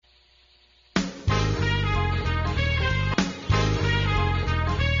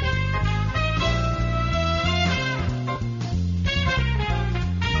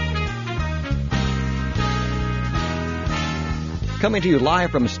Coming to you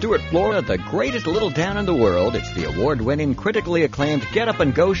live from Stuart, Florida, the greatest little town in the world, it's the award-winning, critically acclaimed Get Up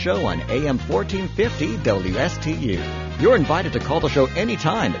and Go show on AM 1450 WSTU. You're invited to call the show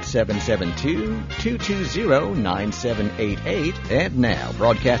anytime at 772-220-9788. And now,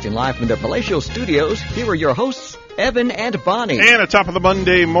 broadcasting live from their palatial studios, here are your hosts, Evan and Bonnie. And a top of the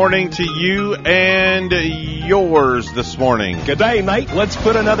Monday morning to you and yours this morning. G'day, mate. Let's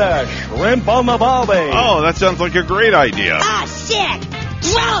put another shrimp on the barbie. Oh, that sounds like a great idea. Ah, sick!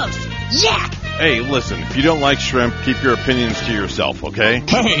 Gross! Yuck! Hey, listen, if you don't like shrimp, keep your opinions to yourself, okay?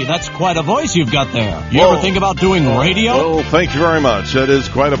 Hey, that's quite a voice you've got there. You Whoa. ever think about doing radio? Oh, thank you very much. That is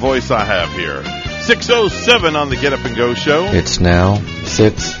quite a voice I have here. 6:07 on the Get Up and Go show. It's now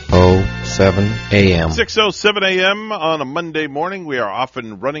 6:07 a.m. 6:07 a.m. on a Monday morning. We are off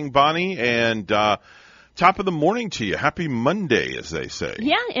and running, Bonnie, and top of the morning to you. Happy Monday, as they say.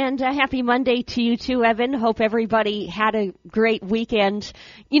 Yeah, and happy Monday to you too, Evan. Hope everybody had a great weekend.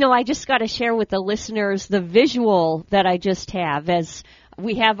 You know, I just got to share with the listeners the visual that I just have as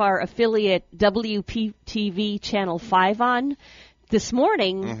we have our affiliate WPTV Channel 5 on. This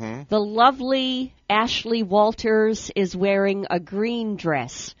morning, the lovely Ashley Walters is wearing a green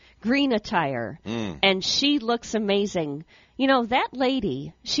dress, green attire, and she looks amazing. You know, that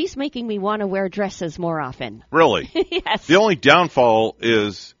lady, she's making me want to wear dresses more often. Really? Yes. The only downfall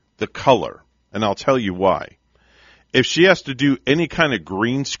is the color, and I'll tell you why. If she has to do any kind of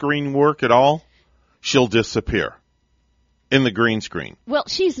green screen work at all, she'll disappear in the green screen. Well,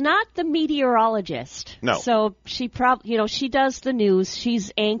 she's not the meteorologist. No. So she she does the news.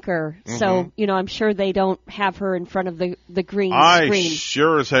 She's anchor. So, I'm sure they don't have her in front of the green screen. I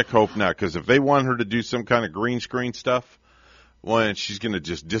sure as heck hope not, because if they want her to do some kind of green screen stuff, well, she's going to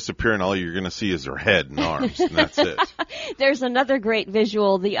just disappear, and all you're going to see is her head and arms, and that's it. There's another great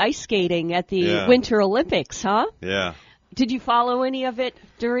visual, the ice skating at the Winter Olympics, huh? Yeah. Did you follow any of it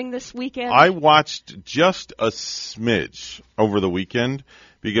during this weekend? I watched just a smidge over the weekend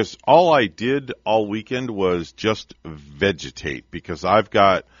because all I did all weekend was just vegetate because I've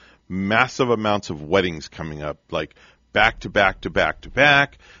got massive amounts of weddings coming up, like back to back to back to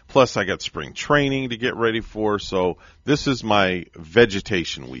back. Plus, I got spring training to get ready for. So this is my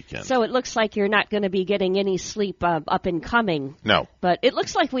vegetation weekend. So it looks like you're not going to be getting any sleep up and coming. No. But it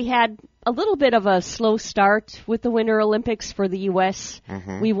looks like we had a little bit of a slow start with the Winter Olympics for the U.S.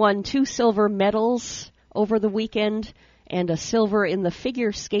 We won 2 silver medals over the weekend and a silver in the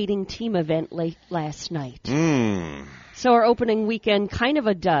figure skating team event late last night. So our opening weekend, kind of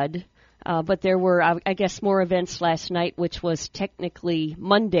a dud. But there were, I guess, more events last night, which was technically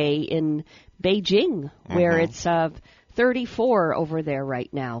Monday in Beijing, where it's 34 over there right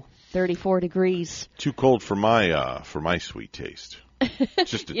now, 34 degrees. Too cold for my sweet taste.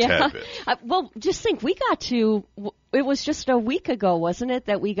 Just a tad bit. Well, just think, we got to, it was just a week ago, wasn't it,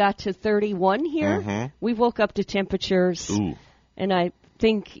 that we got to 31 here? We woke up to temperatures, and I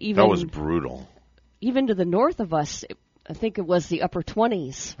think even... That was brutal. Even to the north of us, I think it was the upper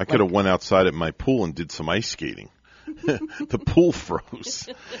 20s. I could have went outside at my pool and did some ice skating. The pool froze.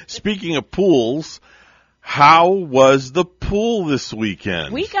 Speaking of pools, how was the pool this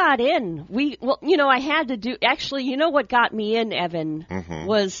weekend? We got in. I had to do... Actually, you know what got me in, Evan,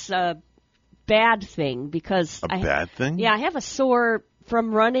 was a bad thing because... Bad thing? Yeah, I have a sore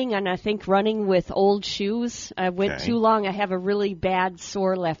from running, and I think running with old shoes. I went too long. I have a really bad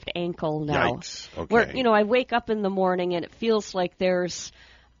sore left ankle now. Yikes. Okay. Where, I wake up in the morning, and it feels like there's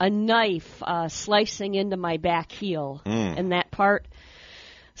a knife slicing into my back heel in that part.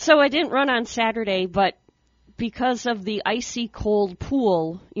 So I didn't run on Saturday, but because of the icy cold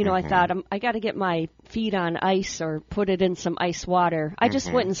pool, I thought I got to get my feet on ice or put it in some ice water. I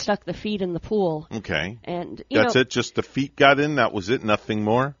just went and stuck the feet in the pool. Okay. And that's it? Just the feet got in? That was it? Nothing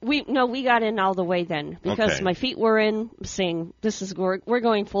more? We got in all the way then because my feet were in, saying, we're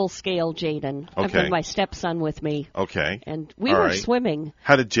going full scale, Jaden. Okay. I've got my stepson with me. Okay. And we were swimming.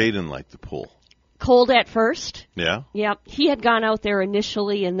 How did Jaden like the pool? Cold at first. Yeah? Yeah. He had gone out there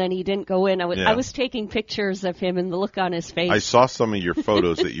initially, and then he didn't go in. I was taking pictures of him and the look on his face. I saw some of your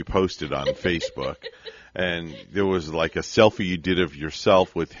photos that you posted on Facebook, and there was like a selfie you did of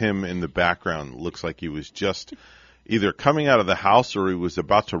yourself with him in the background. It looks like he was just either coming out of the house or he was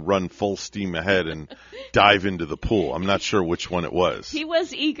about to run full steam ahead and dive into the pool. I'm not sure which one it was. He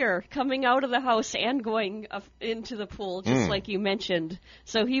was eager, coming out of the house and going into the pool, just like you mentioned.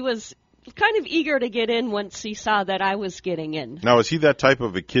 So he was kind of eager to get in once he saw that I was getting in. Now, is he that type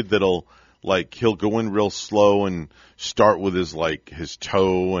of a kid that'll, he'll go in real slow and start with his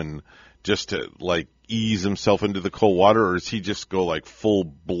toe and just to, ease himself into the cold water, or does he just go like full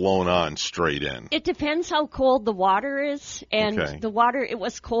blown on straight in? It depends how cold the water is, and Okay. the water, it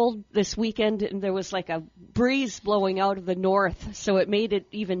was cold this weekend, and there was like a breeze blowing out of the north, so it made it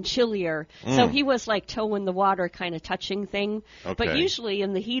even chillier. So he was like toe in the water kind of touching thing. But Okay. usually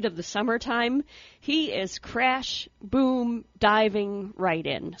in the heat of the summertime, he is crash, boom, diving right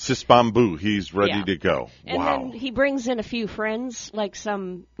in. Sis bamboo, he's ready Yeah. to go. And wow. then he brings in a few friends, like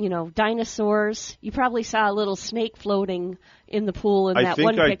some, dinosaurs. You probably saw a little snake floating in the pool in I that think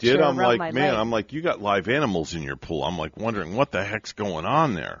one I picture did. I'm around like, my man, leg. I'm like, you got live animals in your pool. I'm like wondering what the heck's going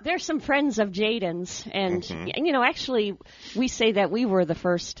on there. There's some friends of Jaden's, and Mm-hmm. actually, we say that we were the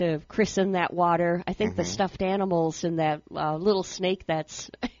first to christen that water. I think the Mm-hmm. stuffed animals and that little snake that's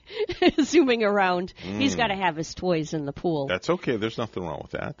zooming around, he's got to have his toys in the pool. That's okay. There's nothing wrong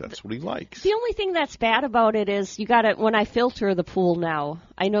with that. That's what he likes. The only thing that's bad about it is you got to, when I filter the pool now,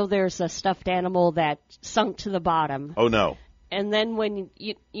 I know there's a stuffed animal that sunk to the bottom. Oh no. And then when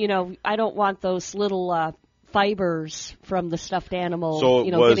I don't want those little fibers from the stuffed animal, So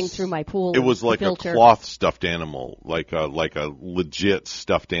it was, getting through my pool. It was like filter. a cloth stuffed animal, like a legit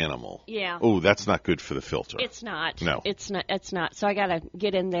stuffed animal. Yeah. Oh, that's not good for the filter. It's not. No. It's not. It's not. So I got to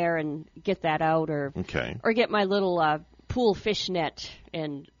get in there and get that out, or Okay. get my little pool fish net,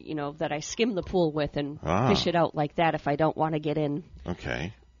 and that I skim the pool with and fish it out like that if I don't want to get in.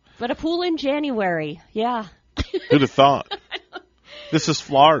 Okay. But a pool in January, yeah. Who'd have thought? This is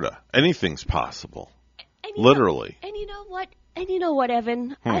Florida. Anything's possible. And Literally. And you know what?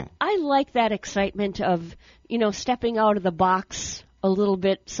 Evan? I like that excitement of, stepping out of the box a little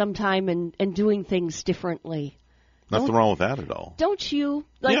bit sometime and doing things differently. Nothing wrong with that at all. Don't you?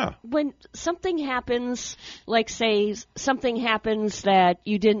 Like, Yeah. when something happens, like say something happens that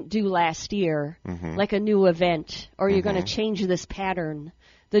you didn't do last year, like a new event, or you're going to change this pattern,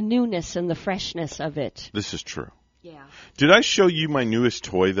 the newness and the freshness of it. This is true. Yeah. Did I show you my newest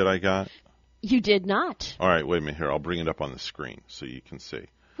toy that I got? You did not. All right, wait a minute here. I'll bring it up on the screen so you can see.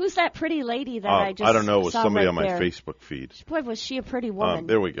 Who's that pretty lady that I just I don't know. It was saw somebody right on my there? Facebook feed. Boy, was she a pretty woman.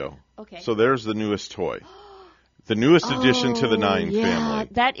 There we go. Okay. So there's the newest toy. The newest addition to the Nine yeah, family.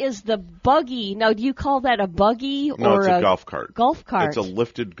 that is the buggy. Now, do you call that a buggy No, or it's a golf cart. Golf cart. It's a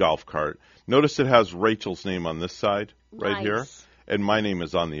lifted golf cart. Notice it has Rachel's name on this side, right Nice. here, and my name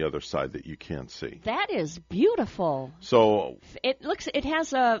is on the other side that you can't see. That is beautiful. So,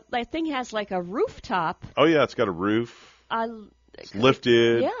 That thing has like a rooftop. oh yeah, it's got a roof. It's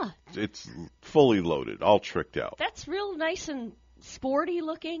lifted. Yeah. It's fully loaded, all tricked out. That's real nice and sporty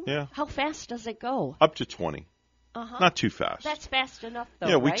looking. Yeah. How fast does it go? Up to 20. Not too fast. That's fast enough, though.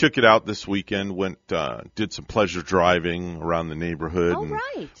 Yeah, we right? took it out this weekend. Did some pleasure driving around the neighborhood. Oh, and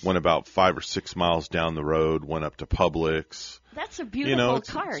right. Went about 5 or 6 miles down the road. Went up to Publix. That's a beautiful It's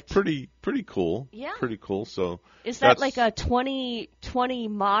cart. pretty cool. Yeah. Pretty cool. So Is that that's like a 2020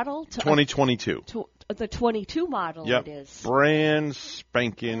 model? 2022? The 22 model Yep. it is. Brand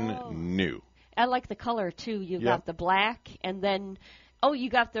spanking new. I like the color, too. You Yep. got the black, and then, you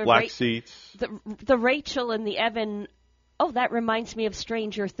got the Black seats. the Rachel and the Evan. Oh, that reminds me of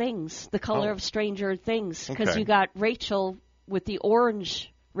Stranger Things, the color Oh. of Stranger Things, because Okay. you got Rachel with the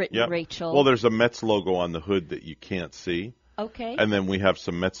orange written Yep. Rachel. Well, there's a Mets logo on the hood that you can't see. Okay. And then we have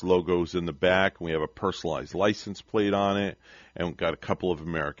some Mets logos in the back. We have a personalized license plate on it, and we've got a couple of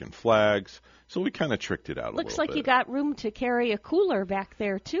American flags. So we kind of tricked it out a Looks little like bit. you got room to carry a cooler back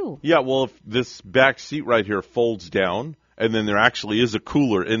there, too. Yeah, well, if this back seat right here folds down, and then there actually is a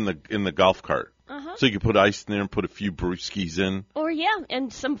cooler in the golf cart. So you can put ice in there and put a few brewskis in. Or, yeah,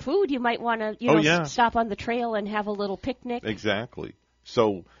 and some food. You might want to, yeah. stop on the trail and have a little picnic. Exactly.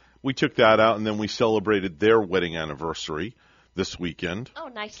 So we took that out, and then we celebrated their wedding anniversary this weekend. Oh,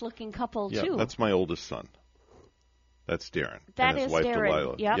 nice-looking couple, Yeah, too. that's my oldest son. That's Darren. That and his is wife Darren.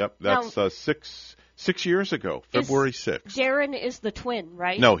 Delilah. Yep. That's 6 years ago, February 6th. Darren is the twin,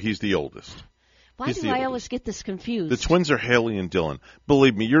 right? No, he's the oldest. Why he's do the I oldest. always get this confused? The twins are Haley and Dylan.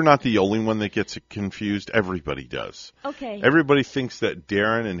 Believe me, you're not the only one that gets it confused. Everybody does. Okay. Everybody thinks that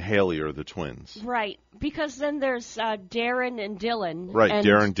Darren and Haley are the twins. Right, because then there's Darren and Dylan. Right, and,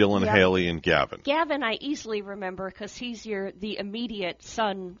 Darren, Dylan, yep. Haley, and Gavin. Gavin, I easily remember because he's the immediate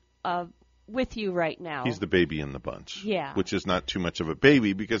son with you right now. He's the baby in the bunch. Yeah. Which is not too much of a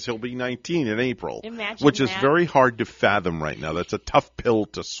baby because he'll be 19 in April. Imagine which is that. very hard to fathom right now. That's a tough pill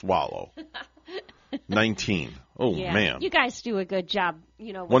to swallow. 19. Oh, yeah. man. You guys do a good job,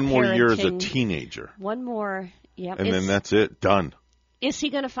 with One more year as a parenting. teenager. One more, yep. And then that's it. Done. Is he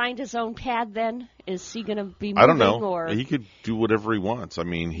going to find his own pad then? Is he going to be moving? I don't know. Or? He could do whatever he wants. I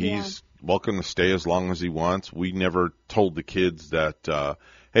mean, he's welcome to stay as long as he wants. We never told the kids that,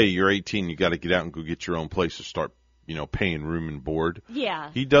 hey, you're 18, you got to get out and go get your own place or start, paying room and board. Yeah.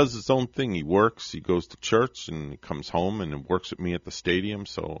 He does his own thing. He works. He goes to church and he comes home and works with me at the stadium.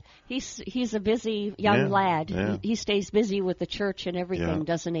 So he's a busy young lad. Yeah. He stays busy with the church and everything,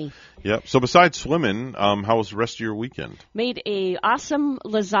 doesn't he? Yep. So besides swimming, how was the rest of your weekend? Made a awesome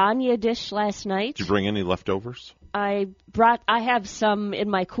lasagna dish last night. Did you bring any leftovers? I have some in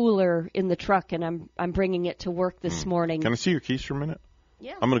my cooler in the truck, and I'm bringing it to work this morning. Can I see your keys for a minute?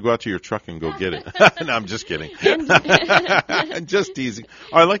 Yeah. I'm going to go out to your truck and go get it. No, I'm just kidding. Just teasing.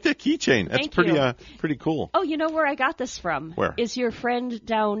 Oh, I like that keychain. That's pretty cool. Oh, you know where I got this from? Where? Is your friend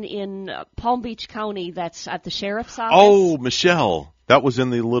down in Palm Beach County that's at the sheriff's office? Oh, Michelle. That was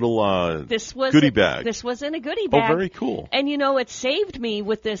in the little goodie bag. This was in a goodie bag. Oh, very cool. And, it saved me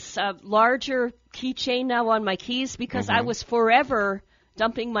with this larger keychain now on my keys because I was forever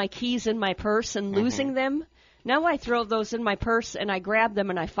dumping my keys in my purse and losing them. Now I throw those in my purse and I grab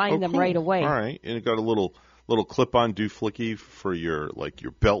them and I find them right away. All right. And it got a little clip-on dooflicky for your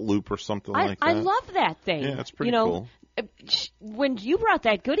belt loop or something like that. I love that thing. Yeah, it's pretty cool. When you brought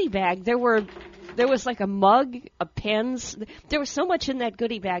that goodie bag, there was like a mug, a pens. There was so much in that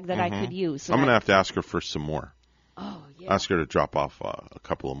goodie bag that I could use. I'm going to have to ask her for some more. Oh, yeah. Ask her to drop off a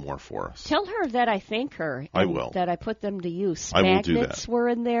couple of more for us. Tell her that I thank her. I will. That I put them to use. I will do that. Magnets were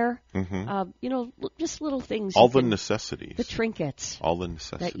in there. Just little things. All the necessities. The trinkets. All the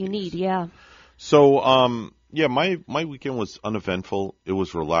necessities. That you need, yeah. So, my weekend was uneventful. It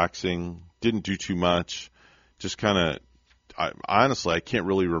was relaxing. Didn't do too much. Just kind of, honestly, I can't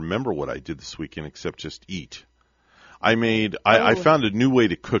really remember what I did this weekend except just eat. I found a new way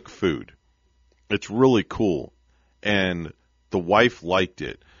to cook food. It's really cool. And the wife liked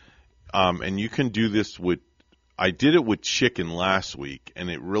it. And you can do this I did it with chicken last week, and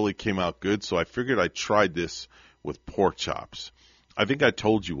it really came out good, so I figured I'd try this with pork chops. I think I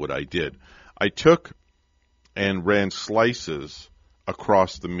told you what I did. I took and ran slices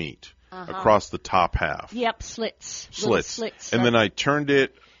across the meat, across the top half. Yep, slits. And then I turned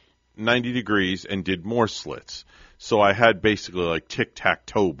it 90 degrees and did more slits. So I had basically like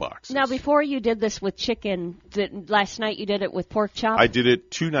tic-tac-toe boxes. Now, before you did this with chicken, last night you did it with pork chops? I did it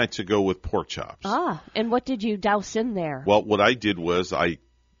 2 nights ago with pork chops. Ah, and what did you douse in there? Well, what I did was I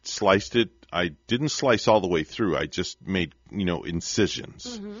sliced it. I didn't slice all the way through. I just made,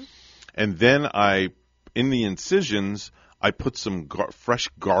 incisions. And then in the incisions, I put some fresh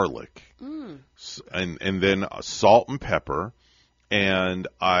garlic and then salt and pepper, and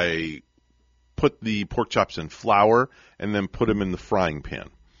I put the pork chops in flour and then put them in the frying pan.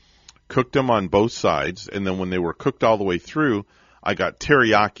 Cooked them on both sides, and then when they were cooked all the way through, I got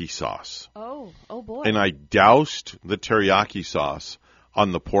teriyaki sauce. Oh boy. And I doused the teriyaki sauce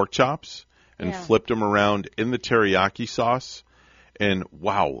on the pork chops and flipped them around in the teriyaki sauce. And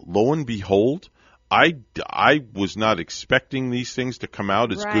wow, lo and behold, I was not expecting these things to come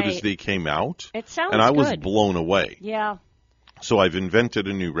out as good as they came out. It sounds and I good. was blown away. Yeah. So I've invented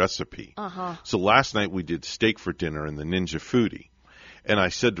a new recipe. Uh-huh. So last night we did steak for dinner in the Ninja Foodie. And I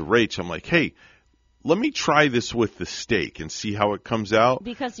said to Rach, I'm like, hey, let me try this with the steak and see how it comes out.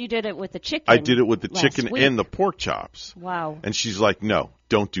 Because you did it with the chicken. I did it with the chicken week. and the pork chops. Wow. And she's like, no,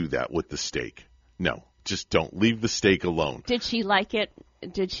 don't do that with the steak. No, just don't. Leave the steak alone. Did she like it?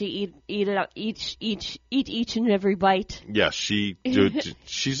 Did she eat it up, each and every bite? Yes, she did.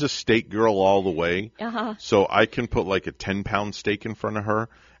 She's a steak girl all the way. Uh-huh. So I can put like a 10-pound steak in front of her,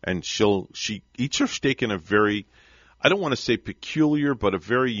 and she eats her steak in a very, I don't want to say peculiar, but a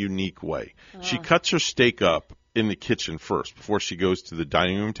very unique way. She cuts her steak up in the kitchen first before she goes to the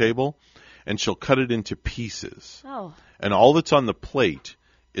dining room table, and she'll cut it into pieces. Oh. And all that's on the plate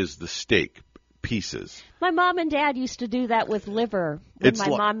is the steak pieces. My mom and dad used to do that with liver. When my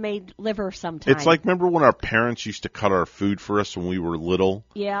mom made liver sometimes. It's like, remember when our parents used to cut our food for us when we were little?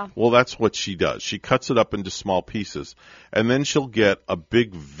 Yeah. Well, that's what she does. She cuts it up into small pieces, and then she'll get a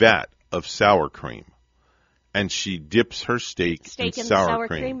big vat of sour cream, and she dips her steak in sour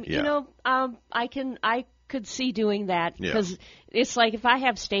cream. Yeah. I could see doing that because it's like if I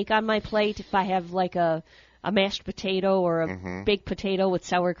have steak on my plate, if I have like a mashed potato or a baked potato with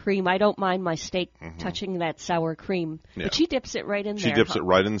sour cream, I don't mind my steak touching that sour cream. Yeah. But she dips it right in there. She dips it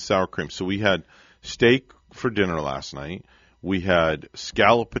right in the sour cream. So we had steak for dinner last night. We had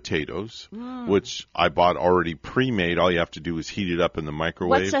scalloped potatoes, which I bought already pre-made. All you have to do is heat it up in the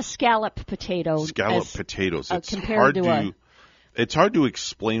microwave. What's a scalloped potato? Scalloped potatoes. It's hard to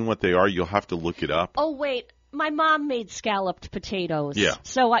explain what they are. You'll have to look it up. Oh, wait. My mom made scalloped potatoes. Yeah.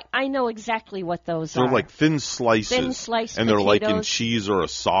 So I know exactly what those are. They're like thin slices. Thin sliced and they're like in potatoes. cheese or a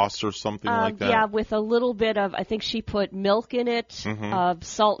sauce or something like that. Yeah, with a little bit of, I think she put milk in it,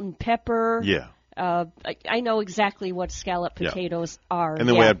 salt and pepper. Yeah. I know exactly what scalloped potatoes are. And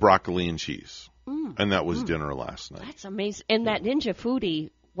then we had broccoli and cheese. And that was dinner last night. That's amazing. And that Ninja Foodie,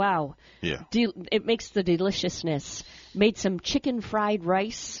 wow. Yeah. It makes the deliciousness. Made some chicken fried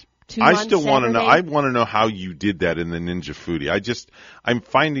rice. I still want to know. I want to know how you did that in the Ninja Foodie. I'm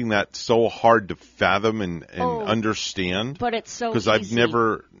finding that so hard to fathom and understand. But it's so easy. Because I've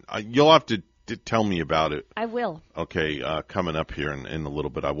never. You'll have to tell me about it. I will. Okay, coming up here in a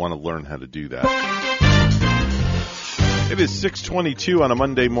little bit. I want to learn how to do that. It is 6:22 on a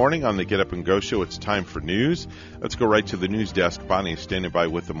Monday morning on the Get Up and Go Show. It's time for news. Let's go right to the news desk. Bonnie is standing by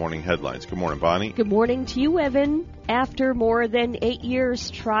with the morning headlines. Good morning, Bonnie. Good morning to you, Evan. After more than 8 years,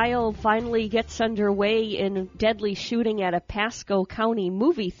 trial finally gets underway in deadly shooting at a Pasco County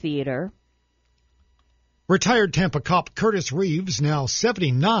movie theater. Retired Tampa cop Curtis Reeves, now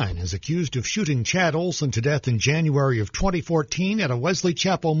 79, is accused of shooting Chad Olson to death in January of 2014 at a Wesley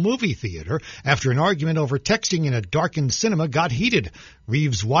Chapel movie theater after an argument over texting in a darkened cinema got heated.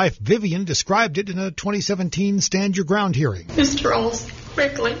 Reeves' wife, Vivian, described it in a 2017 Stand Your Ground hearing. Mr. Olson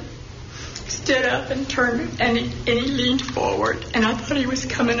quickly stood up and turned, and he leaned forward, and I thought he was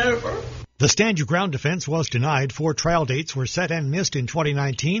coming over. The Stand Your Ground defense was denied. 4 trial dates were set and missed in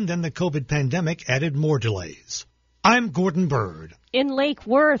 2019. Then the COVID pandemic added more delays. I'm Gordon Bird. In Lake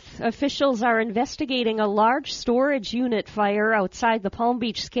Worth, officials are investigating a large storage unit fire outside the Palm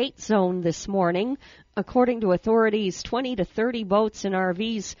Beach skate zone this morning. According to authorities, 20 to 30 boats and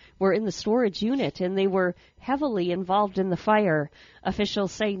RVs were in the storage unit, and they were heavily involved in the fire.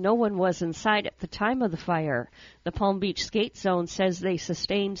 Officials say no one was inside at the time of the fire. The Palm Beach skate zone says they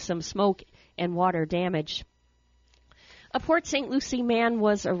sustained some smoke and water damage. A Port St. Lucie man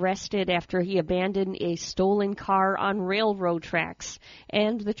was arrested after he abandoned a stolen car on railroad tracks,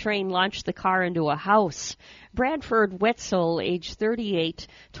 and the train launched the car into a house. Bradford Wetzel, age 38,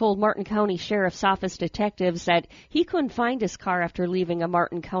 told Martin County Sheriff's Office detectives that he couldn't find his car after leaving a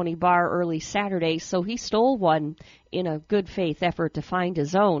Martin County bar early Saturday, so he stole one in a good faith effort to find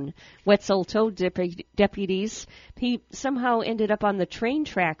his own. Wetzel told deputies he somehow ended up on the train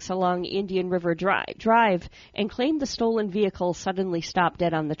tracks along Indian River Drive and claimed the stolen vehicle suddenly stopped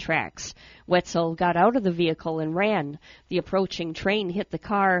dead on the tracks. Wetzel got out of the vehicle and ran. The approaching train hit the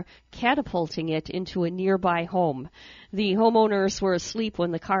car, catapulting it into a nearby home. The homeowners were asleep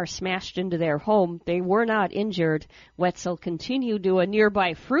when the car smashed into their home. They were not injured. Wetzel continued to a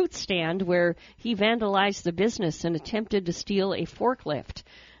nearby fruit stand where he vandalized the business and attempted to steal a forklift.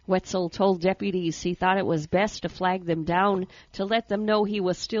 Wetzel told deputies he thought it was best to flag them down to let them know he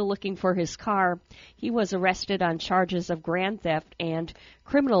was still looking for his car. He was arrested on charges of grand theft and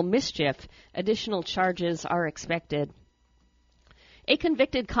criminal mischief. Additional charges are expected. A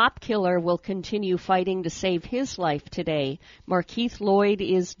convicted cop killer will continue fighting to save his life today. Markeith Lloyd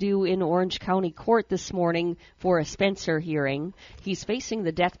is due in Orange County Court this morning for a Spencer hearing. He's facing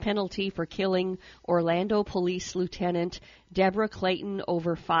the death penalty for killing Orlando Police Lieutenant Deborah Clayton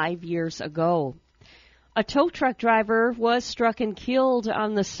over 5 years ago. A tow truck driver was struck and killed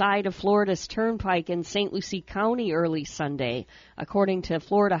on the side of Florida's Turnpike in St. Lucie County early Sunday. According to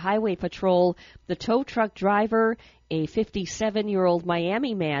Florida Highway Patrol, the tow truck driver, a 57-year-old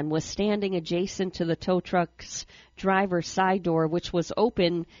Miami man, was standing adjacent to the tow truck's driver's side door, which was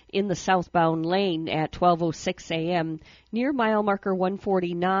open in the southbound lane at 12:06 a.m. near mile marker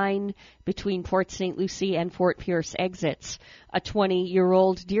 149 between Port St. Lucie and Fort Pierce exits. A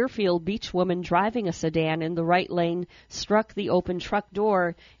 20-year-old Deerfield Beach woman driving a sedan in the right lane struck the open truck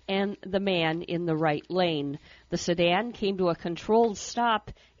door and the man in the right lane. The sedan came to a controlled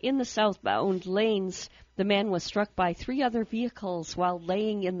stop in the southbound lanes. The man was struck by 3 other vehicles while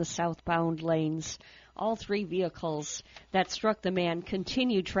laying in the southbound lanes. All 3 vehicles that struck the man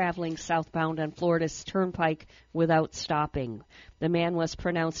continued traveling southbound on Florida's Turnpike without stopping. The man was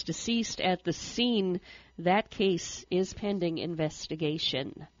pronounced deceased at the scene. That case is pending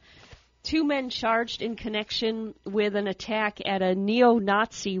investigation. 2 men charged in connection with an attack at a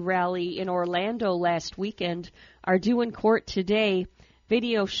neo-Nazi rally in Orlando last weekend are due in court today.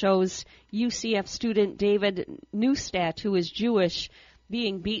 Video shows UCF student David Neustadt, who is Jewish,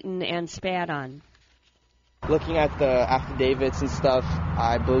 being beaten and spat on. Looking at the affidavits and stuff,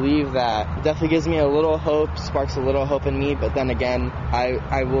 I believe that it definitely gives me a little hope, sparks a little hope in me, but then again,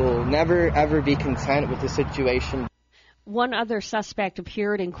 I will never, ever be content with the situation. 1 other suspect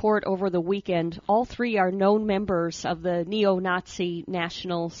appeared in court over the weekend. All 3 are known members of the neo-Nazi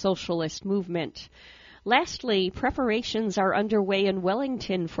National Socialist Movement. Lastly, preparations are underway in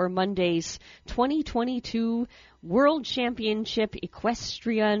Wellington for Monday's 2022 World Championship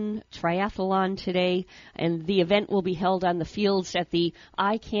Equestrian Triathlon today, and the event will be held on the fields at the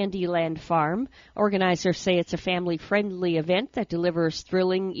Eye Candyland Farm. Organizers say it's a family-friendly event that delivers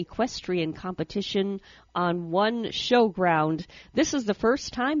thrilling equestrian competition on one showground. This is the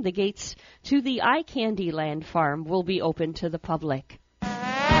first time the gates to the Eye Candyland Farm will be open to the public.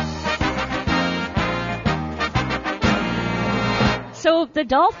 So the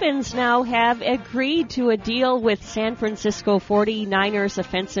Dolphins now have agreed to a deal with San Francisco 49ers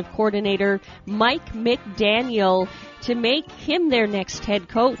offensive coordinator Mike McDaniel to make him their next head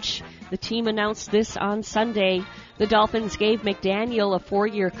coach. The team announced this on Sunday. The Dolphins gave McDaniel a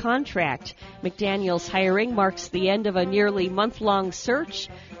 4-year contract. McDaniel's hiring marks the end of a nearly month-long search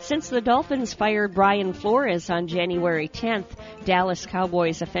since the Dolphins fired Brian Flores on January 10th. Dallas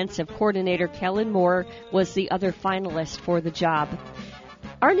Cowboys offensive coordinator Kellen Moore was the other finalist for the job.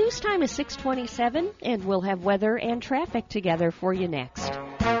 Our news time is 6:27, and we'll have weather and traffic together for you next.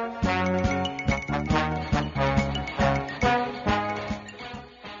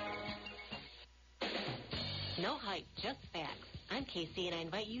 No hype, just facts. I'm Casey, and I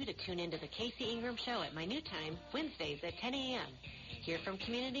invite you to tune into the Casey Ingram Show at my new time, Wednesdays at 10 a.m. Hear from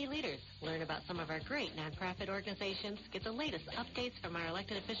community leaders, learn about some of our great nonprofit organizations, get the latest updates from our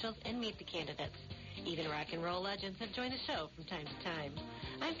elected officials, and meet the candidates. Even rock and roll legends have joined the show from time to time.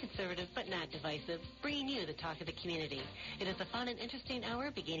 I'm conservative but not divisive, bringing you the talk of the community. It is a fun and interesting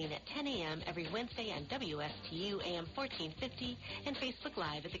hour beginning at 10 a.m. every Wednesday on WSTU AM 1450 and Facebook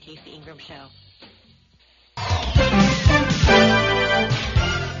Live at The Casey Ingram Show.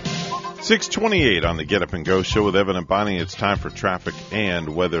 6:28 on the Get Up and Go show with Evan and Bonnie. It's time for traffic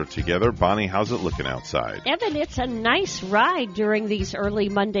and weather together. Bonnie, how's it looking outside? Evan, it's a nice ride during these early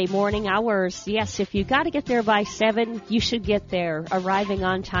Monday morning hours. Yes, if you got to get there by 7, you should get there, arriving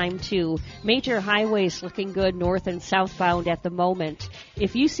on time too. Major highways looking good north and southbound at the moment.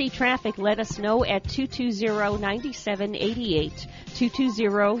 If you see traffic, let us know at 220-9788,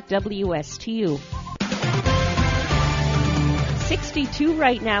 220-WSTU. 62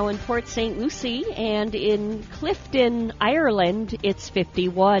 right now in Port St. Lucie, and in Clifton, Ireland, it's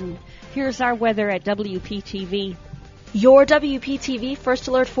 51. Here's our weather at WPTV. Your WPTV First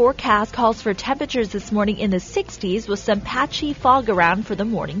Alert forecast calls for temperatures this morning in the 60s with some patchy fog around for the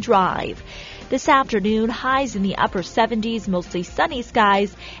morning drive. This afternoon, highs in the upper 70s, mostly sunny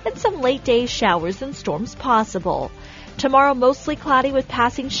skies, and some late-day showers and storms possible. Tomorrow, mostly cloudy with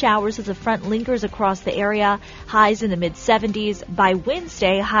passing showers as the front lingers across the area. Highs in the mid-70s. By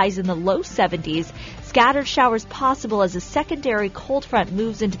Wednesday, highs in the low 70s. Scattered showers possible as a secondary cold front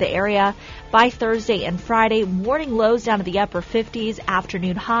moves into the area. By Thursday and Friday, morning lows down to the upper 50s.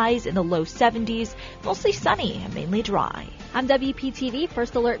 Afternoon highs in the low 70s. Mostly sunny and mainly dry. I'm WPTV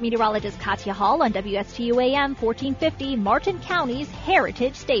First Alert meteorologist Katya Hall on WSTU AM 1450, Martin County's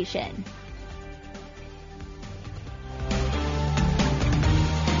Heritage Station.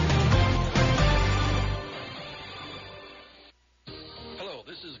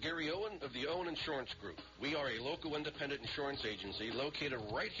 Insurance Group. We are a local independent insurance agency located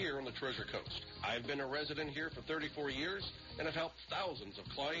right here on the Treasure Coast. I've been a resident here for 34 years and have helped thousands of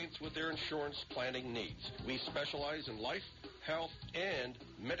clients with their insurance planning needs. We specialize in life, health, and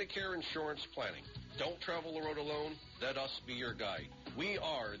Medicare insurance planning. Don't travel the road alone. Let us be your guide. We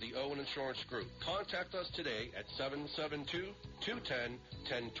are the Owen Insurance Group. Contact us today at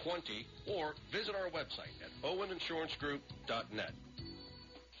 772-210-1020 or visit our website at oweninsurancegroup.net.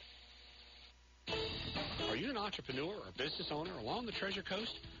 Are you an entrepreneur or business owner along the Treasure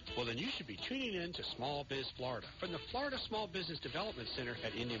Coast? Well, then you should be tuning in to Small Biz Florida from the Florida Small Business Development Center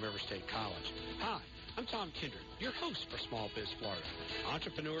at Indian River State College. Hi, I'm Tom Kindred, your host for Small Biz Florida.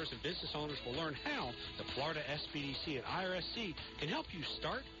 Entrepreneurs and business owners will learn how the Florida SBDC and IRSC can help you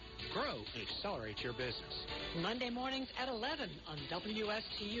start, grow, and accelerate your business. Monday mornings at 11 on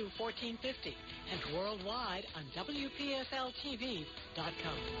WSTU 1450 and worldwide on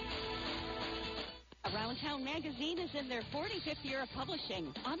WPSLTV.com. Around Town magazine is in their 45th year of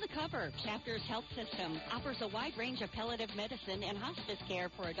publishing. On the cover, Chapters Health System offers a wide range of palliative medicine and hospice care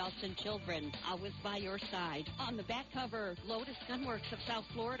for adults and children. Always by your side. On the back cover, Lotus Gunworks of South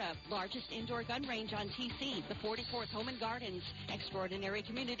Florida, largest indoor gun range on TC, the 44th Home and Gardens, extraordinary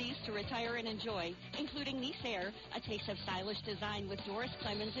communities to retire and enjoy, including Nice Air, a taste of stylish design with Doris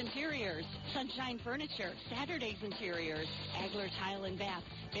Clemens Interiors, Sunshine Furniture, Saturday's Interiors, Agler Tile and Bath,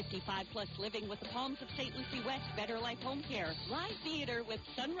 55 plus living with the Palm Homes of St. Lucie West, Better Life Home Care, live theater with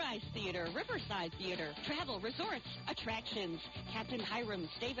Sunrise Theater, Riverside Theater, travel, resorts, attractions, Captain Hiram's,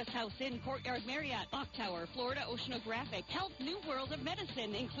 Davis House Inn, Courtyard Marriott, Clock Tower, Florida Oceanographic, Health New World of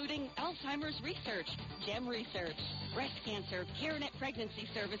Medicine, including Alzheimer's research, GEM research, breast cancer, CareNet pregnancy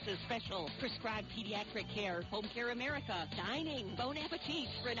services special, prescribed pediatric care, Home Care America, dining, Bon Appetit,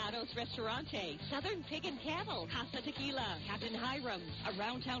 Renato's Restaurante, Southern Pig and Cattle, Casa Tequila, Captain Hiram's,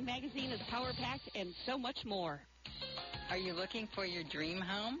 Around Town Magazine is Power Packed, and so much more. Are you looking for your dream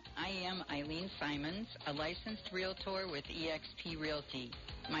home? I am Eileen Simons, a licensed realtor with eXp Realty.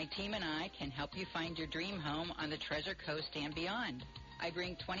 My team and I can help you find your dream home on the Treasure Coast and beyond. I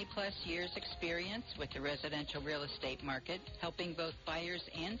bring 20-plus years experience with the residential real estate market, helping both buyers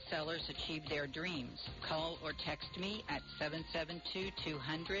and sellers achieve their dreams. Call or text me at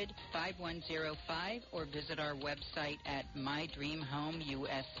 772-200-5105 or visit our website at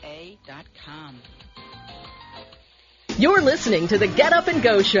mydreamhomeusa.com. You're listening to the Get Up and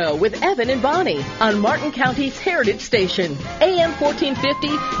Go Show with Evan and Bonnie on Martin County's Heritage Station, AM 1450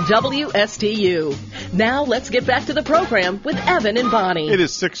 WSTU. Now let's get back to the program with Evan and Bonnie. It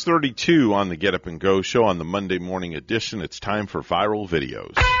is 6:32 on the Get Up and Go Show on the Monday morning edition. It's time for viral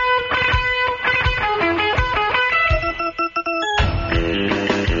videos.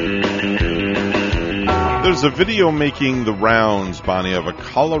 There's a video making the rounds, Bonnie, of a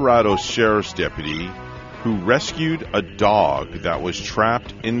Colorado sheriff's deputy who rescued a dog that was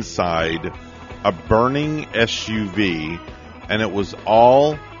trapped inside a burning SUV, and it was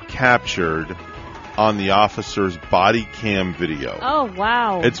all captured on the officer's body cam video. Oh,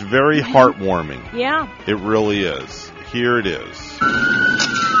 wow. It's very heartwarming. Yeah. It really is. Here it is. Wait,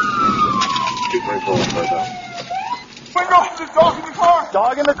 no, there's a dog in the car.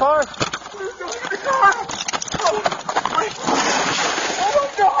 Dog in the car? There's a dog in the car. Oh, wait. Oh, my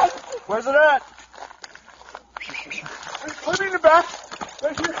God. Where's it at? Put me in the back.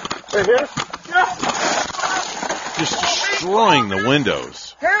 Right here. Right here? Yeah. Just destroying the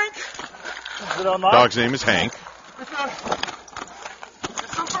windows. Hank. Is it unlocked? Dog's name is Hank. It's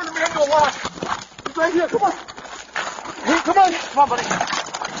some sort of manual lock. It's right here. Come on. Hank, come on. Come on, buddy.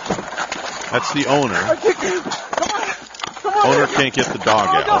 That's the owner. I can't get him. Come on. Come on. Owner can't get the dog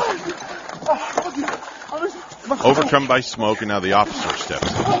out. Overcome by smoke, and now the officer steps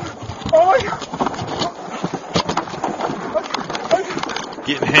in. Oh, my God.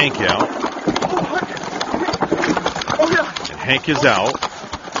 Getting Hank out. And Hank is out.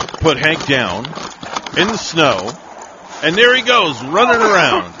 Put Hank down in the snow. And there he goes, running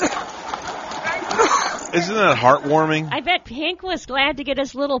around. Isn't that heartwarming? I bet Hank was glad to get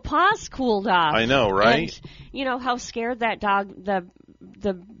his little paws cooled off. I know, right? And you know how scared that dog, the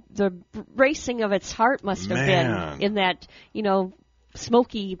racing of its heart must have been in that,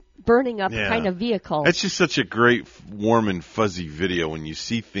 smoky, burning up kind of vehicle. It's just such a great, warm and fuzzy video when you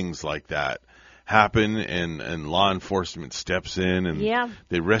see things like that happen, and law enforcement steps in, and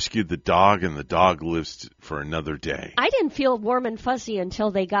they rescued the dog, and the dog lives for another day. I didn't feel warm and fuzzy until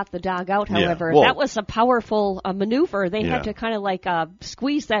they got the dog out, however. Yeah. Well, that was a powerful maneuver. They had to kind of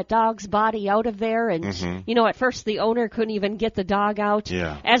squeeze that dog's body out of there, and, at first the owner couldn't even get the dog out.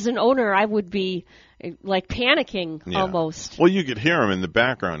 Yeah. As an owner, I would be panicking almost. Well, you could hear him in the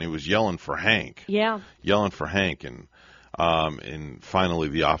background. He was yelling for Hank. Yeah. Yelling for Hank, and finally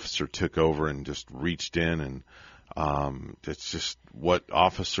the officer took over and just reached in, and it's just what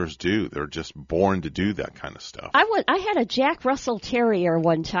officers do. They're just born to do that kind of stuff. I had a Jack Russell Terrier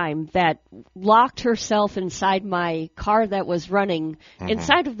one time that locked herself inside my car that was running,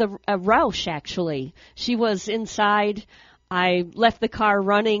 inside of the Roush, actually. She was inside. I left the car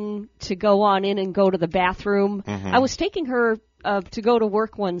running to go on in and go to the bathroom. I was taking her to go to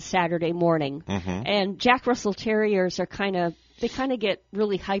work one Saturday morning, and Jack Russell Terriers are kind of get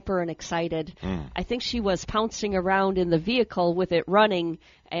really hyper and excited. I think she was pouncing around in the vehicle with it running,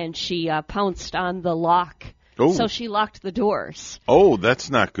 and she pounced on the lock. Oh. So she locked the doors. Oh, that's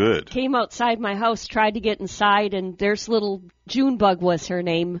not good. Came outside my house, tried to get inside, and there's little Junebug was her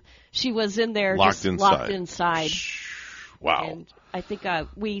name. She was in there, locked inside. Wow. And I think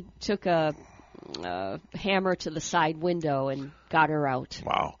we took a hammer to the side window and got her out.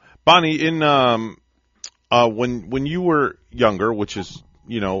 Wow. Bonnie, in when you were younger, which is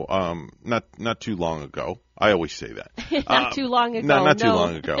not too long ago. I always say that. Not too long ago. Not too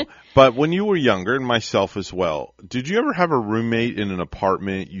long ago. But when you were younger, and myself as well, did you ever have a roommate in an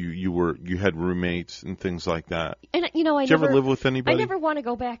apartment? You had roommates and things like that. And did you ever live with anybody? I never want to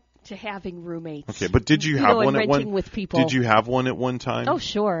go back to having roommates. Okay, but did you have one at one? With people. Did you have one at one time? Oh,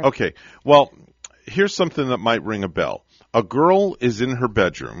 sure. Okay. Well, here's something that might ring a bell. A girl is in her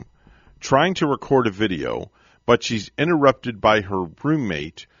bedroom trying to record a video, but she's interrupted by her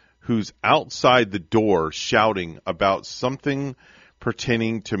roommate who's outside the door shouting about something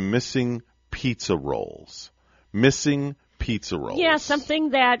pertaining to missing pizza rolls. Missing pizza rolls. Yeah,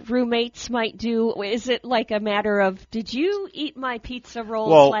 something that roommates might do. Is it like a matter of, did you eat my pizza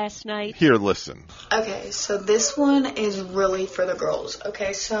rolls last night? Here, listen. Okay, so this one is really for the girls.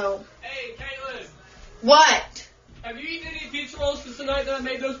 Okay, so... Hey, Caitlin. What? Have you eaten any pizza rolls since the night that I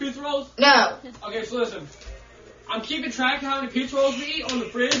made those pizza rolls? No. Okay, so listen. I'm keeping track of how many pizza rolls we eat on the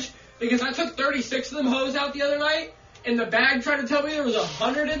fridge because I took 36 of them hoes out the other night, and the bag tried to tell me there was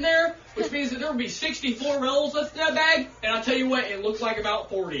 100 in there, which means that there would be 64 rolls left in that bag, and I'll tell you what, it looks like about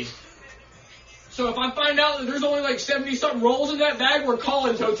 40. So if I find out that there's only like 70-something rolls in that bag, we're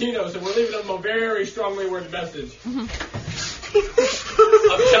calling Totino's, and we're leaving them a very strongly worded message. I'm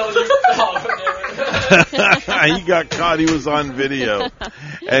telling you. He got caught. He was on video.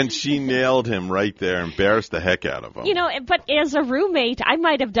 And she nailed him right there, embarrassed the heck out of him. You know, but as a roommate, I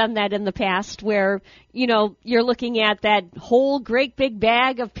might have done that in the past where, you know, you're looking at that whole great big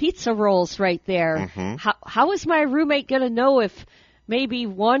bag of pizza rolls right there. Mm-hmm. How is my roommate going to know if maybe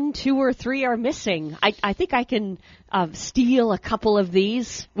 1, 2, or 3 are missing? I think I can steal a couple of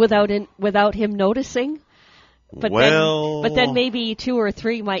these without him noticing. But then maybe 2 or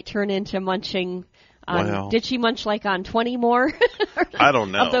 3 might turn into munching. Did she munch like on 20 more? I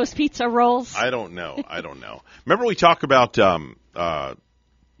don't know. Of those pizza rolls? I don't know. Remember we talk about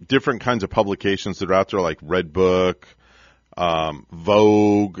different kinds of publications that are out there like Red Book,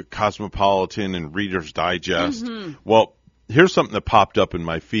 Vogue, Cosmopolitan, and Reader's Digest. Mm-hmm. Well, here's something that popped up in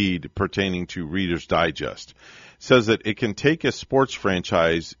my feed pertaining to Reader's Digest. It says that it can take a sports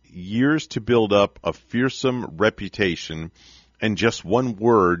franchise years to build up a fearsome reputation and just one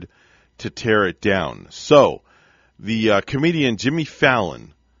word to tear it down. So, the comedian Jimmy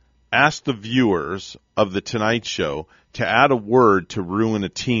Fallon asked the viewers of The Tonight Show to add a word to ruin a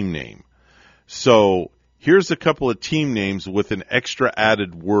team name. So, here's a couple of team names with an extra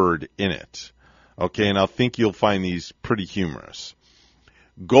added word in it. Okay, and I think you'll find these pretty humorous.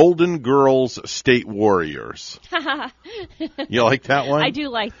 Golden Girls State Warriors. You like that one? I do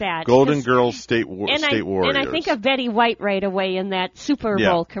like that. Golden Girls State Warriors. And I think of Betty White right away in that Super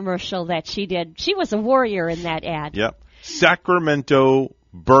Bowl commercial that she did. She was a warrior in that ad. Yep. Sacramento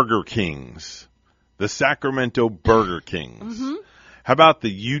Burger Kings. The Sacramento Burger Kings. Mm-hmm. How about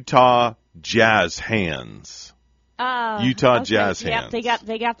the Utah Jazz Hands? Jazz Hands. Yep,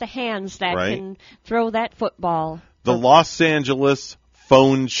 they got the hands that can throw that football. The Los Angeles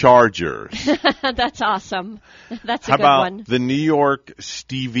Phone Chargers. That's awesome. That's a How good about one. the New York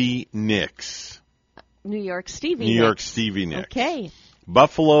Stevie Nicks? New York Stevie Nicks. Okay.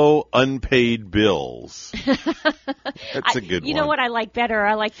 Buffalo Unpaid Bills. That's a good one. You know what I like better?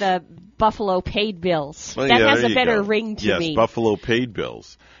 I like the Buffalo Paid Bills. Well, that has a better ring to me. Yes, Buffalo Paid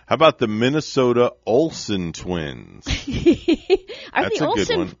Bills. How about the Minnesota Olsen Twins? Are That's the a good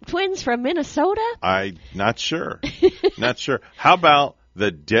Olsen one. twins from Minnesota? I'm not sure. Not sure. How about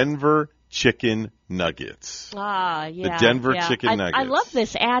the Denver Chicken Nuggets? Ah, yeah. The Denver Chicken Nuggets. I love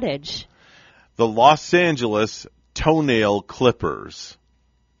this adage. The Los Angeles Toenail Clippers.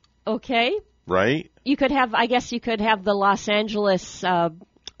 Okay. Right? You could have, I guess you could have the Los Angeles,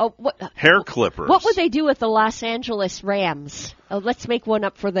 hair clippers. What would they do with the Los Angeles Rams? Let's make one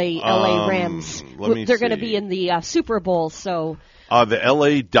up for the LA Rams. They're going to be in the Super Bowl, so. The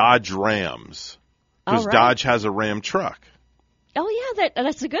LA Dodge Rams. Because right. Dodge has a Ram truck. Oh, yeah,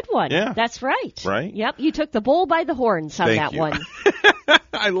 that's a good one. Yeah. That's right. Right? Yep, you took the bull by the horns on that one.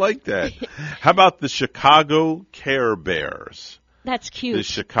 I like that. How about the Chicago Care Bears? That's cute. The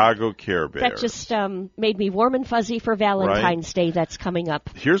Chicago Care Bears. That just made me warm and fuzzy for Valentine's Day that's coming up.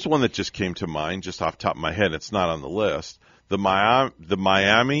 Here's one that just came to mind, just off the top of my head. It's not on the list. The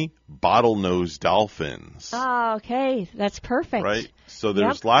Miami Bottlenose Dolphins. Oh, okay. That's perfect. Right? So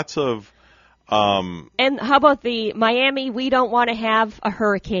there's lots of... and how about the Miami, we don't want to have a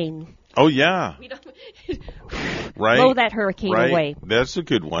hurricane. Oh, yeah. Right. Blow that hurricane away. That's a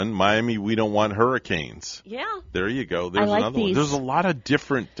good one. Miami, we don't want hurricanes. Yeah. There you go. There's another one. There's a lot of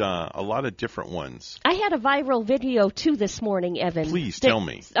different ones. I had a viral video too this morning, Evan. Please tell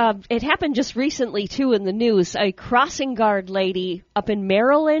me. It happened just recently too in the news. A crossing guard lady up in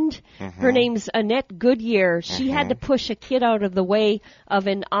Maryland. Mm-hmm. Her name's Annette Goodyear. She had to push a kid out of the way of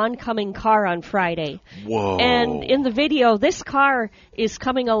an oncoming car on Friday. Whoa. And in the video, this car is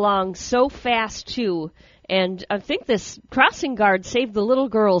coming along so fast too. And I think this crossing guard saved the little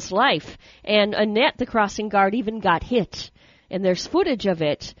girl's life. And Annette, the crossing guard, even got hit. and there's footage of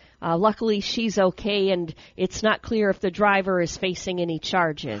it. Luckily, she's okay, and it's not clear if the driver is facing any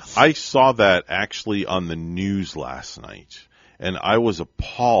charges. I saw that actually on the news last night, and I was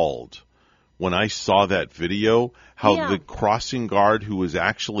appalled when I saw that video, how the crossing guard, who was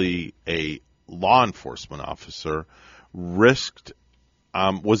actually a law enforcement officer, risked,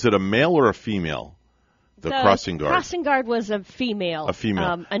 was it a male or a female? The crossing guard. Crossing guard was a female. A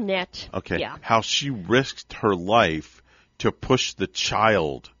female. Annette. Okay. Yeah. How she risked her life to push the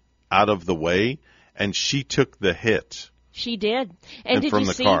child out of the way, and she took the hit. She did. And from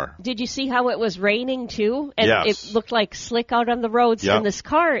the car. Did you see how it was raining too? And yes. It looked like slick out on the roads. Yep. And this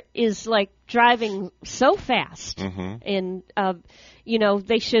car is like driving so fast. Mm-hmm. And,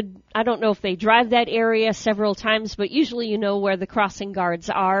 they should, I don't know if they drive that area several times, but usually you know where the crossing guards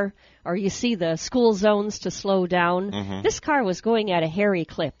are, or you see the school zones to slow down. Mm-hmm. This car was going at a hairy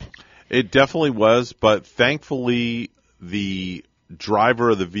clip. It definitely was, but thankfully the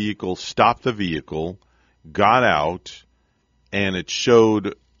driver of the vehicle stopped the vehicle, got out, and it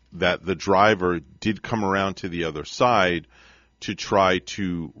showed that the driver did come around to the other side to try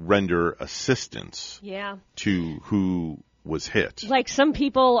to render assistance to who was hit. Like some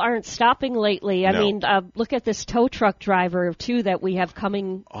people aren't stopping lately. I mean, look at this tow truck driver, too, that we have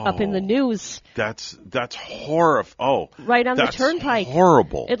coming up in the news. That's horrible. Oh, right on the turnpike.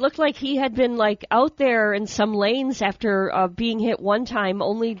 Horrible. It looked like he had been out there in some lanes after being hit one time,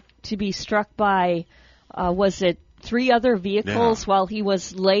 only to be struck by, was it 3 other vehicles while he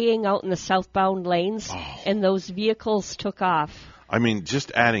was laying out in the southbound lanes, and those vehicles took off. I mean,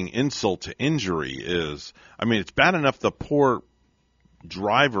 just adding insult to injury is, it's bad enough the poor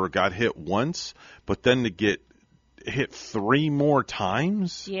driver got hit once, but then to get hit 3 more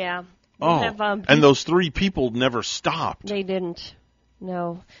times? Yeah. And those 3 people never stopped. They didn't.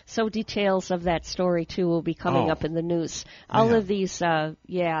 No. So details of that story, too, will be coming up in the news. All of these, Not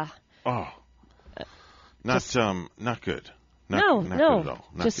good. Not good at all.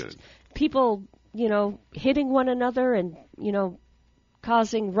 Not just good. People, hitting one another and,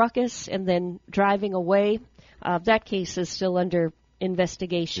 causing ruckus and then driving away. That case is still under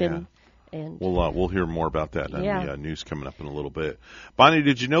investigation. Yeah. And we'll hear more about that on the news coming up in a little bit. Bonnie,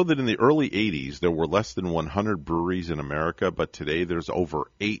 did you know that in the early 80s there were less than 100 breweries in America, but today there's over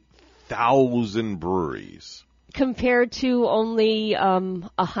 8,000 breweries? Compared to only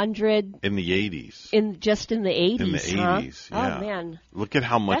 100 in the 80s. In the 80s. In the 80s, yeah. Oh man, look at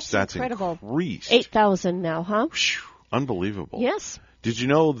how much that's incredible. Increased. 8,000 now, huh? Unbelievable. Yes. Did you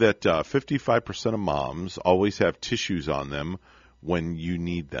know that 55% of moms always have tissues on them when you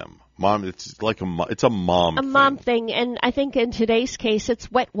need them? Mom, it's like it's a mom thing. A mom thing, and I think in today's case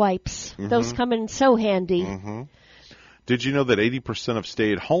it's wet wipes. Mm-hmm. Those come in so handy. Mm-hmm. Did you know that 80% of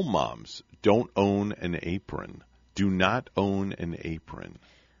stay-at-home moms don't own an apron? Do not own an apron.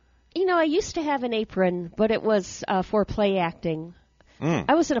 I used to have an apron, but it was for play acting.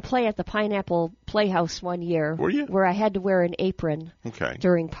 I was in a play at the Pineapple Playhouse one year. Were you? Where I had to wear an apron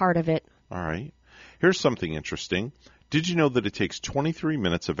during part of it. All right. Here's something interesting. Did you know that it takes 23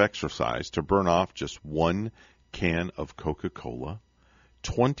 minutes of exercise to burn off just 1 can of Coca-Cola?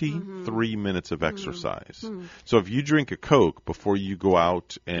 23 minutes of exercise. Mm-hmm. So if you drink a Coke before you go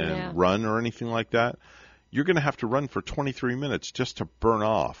out and run or anything like that, you're going to have to run for 23 minutes just to burn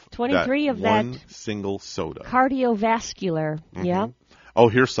off 23 of one that single soda. Cardiovascular, yeah. Oh,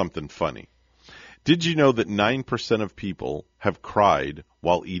 here's something funny. Did you know that 9% of people have cried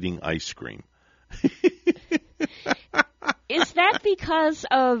while eating ice cream? Is that because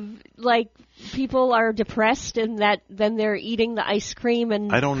of, people are depressed and that then they're eating the ice cream and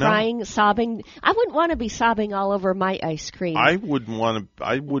crying, sobbing? I wouldn't want to be sobbing all over my ice cream. I wouldn't want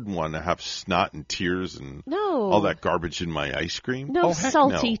to have snot and tears and all that garbage in my ice cream. No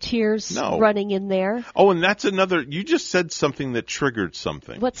salty tears running in there. Oh, and that's another, you just said something that triggered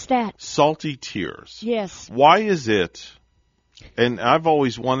something. What's that? Salty tears. Yes. Why is it, and I've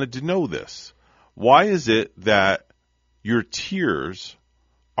always wanted to know this, why is it that your tears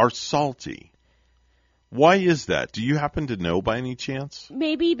are salty? Why is that? Do you happen to know by any chance?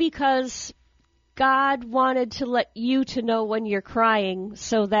 Maybe because God wanted to let you to know when you're crying,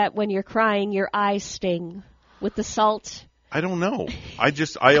 so that when you're crying, your eyes sting with the salt. I don't know.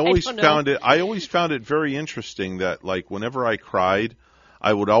 I always found it very interesting that whenever I cried,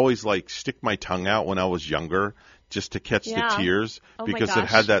 I would always stick my tongue out when I was younger just to catch the tears because it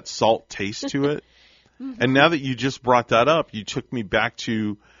had that salt taste to it. Mm-hmm. And now that you just brought that up, you took me back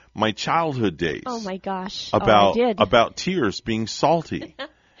to my childhood days. Oh my gosh. About tears being salty.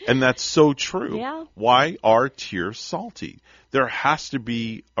 And that's so true. Yeah. Why are tears salty? There has to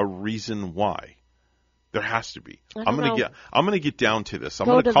be a reason why. There has to be. I I'm don't know. gonna get down to this. I'm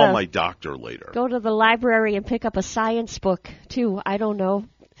Go gonna to call the- my doctor later. Go to the library and pick up a science book, too. I don't know.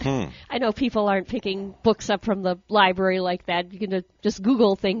 I know people aren't picking books up from the library like that. You can just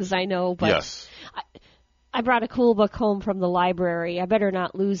Google things, I know. But Yes. I brought a cool book home from the library. I better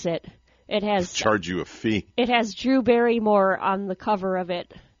not lose it. It has Charge you a fee. It has Drew Barrymore on the cover of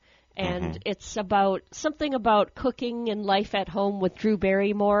it. And it's about something about cooking and life at home with Drew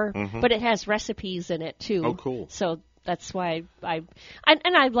Barrymore, but it has recipes in it too. Oh, cool. So that's why I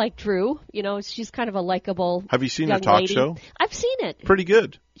like Drew. You know, she's kind of a likable. Have you seen her young talk lady. show? I've seen it. Pretty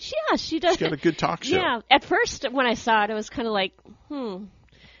good. Yeah, she does. She's got a good talk show. Yeah. At first, when I saw it, I was kind of like,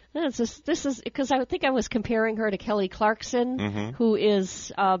 This is because I think I was comparing her to Kelly Clarkson, who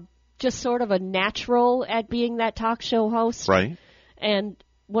is just sort of a natural at being that talk show host. Right. And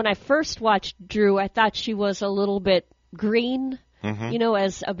when I first watched Drew, I thought she was a little bit green, you know,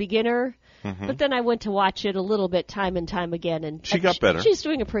 as a beginner. But then I went to watch it a little bit time and time again, and she got better. She's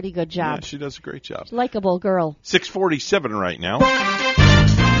doing a pretty good job. Yeah, she does a great job. Likeable girl. 6:47 right now.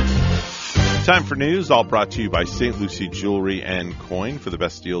 Time for news, all brought to you by St. Lucie Jewelry and Coin for the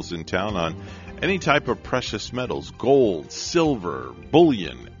best deals in town on any type of precious metals, gold, silver,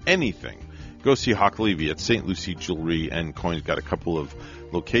 bullion, anything. Go see Hawk Levy at St. Lucie Jewelry and Coin's got a couple of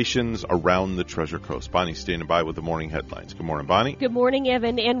locations around the Treasure Coast. Bonnie's standing by with the morning headlines. Good morning, Bonnie. Good morning,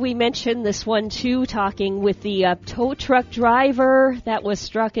 Evan. And we mentioned this one, too, talking with the tow truck driver that was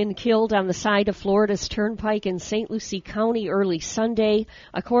struck and killed on the side of Florida's Turnpike in St. Lucie County early Sunday.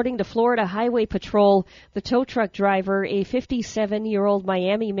 According to Florida Highway Patrol, the tow truck driver, a 57-year-old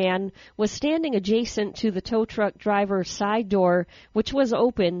Miami man, was standing adjacent to the tow truck driver's side door, which was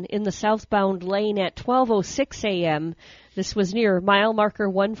open in the southbound lane at 12:06 a.m. This was near mile marker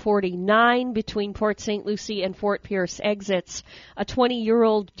 149 between Port St. Lucie and Fort Pierce exits. A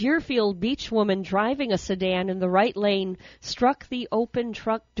 20-year-old Deerfield Beach woman driving a sedan in the right lane struck the open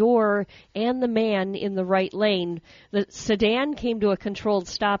truck door and the man in the right lane. The sedan came to a controlled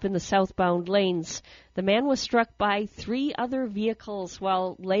stop in the southbound lanes. The man was struck by 3 other vehicles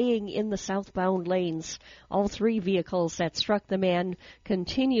while laying in the southbound lanes. All 3 vehicles that struck the man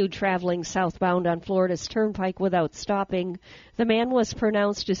continued traveling southbound on Florida's Turnpike without stopping. The man was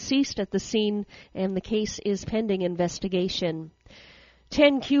pronounced deceased at the scene, and the case is pending investigation.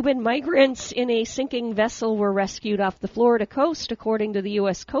 10 Cuban migrants in a sinking vessel were rescued off the Florida coast, according to the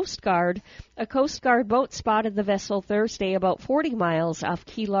U.S. Coast Guard. A Coast Guard boat spotted the vessel Thursday about 40 miles off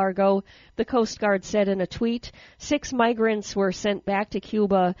Key Largo. The Coast Guard said in a tweet, 6 migrants were sent back to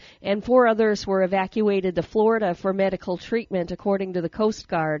Cuba, and 4 others were evacuated to Florida for medical treatment, according to the Coast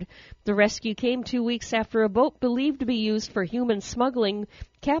Guard. The rescue came 2 weeks after a boat believed to be used for human smuggling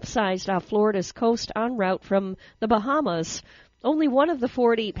capsized off Florida's coast en route from the Bahamas. Only one of the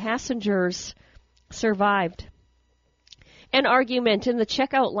 40 passengers survived. An argument in the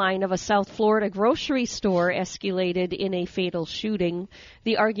checkout line of a South Florida grocery store escalated in a fatal shooting.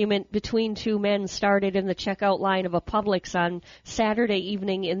 The argument between 2 men started in the checkout line of a Publix on Saturday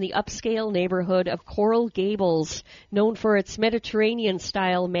evening in the upscale neighborhood of Coral Gables, known for its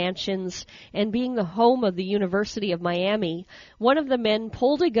Mediterranean-style mansions and being the home of the University of Miami. One of the men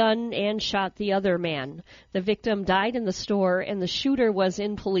pulled a gun and shot the other man. The victim died in the store, and the shooter was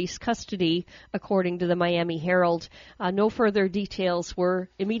in police custody, according to the Miami Herald. No further details were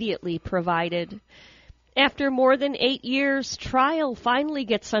immediately provided. After more than 8 years, trial finally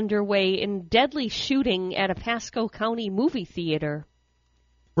gets underway in deadly shooting at a Pasco County movie theater.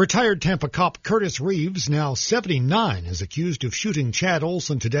 Retired Tampa cop Curtis Reeves, now 79, is accused of shooting Chad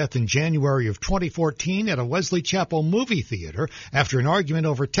Olson to death in January of 2014 at a Wesley Chapel movie theater after an argument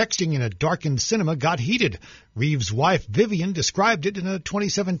over texting in a darkened cinema got heated. Reeves' wife, Vivian, described it in a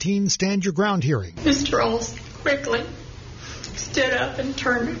 2017 Stand Your Ground hearing. Mr. Olson quickly stood up and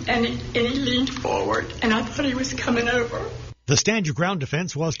turned, and he leaned forward, and I thought he was coming over. The Stand Your Ground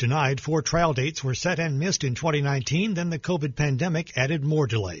defense was denied. 4 trial dates were set and missed in 2019. Then the COVID pandemic added more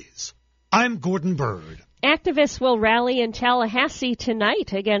delays. I'm Gordon Bird. Activists will rally in Tallahassee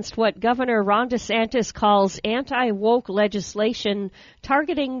tonight against what Governor Ron DeSantis calls anti-woke legislation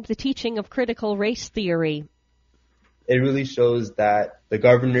targeting the teaching of critical race theory. It really shows that the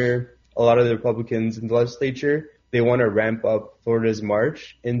governor, a lot of the Republicans in the legislature, they want to ramp up Florida's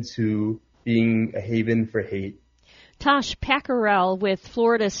march into being a haven for hate. Tosh Packerell with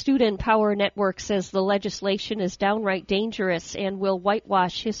Florida Student Power Network says the legislation is downright dangerous and will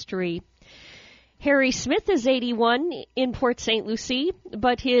whitewash history. Harry Smith is 81 in Port St. Lucie,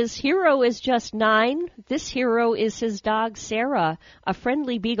 but his hero is just 9. This hero is his dog, Sarah, a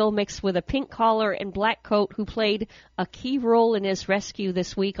friendly beagle mixed with a pink collar and black coat who played a key role in his rescue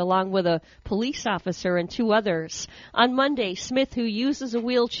this week, along with a police officer and 2 others. On Monday, Smith, who uses a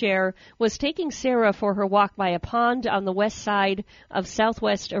wheelchair, was taking Sarah for her walk by a pond on the west side of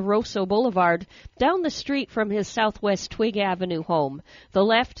Southwest Eroso Boulevard, down the street from his Southwest Twig Avenue home. The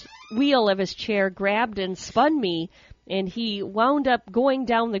left wheel of his chair grabbed and spun me, and he wound up going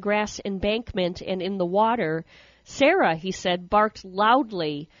down the grass embankment and in the water. Sarah, he said, barked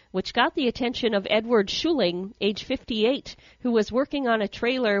loudly, which got the attention of Edward Schuling, age 58, who was working on a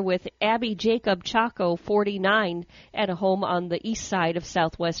trailer with Abby Jacob Chaco, 49, at a home on the east side of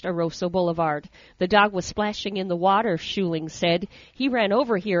Southwest Eroso Boulevard. The dog was splashing in the water, Schuling said. He ran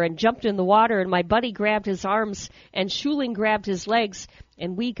over here and jumped in the water, and my buddy grabbed his arms, and Schuling grabbed his legs,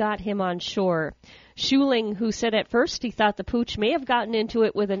 and we got him on shore. Schuling, who said at first he thought the pooch may have gotten into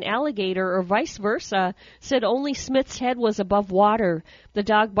it with an alligator or vice versa, said only Smith's head was above water. The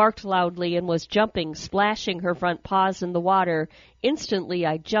dog barked loudly and was jumping, splashing her front paws in the water. Instantly,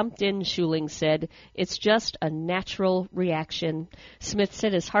 I jumped in, Schuling said. It's just a natural reaction. Smith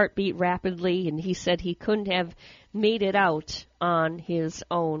said his heart beat rapidly, and he said he couldn't have made it out on his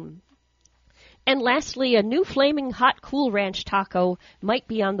own. And lastly, a new Flaming Hot Cool Ranch taco might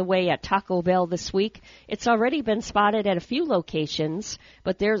be on the way at Taco Bell this week. It's already been spotted at a few locations,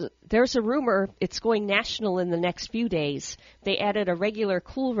 but there's a rumor it's going national in the next few days. They added a regular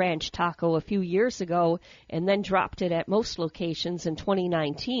Cool Ranch taco a few years ago and then dropped it at most locations in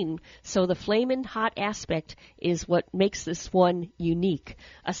 2019. So the Flamin' Hot aspect is what makes this one unique.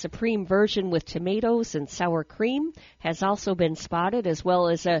 A supreme version with tomatoes and sour cream has also been spotted, as well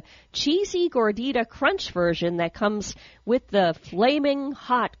as a cheesy gordita crunch version that comes with the Flaming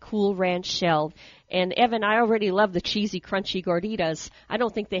Hot Cool Ranch shell. And Evan, I already love the cheesy, crunchy gorditas. I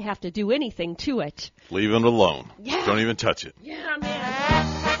don't think they have to do anything to it. Leave it alone. Yeah. Don't even touch it. Yeah, man.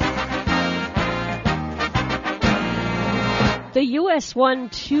 The U.S. won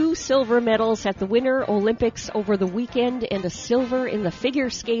 2 silver medals at the Winter Olympics over the weekend and a silver in the figure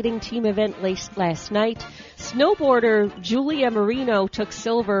skating team event last night. Snowboarder Julia Marino took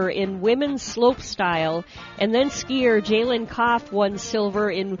silver in women's slopestyle, and then skier Jalen Koff won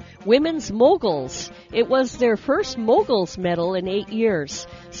silver in women's moguls. It was their first moguls medal in 8 years.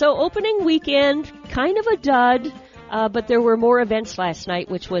 So opening weekend, kind of a dud. But there were more events last night,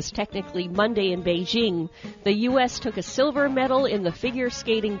 which was technically Monday in Beijing. The U.S. took a silver medal in the figure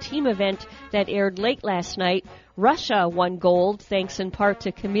skating team event that aired late last night. Russia won gold, thanks in part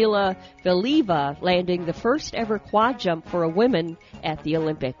to Kamila Valieva landing the first ever quad jump for a woman at the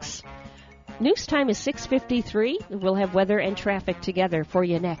Olympics. News time is 6:53. We'll have weather and traffic together for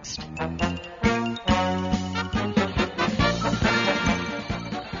you next.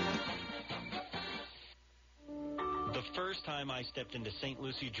 First time I stepped into St.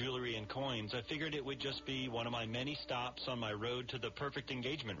 Lucie Jewelry and Coins, I figured it would just be one of my many stops on my road to the perfect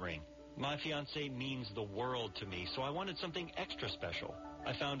engagement ring. My fiancée means the world to me, so I wanted something extra special.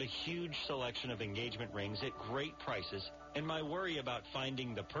 I found a huge selection of engagement rings at great prices, and my worry about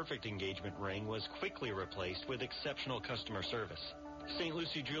finding the perfect engagement ring was quickly replaced with exceptional customer service. St.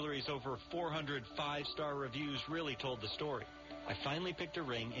 Lucie Jewelry's over 400 5-star reviews really told the story. I finally picked a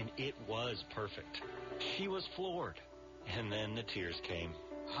ring, and it was perfect. She was floored. And then the tears came.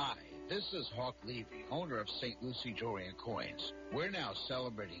 Hi, this is Hawk Levy, owner of St. Lucie Jewelry and Coins. We're now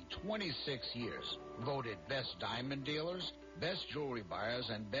celebrating 26 years. Voted best diamond dealers, best jewelry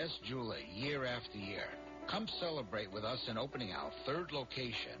buyers, and best jeweler year after year. Come celebrate with us in opening our 3rd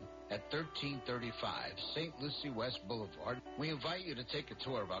location at 1335 St. Lucie West Boulevard. We invite you to take a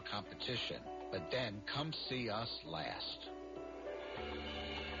tour of our competition, but then come see us last.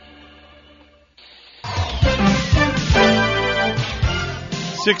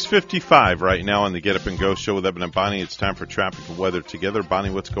 6:55 right now on the Get Up and Go show with Evan and Bonnie. It's time for traffic and weather together. Bonnie,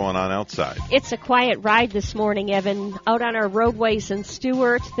 what's going on outside? It's a quiet ride this morning, Evan. Out on our roadways in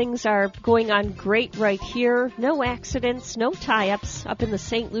Stewart, things are going on great right here. No accidents, no tie-ups up in the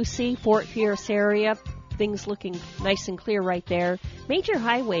St. Lucie, Fort Pierce area. Things looking nice and clear right there. Major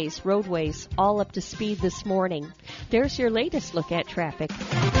highways, roadways, all up to speed this morning. There's your latest look at traffic.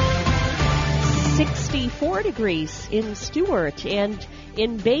 64 degrees in Stewart, and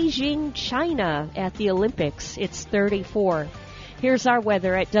in Beijing, China at the Olympics, it's 34. Here's our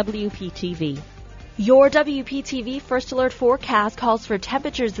weather at WPTV. Your WPTV First Alert forecast calls for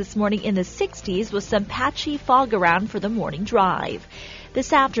temperatures this morning in the 60s with some patchy fog around for the morning drive.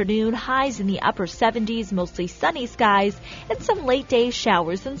 This afternoon, highs in the upper 70s, mostly sunny skies, and some late-day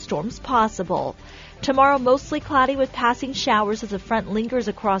showers and storms possible. Tomorrow, mostly cloudy with passing showers as a front lingers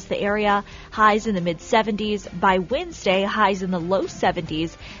across the area. Highs in the mid-70s. By Wednesday, highs in the low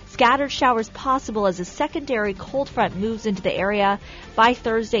 70s. Scattered showers possible as a secondary cold front moves into the area. By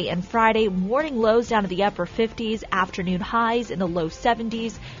Thursday and Friday, morning lows down to the upper 50s. Afternoon highs in the low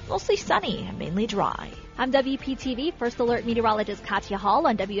 70s. Mostly sunny and mainly dry. I'm WPTV First Alert Meteorologist Katya Hall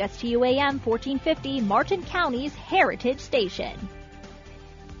on WSTU AM 1450, Martin County's Heritage Station.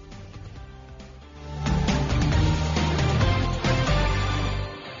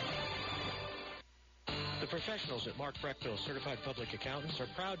 Professionals at Mark Breckville Certified Public Accountants are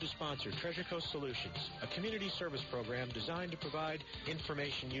proud to sponsor Treasure Coast Solutions, a community service program designed to provide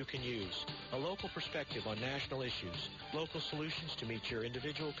information you can use, a local perspective on national issues, local solutions to meet your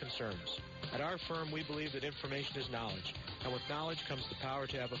individual concerns. At our firm, we believe that information is knowledge, and with knowledge comes the power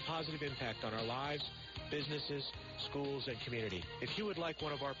to have a positive impact on our lives, businesses, schools, and community. If you would like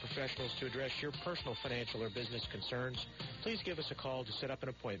one of our professionals to address your personal financial or business concerns, please give us a call to set up an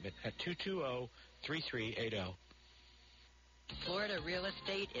appointment at 220-3380. Florida real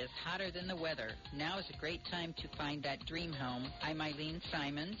estate is hotter than the weather. Now is a great time to find that dream home. I'm Eileen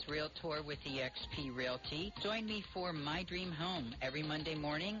Simons, Realtor with eXp Realty. Join me for My Dream Home every Monday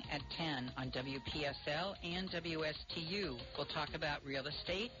morning at 10 on WPSL and WSTU. We'll talk about real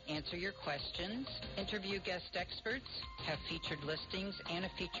estate, answer your questions, interview guest experts, have featured listings, and a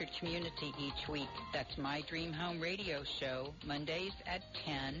featured community each week. That's My Dream Home radio show, Mondays at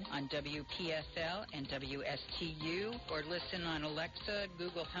 10 on WPSL and WSTU, or listen on Alexa,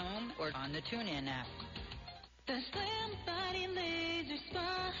 Google Home, or on the TuneIn app. The Slim Body Laser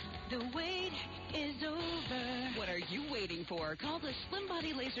Spa, the wait is over. What are you waiting for? Call the Slim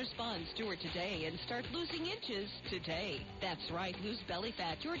Body Laser Spa in Stewart today and start losing inches today. That's right, lose belly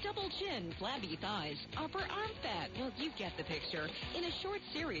fat, your double chin, flabby thighs, upper arm fat. Well, you get the picture. In a short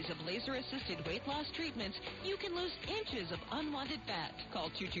series of laser-assisted weight loss treatments, you can lose inches of unwanted fat.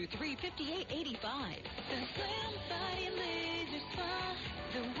 Call 223-5885. The Slim Body Laser Spa,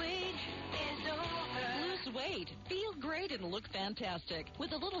 the wait is over. Lose weight, feel great, and look fantastic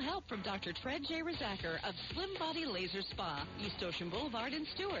with a little help from Dr. Tred J. Rizacker of Slim Body Laser Spa, East Ocean Boulevard in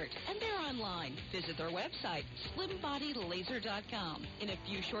Stewart. And they're online. Visit their website, slimbodylaser.com. In a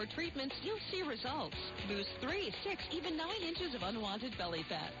few short treatments, you'll see results. Lose 3, 6, even 9 inches of unwanted belly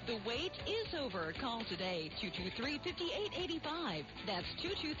fat. The wait is over. Call today, 223-5885. That's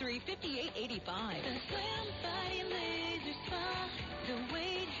 223-5885. The Slim Body Laser Spa, the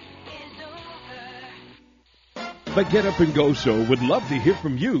wait is over. The Get Up and Go Show would love to hear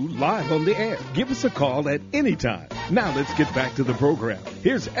from you live on the air. Give us a call at any time. Now let's get back to the program.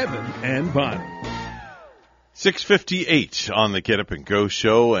 Here's Evan and Bonnie. 6:58 on the Get Up and Go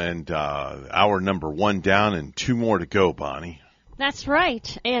Show, and hour number 1 down and 2 more to go, Bonnie. That's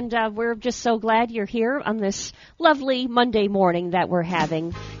right, and we're just so glad you're here on this lovely Monday morning that we're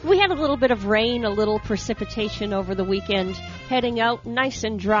having. We had a little bit of rain, a little precipitation over the weekend, heading out nice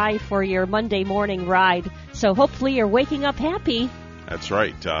and dry for your Monday morning ride, so hopefully you're waking up happy. That's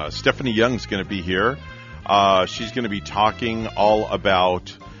right. Stephanie Young's going to be here. She's going to be talking all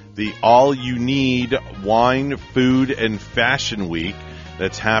about the All You Need Wine, Food, and Fashion Week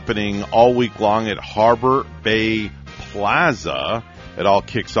that's happening all week long at Harbor Bay Plaza. It all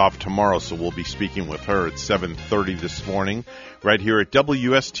kicks off tomorrow, so we'll be speaking with her at 7:30 this morning right here at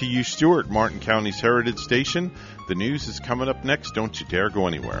WSTU Stewart, Martin County's Heritage Station. The news is coming up next. Don't you dare go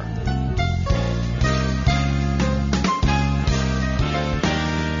anywhere.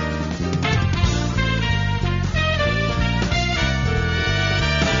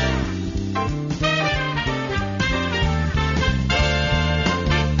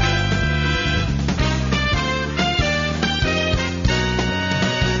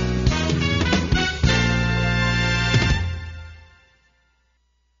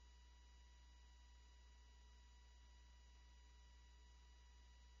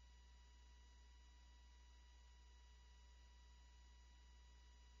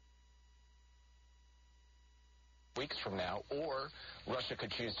 Weeks from now, or Russia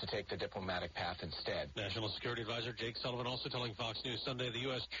could choose to take the diplomatic path instead. National Security Advisor Jake Sullivan also telling Fox News Sunday the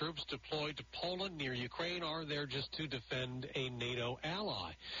U.S. troops deployed to Poland near Ukraine are there just to defend a NATO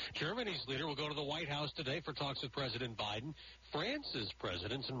ally. Germany's leader will go to the White House today for talks with President Biden. France's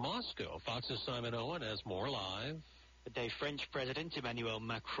president's in Moscow. Fox's Simon Owen has more live. The French President Emmanuel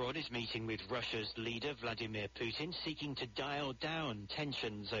Macron is meeting with Russia's leader Vladimir Putin, seeking to dial down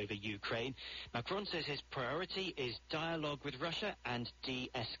tensions over Ukraine. Macron says his priority is dialogue with Russia and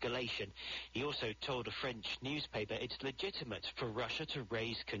de-escalation. He also told a French newspaper it's legitimate for Russia to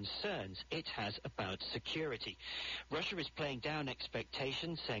raise concerns it has about security. Russia is playing down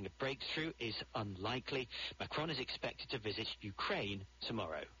expectations, saying a breakthrough is unlikely. Macron is expected to visit Ukraine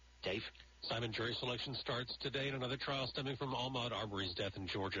tomorrow. Dave? Simon jury selection starts today in another trial stemming from Ahmaud Arbery's death in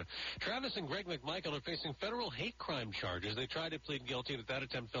Georgia. Travis and Greg McMichael are facing federal hate crime charges. They tried to plead guilty, but that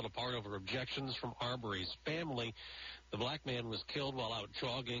attempt fell apart over objections from Arbery's family. The black man was killed while out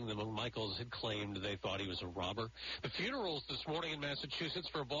jogging. The McMichaels had claimed they thought he was a robber. The funerals this morning in Massachusetts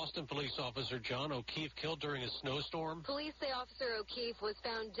for Boston police officer John O'Keefe killed during a snowstorm. Police say Officer O'Keefe was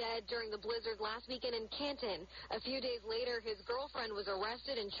found dead during the blizzard last weekend in Canton. A few days later, his girlfriend was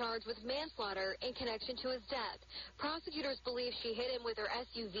arrested and charged with manslaughter in connection to his death. Prosecutors believe she hit him with her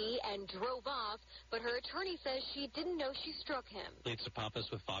SUV and drove off, but her attorney says she didn't know she struck him. Lisa Pappas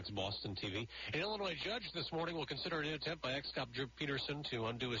with Fox Boston TV. An Illinois judge this morning will consider an attempt by ex-cop Drew Peterson to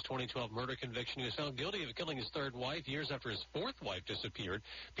undo his 2012 murder conviction. He was found guilty of killing his third wife years after his fourth wife disappeared.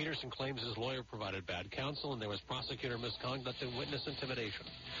 Peterson claims his lawyer provided bad counsel and there was prosecutor misconduct and witness intimidation.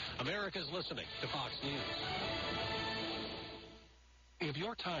 America's listening to Fox News. If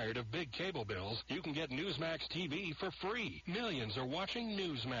you're tired of big cable bills, you can get Newsmax TV for free. Millions are watching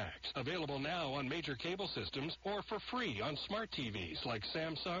Newsmax. Available now on major cable systems or for free on smart TVs like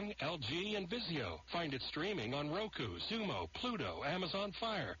Samsung, LG, and Vizio. Find it streaming on Roku, Xumo, Pluto, Amazon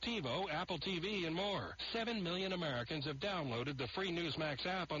Fire, TiVo, Apple TV, and more. 7 million Americans have downloaded the free Newsmax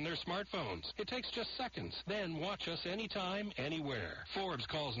app on their smartphones. It takes just seconds. Then watch us anytime, anywhere. Forbes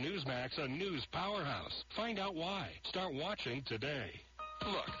calls Newsmax a news powerhouse. Find out why. Start watching today.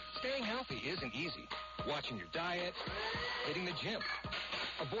 Look, staying healthy isn't easy. Watching your diet, hitting the gym,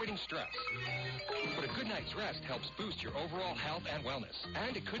 avoiding stress. But a good night's rest helps boost your overall health and wellness.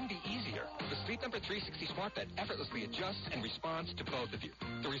 And it couldn't be easier. The Sleep Number 360 Smart Bed effortlessly adjusts and responds to both of you.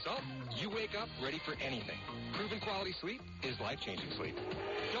 The result? You wake up ready for anything. Proven quality sleep is life-changing sleep.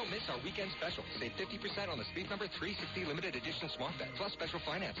 Don't miss our weekend special. Save 50% on the Sleep Number 360 Limited Edition Smart Bed, plus special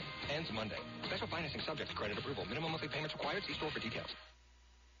financing. Ends Monday. Special financing subject to credit approval. Minimum monthly payments required. See store for details.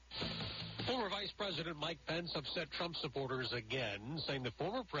 Former Vice President Mike Pence upset Trump supporters again, saying the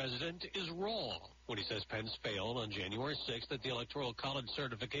former president is wrong when he says Pence failed on January 6th at the Electoral College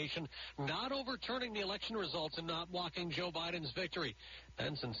certification, not overturning the election results and not blocking Joe Biden's victory.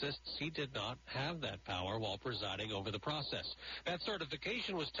 Pence insists he did not have that power while presiding over the process. That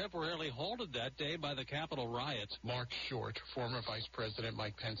certification was temporarily halted that day by the Capitol riots. Mark Short, former Vice President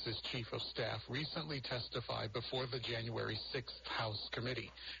Mike Pence's chief of staff, recently testified before the January 6th House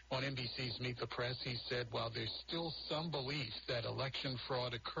committee. On NBC's Meet the Press, he said while there's still some belief that election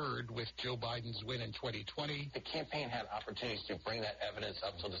fraud occurred with Joe Biden's win in 2020, the campaign had opportunities to bring that evidence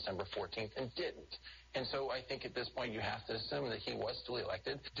up till December 14th and didn't. And so I think at this point you have to assume that he was duly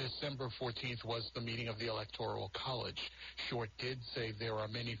elected. December 14th was the meeting of the Electoral College. Short did say there are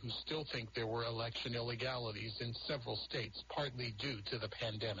many who still think there were election illegalities in several states, partly due to the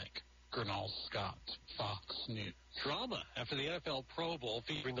pandemic. Gernal Scott, Fox News. Drama after the NFL Pro Bowl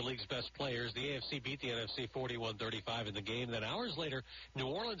featuring the league's best players. The AFC beat the NFC 41-35 in the game. Then hours later, New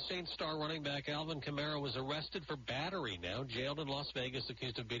Orleans Saints star running back Alvin Kamara was arrested for battery, now jailed in Las Vegas,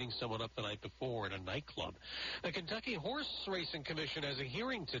 accused of beating someone up the night before in a nightclub. The Kentucky Horse Racing Commission has a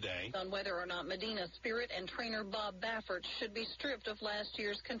hearing today on whether or not Medina Spirit and trainer Bob Baffert should be stripped of last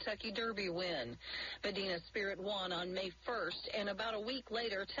year's Kentucky Derby win. Medina Spirit won on May 1st and about a week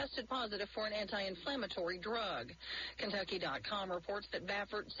later tested positive for an anti-inflammatory drug. Kentucky.com reports that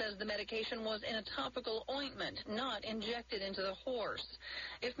Baffert says the medication was in a topical ointment, not injected into the horse.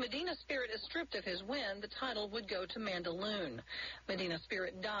 If Medina Spirit is stripped of his win, the title would go to Mandaloun. Medina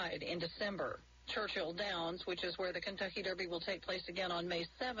Spirit died in December. Churchill Downs, which is where the Kentucky Derby will take place again on May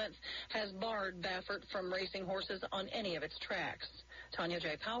 7th, has barred Baffert from racing horses on any of its tracks. Tanya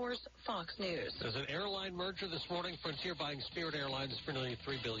J. Powers, Fox News. There's an airline merger this morning. Frontier buying Spirit Airlines for nearly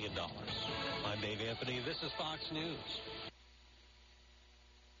 $3 billion. I'm Dave Anthony. This is Fox News.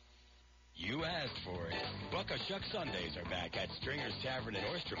 You asked for it. Buck-a-Shuck Sundays are back at Stringer's Tavern and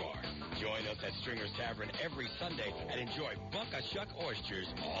Oyster Bar. Join us at Stringer's Tavern every Sunday and enjoy Buck-a-Shuck oysters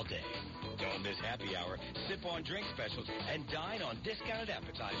all day. Don't miss happy hour, sip-on drink specials, and dine on discounted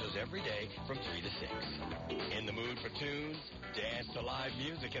appetizers every day from 3 to 6. In the mood for tunes? Dance to live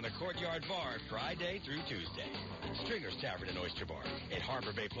music in the Courtyard Bar Friday through Tuesday. Stringer's Tavern and Oyster Bar at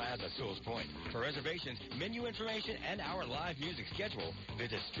Harbor Bay Plaza, Sewell's Point. For reservations, menu information, and our live music schedule,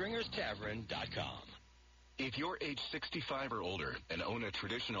 visit StringersTavern.com. If you're age 65 or older and own a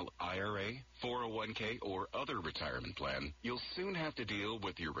traditional IRA, 401k, or other retirement plan, you'll soon have to deal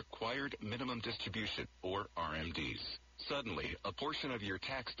with your required minimum distribution, or RMDs. Suddenly, a portion of your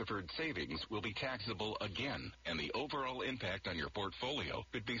tax-deferred savings will be taxable again, and the overall impact on your portfolio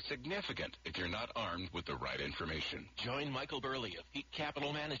could be significant if you're not armed with the right information. Join Michael Burley of Peak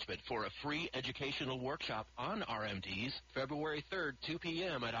Capital Management for a free educational workshop on RMDs February 3rd, 2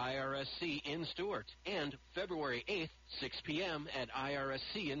 p.m. at IRSC in Stewart, and February 8th, 6 p.m. at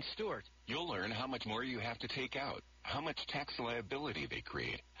IRSC in Stewart. You'll learn how much more you have to take out, how much tax liability they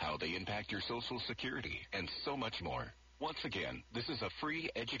create, how they impact your Social Security, and so much more. Once again, this is a free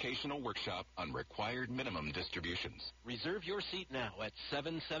educational workshop on required minimum distributions. Reserve your seat now at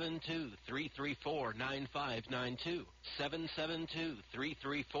 772-334-9592,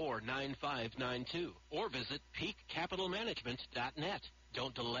 772-334-9592, or visit peakcapitalmanagement.net.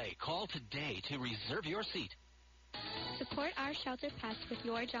 Don't delay. Call today to reserve your seat. Support our sheltered pets with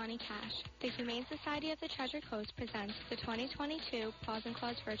your Johnny Cash. The Humane Society of the Treasure Coast presents the 2022 Paws and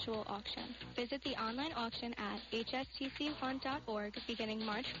Claws virtual auction. Visit the online auction at hstc1.org beginning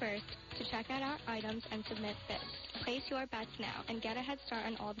March 1st to check out our items and submit bids. Place your bets now and get a head start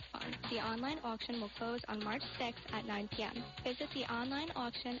on all the fun. The online auction will close on March 6th at 9 p.m. Visit the online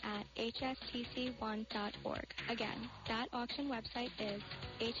auction at hstc1.org. Again, that auction website is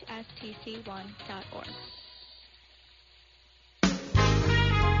hstc1.org.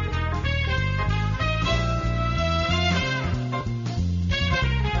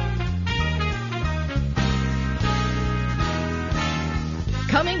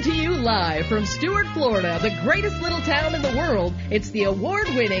 Coming to you live from Stuart, Florida, the greatest little town in the world, it's the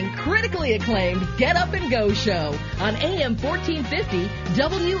award-winning, critically acclaimed Get Up and Go show on AM 1450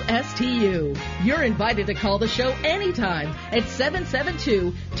 WSTU. You're invited to call the show anytime at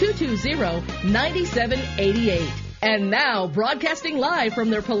 772-220-9788. And now, broadcasting live from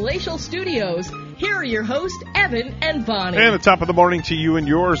their palatial studios, here are your hosts, Evan and Bonnie. And the top of the morning to you and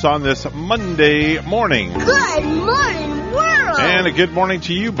yours on this Monday morning. Good morning, world! And a good morning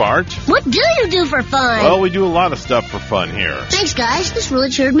to you, Bart. What do you do for fun? Well, we do a lot of stuff for fun here. Thanks, guys. This really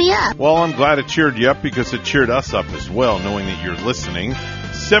cheered me up. Well, I'm glad it cheered you up because it cheered us up as well, knowing that you're listening.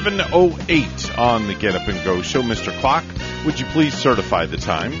 7:08 on the Get Up and Go show. Mr. Clock, would you please certify the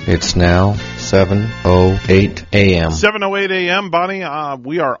time? It's now 7:08 a.m. 7:08 a.m., Bonnie.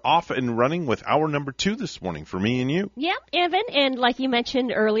 We are off and running with hour number 2 this morning for me and you. Yeah, Evan, and like you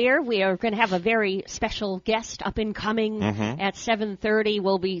mentioned earlier, we are going to have a very special guest up and coming at 7:30.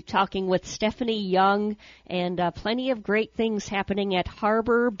 We'll be talking with Stephanie Young, and plenty of great things happening at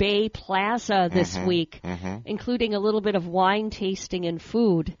Harbor Bay Plaza this week, including a little bit of wine tasting and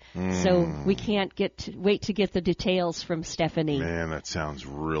food. So we can't wait to get the details from Stephanie. Man, that sounds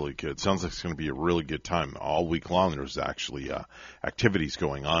really good. Sounds like it's going to be a really good time. All week long there's actually activities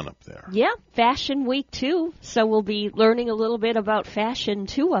going on up there. Yeah, Fashion Week too. So we'll be learning a little bit about fashion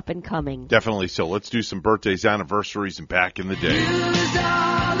too up and coming. Definitely so. Let's do some birthdays, anniversaries, and back in the day.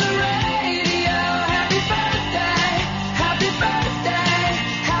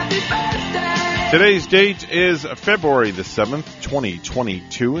 Today's date is February the 7th,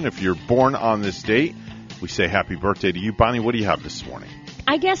 2022, and if you're born on this date, we say happy birthday to you. Bonnie, what do you have this morning?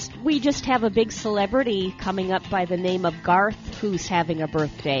 I guess we just have a big celebrity coming up by the name of Garth who's having a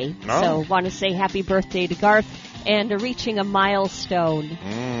birthday. Oh. So want to say happy birthday to Garth and reaching a milestone.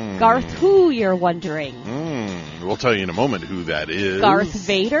 Garth who, you're wondering? We'll tell you in a moment who that is. Garth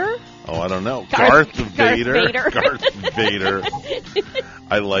Vader? Oh, I don't know. Garth Vader. Garth Vader.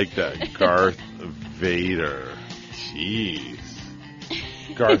 I like that. Garth Vader. Jeez.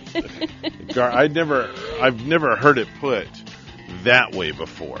 I've never heard it put that way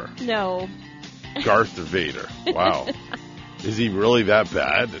before. No. Garth Vader. Wow. Is he really that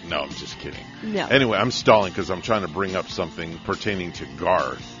bad? No, I'm just kidding. No. Anyway, I'm stalling because I'm trying to bring up something pertaining to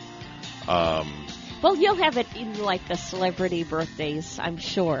Garth. Well, you'll have it in like the celebrity birthdays, I'm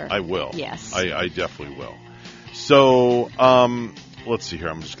sure. I will. Yes. I definitely will. So, let's see here.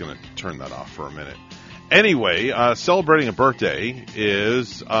 I'm just going to turn that off for a minute. Anyway, celebrating a birthday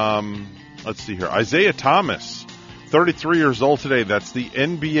is, let's see here, Isaiah Thomas, 33 years old today. That's the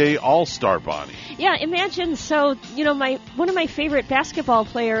NBA All-Star, Bonnie. Yeah, imagine. So, one of my favorite basketball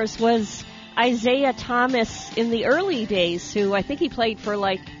players was Isaiah Thomas in the early days, who I think he played for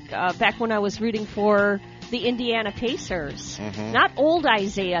back when I was rooting for the Indiana Pacers. Not old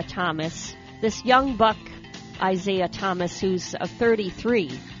Isaiah Thomas, this young buck Isaiah Thomas, who's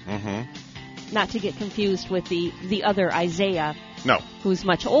 33. Not to get confused with the other Isaiah. No. Who's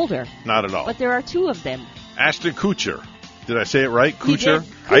much older. Not at all. But there are two of them. Ashton Kutcher. Did I say it right? Kutcher?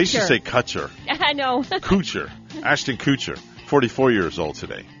 I used to say Kutcher. I know. Kutcher. Ashton Kutcher, 44 years old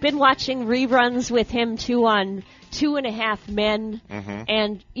today. Been watching reruns with him, too, on 2.5 Men. Mm-hmm.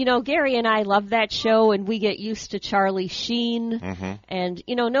 And, Gary and I love that show, and we get used to Charlie Sheen. Mm-hmm. And,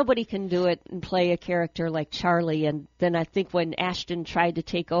 nobody can do it and play a character like Charlie. And then I think when Ashton tried to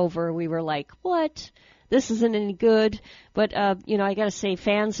take over, we were like, what? This isn't any good. But, I got to say,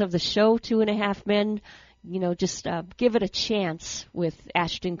 fans of the show, 2.5 Men, just give it a chance with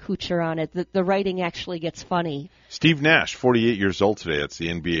Ashton Kutcher on it. The writing actually gets funny. Steve Nash, 48 years old today. That's the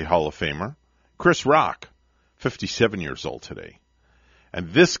NBA Hall of Famer. Chris Rock, 57 years old today.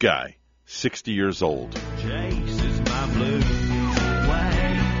 And this guy, 60 years old. Chases my blues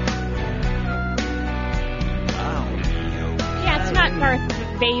away. Yeah, it's not Garth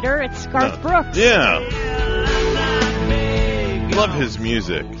Vader, it's Garth Brooks. Yeah. Love his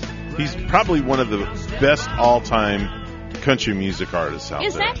music. He's probably one of the best all-time country music artists out there.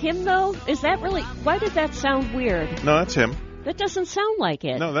 Is that him, though? Is that really... Why did that sound weird? No, that's him. That doesn't sound like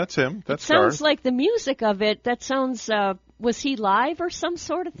it. No, that's him. That's It sounds Garth. like the music of it. That sounds... was he live or some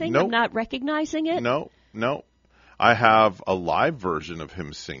sort of thing? Nope. I'm not recognizing it? No. I have a live version of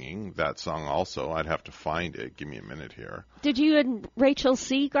him singing that song also. I'd have to find it. Give me a minute here. Did you and Rachel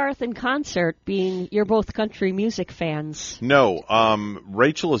see Garth in concert, being you're both country music fans? No.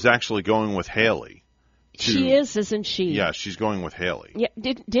 Rachel is actually going with Haley. She is, isn't she? Yeah, she's going with Haley. Yeah.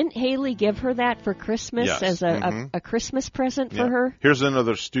 Didn't Haley give her that for Christmas Yes. as a Christmas present for her? Here's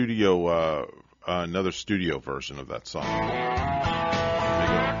another studio version of that song.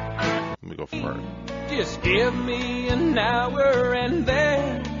 Let me go for it. Just give me an hour and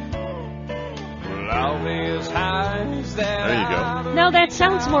then I'll be as high as that. There you go. No, that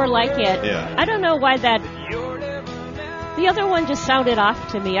sounds more like it. Yeah. I don't know why that... The other one just sounded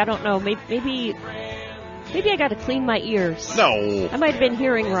off to me. I don't know. Maybe I got to clean my ears. No. I might have been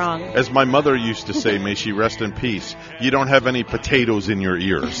hearing wrong. As my mother used to say, may she rest in peace, you don't have any potatoes in your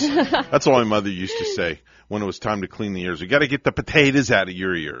ears. That's all my mother used to say when it was time to clean the ears. You got to get the potatoes out of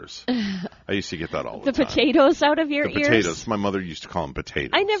your ears. I used to get that all the time. The potatoes out of your ears? Potatoes. My mother used to call them potatoes.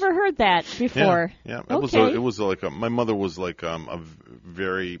 I never heard that before. Yeah. Okay. It was like my mother was like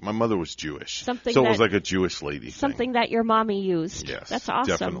my mother was Jewish. So it was like a Jewish lady thing. Something that your mommy used. Yes. That's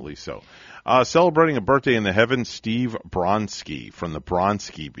awesome. Definitely so. Celebrating a birthday in the heavens, Steve Bronski from the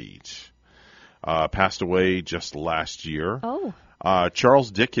Bronski Beach. Passed away just last year. Oh.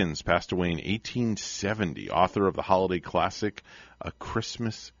 Charles Dickens passed away in 1870, author of the holiday classic, A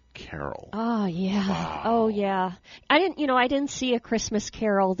Christmas Carol. Oh, yeah. Wow. Oh, yeah. I didn't see A Christmas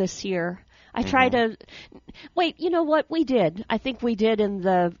Carol this year. I tried to... Wait, you know what? We did. I think we did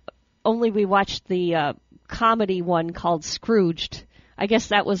we watched the comedy one called Scrooged. I guess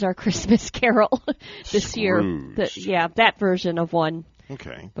that was our Christmas Carol this year. That version of one.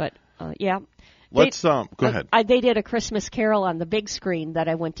 Okay. But, yeah. Let's go ahead. They did A Christmas Carol on the big screen that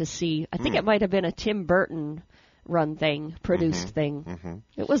I went to see. I think it might have been a Tim Burton produced thing. Mm-hmm.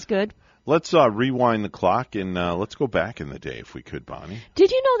 It was good. Let's rewind the clock and let's go back in the day if we could, Bonnie.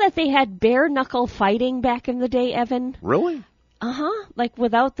 Did you know that they had bare knuckle fighting back in the day, Evan? Really? Uh-huh. Like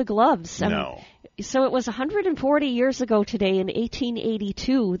without the gloves. No. So it was 140 years ago today in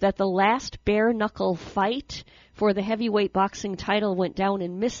 1882 that the last bare knuckle fight for the heavyweight boxing title went down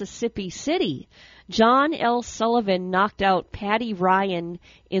in Mississippi City. John L. Sullivan knocked out Patty Ryan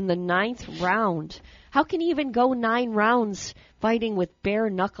in the 9th round. How can you even go 9 rounds fighting with bare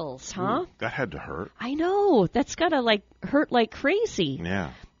knuckles, huh? Ooh, that had to hurt. I know. That's got to hurt like crazy.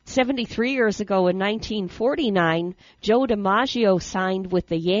 Yeah. 73 years ago in 1949, Joe DiMaggio signed with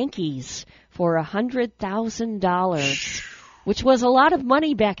the Yankees for $100,000, which was a lot of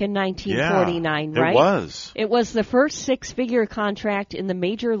money back in 1949, right? It was. It was the first 6-figure contract in the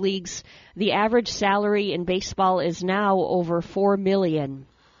major leagues. The average salary in baseball is now over $4 million.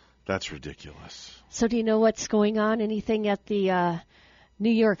 That's ridiculous. So do you know what's going on? Anything at the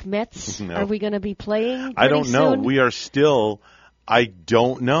New York Mets? No. Are we going to be playing I don't know. soon? We are still... I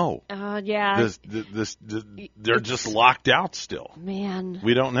don't know. Yeah. They're just locked out still. Man.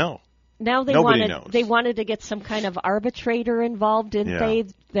 We don't know. Now Nobody knows. They wanted to get some kind of arbitrator involved, didn't they?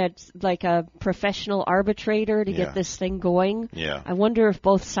 That's like a professional arbitrator to get this thing going. Yeah. I wonder if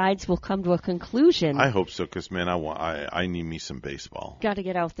both sides will come to a conclusion. I hope so, because, man, I need me some baseball. Got to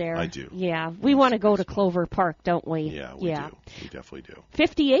get out there. I do. Yeah. We want to go to Clover Park, don't we? Yeah, we do. We definitely do.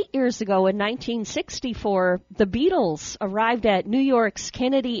 58 years ago in 1964, the Beatles arrived at New York's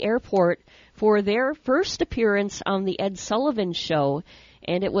Kennedy Airport for their first appearance on the Ed Sullivan Show.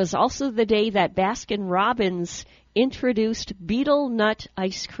 And it was also the day that Baskin-Robbins introduced Beetle Nut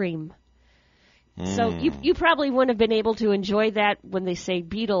ice cream. So you probably wouldn't have been able to enjoy that when they say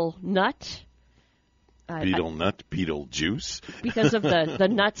beetle nut. Beetle nut, beetle juice. Because of the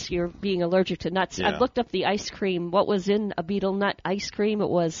nuts, you're being allergic to nuts. Yeah. I looked up the ice cream. What was in a beetle nut ice cream? It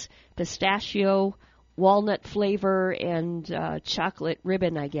was pistachio, walnut flavor, and chocolate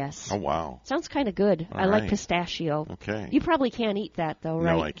ribbon, I guess. Oh, wow. Sounds kind of good. All I like right. pistachio. Okay. You probably can't eat that, though,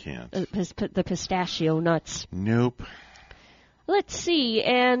 right? No, I can't. The pistachio nuts. Nope. Let's see,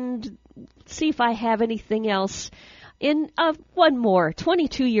 and see if I have anything else. In one more,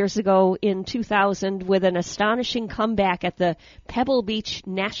 22 years ago in 2000, with an astonishing comeback at the Pebble Beach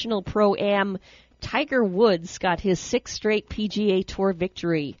National Pro-Am, Tiger Woods got his 6th straight PGA Tour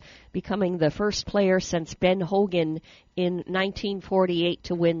victory, becoming the first player since Ben Hogan in 1948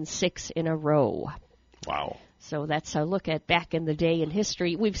 to win 6 in a row. Wow. So that's a look at back in the day in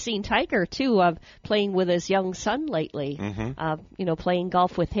history. We've seen Tiger, too, playing with his young son lately, playing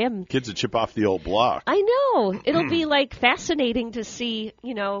golf with him. Kids that chip off the old block. I know. It'll be, fascinating to see,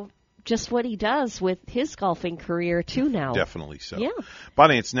 just what he does with his golfing career, too, now. Definitely so. Yeah.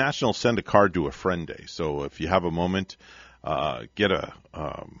 Bonnie, it's National Send a Card to a Friend Day. So if you have a moment, get a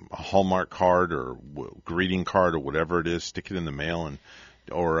Hallmark card or greeting card or whatever it is, stick it in the mail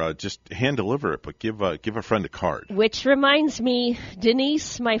or just hand deliver it, but give a friend a card. Which reminds me,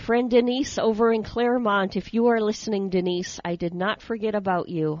 Denise, my friend Denise over in Claremont, if you are listening, Denise, I did not forget about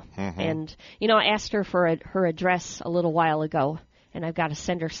you. Mm-hmm. And, I asked her for her address a little while ago, and I've got to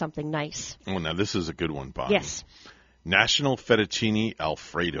send her something nice. Oh, now this is a good one, Bonnie. Yes. National Fettuccine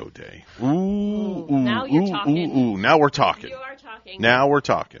Alfredo Day. Now you're talking. Now we're talking. You are talking. Now we're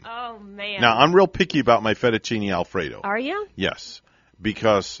talking. Oh, man. Now, I'm real picky about my fettuccine Alfredo. Are you? Yes.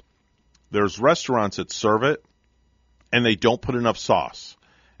 Because there's restaurants that serve it, and they don't put enough sauce,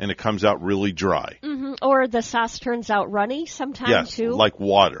 and it comes out really dry. Mm-hmm. Or the sauce turns out runny sometimes, too. Yes, like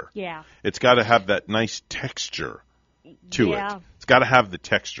water. Yeah. It's got to have that nice texture to it. It's got to have the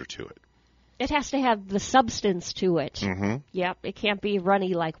texture to it. It has to have the substance to it. Mm-hmm. Yep. It can't be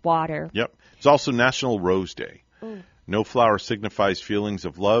runny like water. Yep. It's also National Rose Day. Mm. No flower signifies feelings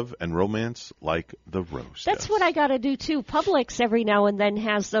of love and romance like the rose. That's what I got to do too. Publix every now and then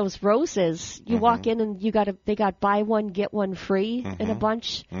has those roses. You walk in and they got buy one get one free in a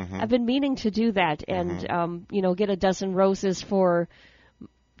bunch. I've been meaning to do that and get a dozen roses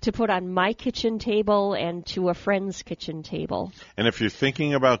to put on my kitchen table and to a friend's kitchen table. And if you're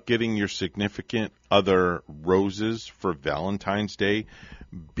thinking about getting your significant other roses for Valentine's Day,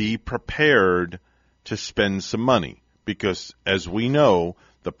 be prepared to spend some money. Because, as we know,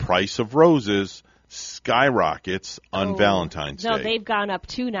 the price of roses skyrockets on Valentine's Day. No, they've gone up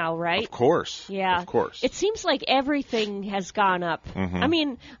too now, right? Of course. Yeah. Of course. It seems like everything has gone up. I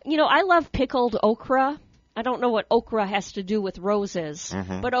mean, I love pickled okra. I don't know what okra has to do with roses,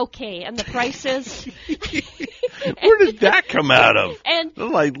 but okay. And the prices. Where did that come out of? And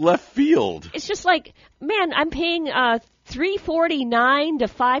like left field. It's just like, man, I'm paying $3.49 to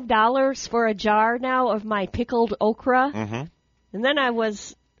 $5 for a jar now of my pickled okra. And then I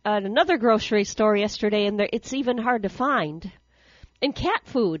was at another grocery store yesterday, and it's even hard to find. And cat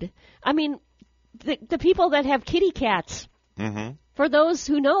food. I mean, the people that have kitty cats. For those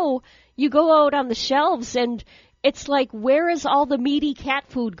who know, you go out on the shelves, and it's like, where is all the meaty cat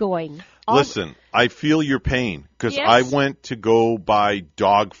food going? Listen, I feel your pain, because I went to go buy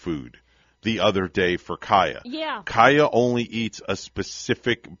dog food the other day for Kaya. Yeah. Kaya only eats a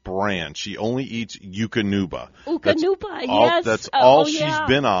specific brand. She only eats Eukanuba. Yes. That's all she's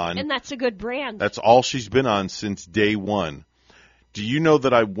been on. And that's a good brand. That's all she's been on since day one. Do you know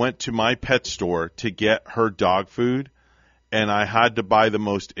that I went to my pet store to get her dog food, and I had to buy the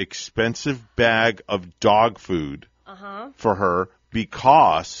most expensive bag of dog food for her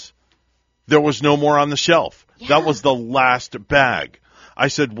because there was no more on the shelf. Yeah. That was the last bag. I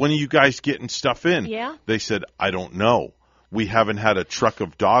said, when are you guys getting stuff in? Yeah. They said, I don't know. We haven't had a truck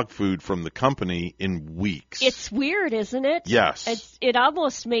of dog food from the company in weeks. It's weird, isn't it? Yes. It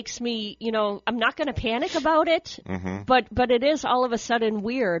almost makes me, I'm not going to panic about it, but it is all of a sudden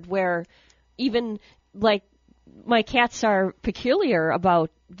weird where even, like, my cats are peculiar about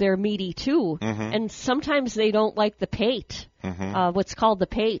their meaty, too. And sometimes they don't like the pate, what's called the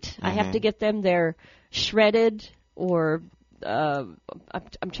pate. I have to get them their shredded or...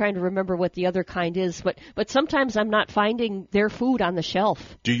 I'm trying to remember what the other kind is, but sometimes I'm not finding their food on the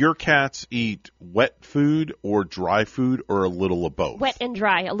shelf. Do your cats eat wet food or dry food or a little of both? Wet and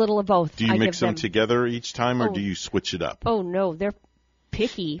dry, a little of both. Do you mix them together each time, or do you switch it up? Oh, no, they're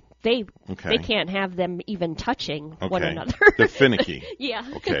picky. They Okay. can't have them even touching Okay. one another. They're finicky. Yeah.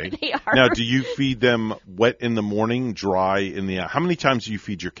 Okay. They are. Now, do you feed them wet in the morning, dry in the... How many times do you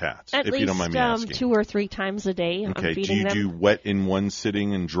feed your cats, At if least you don't mind me asking? 2 or 3 times a day. Okay. I'm Do feeding you them. do wet in one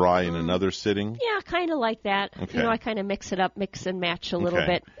sitting and dry in another sitting? Yeah, kind of like that. Okay. You know, I kind of mix it up, mix and match a little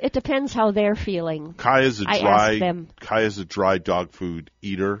Okay. bit. It depends how they're feeling. Kaya's I ask them. Kaya's a dry dog food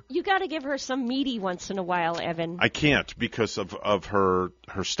eater. You got to give her some meaty once in a while, Evan. I can't because of her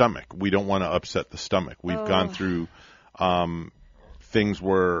stomach. We don't want to upset the stomach. We've gone through things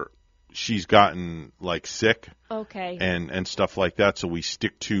where she's gotten like sick Okay. and stuff like that, so we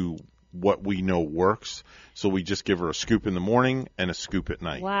stick to what we know works. So we just give her a scoop in the morning and a scoop at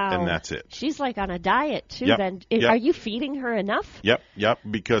night. Wow. And that's it. She's like on a diet, too, Yep. then. Yep. Are you feeding her enough? Yep,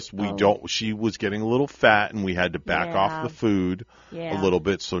 because we don't. She was getting a little fat, and we had to back Yeah. off the food a little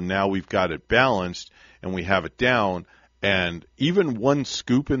bit. So now we've got it balanced, and we have it down. And even one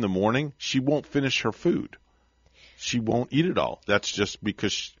scoop in the morning, she won't finish her food. She won't eat it all. That's just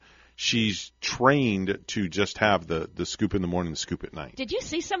because she's trained to just have the scoop in the morning, the scoop at night. Did you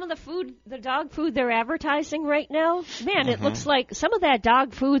see some of the dog food they're advertising right now? Man, it looks like some of that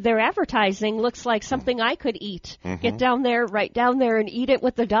dog food they're advertising looks like something I could eat. Get down there, right down there, and eat it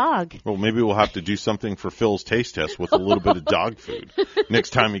with the dog. Well, maybe we'll have to do something for Phil's taste test with a little bit of dog food.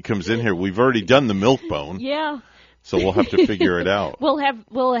 Next time he comes in here, we've already done the milk bone. Yeah. So we'll have to figure it out. We'll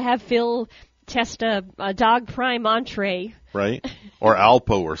have Phil test a dog prime entree. Right? Or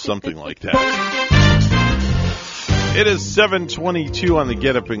Alpo or something like that. It is 7:22 on the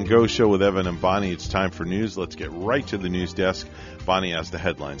Get Up and Go show with Evan and Bonnie. It's time for news. Let's get right to the news desk. Bonnie has the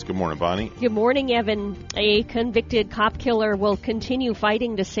headlines. Good morning, Bonnie. Good morning, Evan. A convicted cop killer will continue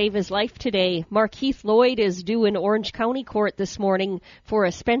fighting to save his life today. Markeith Lloyd is due in Orange County Court this morning for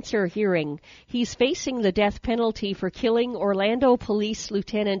a Spencer hearing. He's facing the death penalty for killing Orlando Police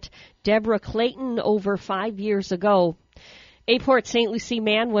Lieutenant Deborah Clayton over 5 years ago. A Port St. Lucie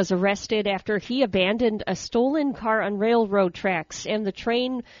man was arrested after he abandoned a stolen car on railroad tracks and the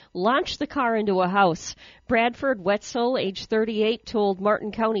train launched the car into a house. Bradford Wetzel, age 38, told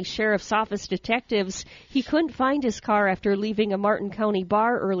Martin County Sheriff's Office detectives he couldn't find his car after leaving a Martin County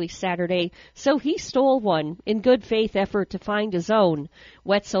bar early Saturday, so he stole one in good faith effort to find his own.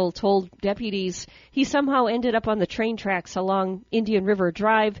 Wetzel told deputies he somehow ended up on the train tracks along Indian River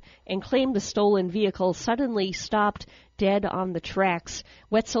Drive and claimed the stolen vehicle suddenly stopped dead on the tracks.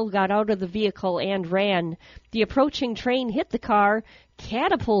 Wetzel got out of the vehicle and ran. The approaching train hit the car,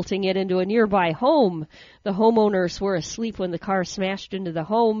 catapulting it into a nearby home. The homeowners were asleep when the car smashed into the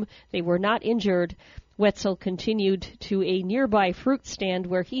home. They were not injured. Wetzel continued to a nearby fruit stand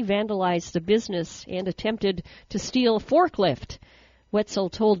where he vandalized the business and attempted to steal a forklift. Wetzel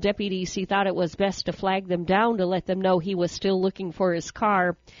told deputies he thought it was best to flag them down to let them know he was still looking for his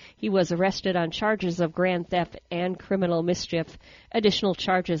car. He was arrested on charges of grand theft and criminal mischief. Additional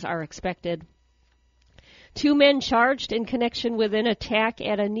charges are expected. 2 men charged in connection with an attack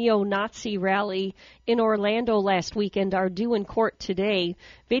at a neo-Nazi rally in Orlando last weekend are due in court today.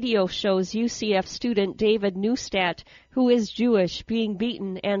 Video shows UCF student David Neustadt, who is Jewish, being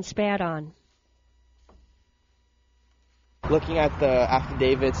beaten and spat on. Looking at the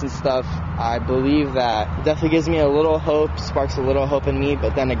affidavits and stuff, I believe that definitely gives me a little hope, sparks a little hope in me,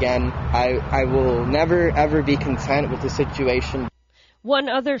 but then again, I will never, ever be content with the situation. One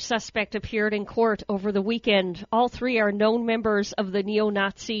other suspect appeared in court over the weekend. All 3 are known members of the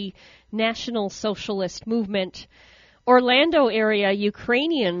neo-Nazi National Socialist Movement. Orlando area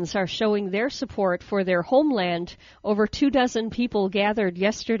Ukrainians are showing their support for their homeland. Over 24 people gathered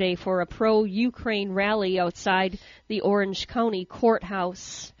yesterday for a pro-Ukraine rally outside the Orange County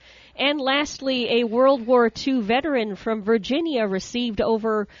Courthouse. And lastly, a World War II veteran from Virginia received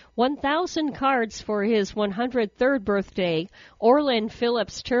over 1,000 cards for his 103rd birthday. Orland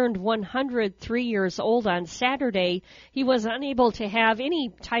Phillips turned 103 years old on Saturday. He was unable to have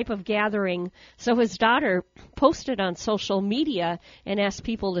any type of gathering, so his daughter posted on social media and asked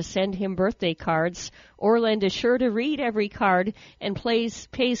people to send him birthday cards. Orland is sure to read every card and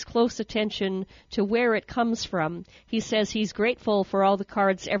pays close attention to where it comes from. He says he's grateful for all the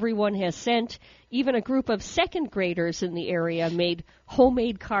cards everyone has sent. Even a group of second graders in the area made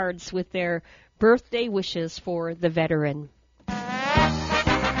homemade cards with their birthday wishes for the veteran.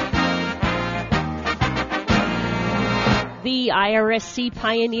 The IRSC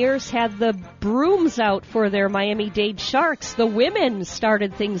Pioneers had the brooms out for their Miami-Dade Sharks. The women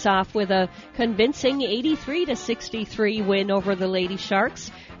started things off with a convincing 83-63 win over the Lady Sharks.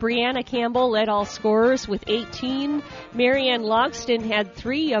 Brianna Campbell led all scorers with 18. Marianne Logston had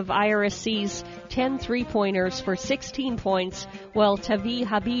 3 of IRSC's 10 3-pointers for 16 points, while Tavi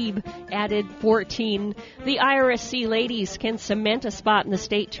Habib added 14. The IRSC ladies can cement a spot in the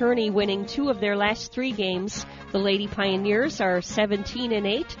state tourney, winning 2 of their last 3 games. The Lady Pioneers are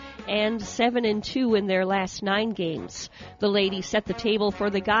 17-8 and 7-2 in their last 9 games. The ladies set the table for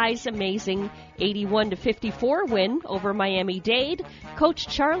the guys' amazing 81-54 win over Miami-Dade. Coach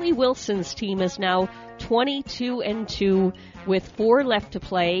Charlie Wilson's team is now 22-2 with 4 left to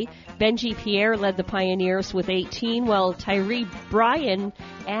play. Benji Pierre led the Pioneers with 18, while Tyree Bryan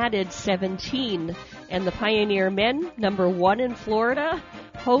added 17. And the Pioneer men, number 1 in Florida,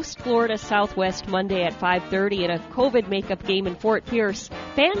 host Florida Southwest Monday at 5:30 in a COVID makeup game in Fort Pierce.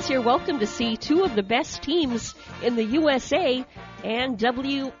 Fans, you're welcome to see 2 of the best teams in the USA, and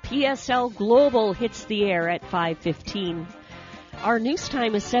WPSL Global hits the air at 5:15. Our news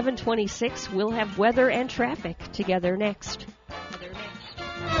time is 7:26. We'll have weather and traffic together next.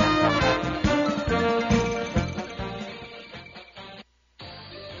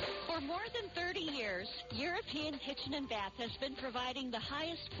 For more than 30 years, European Kitchen and Bath has been providing the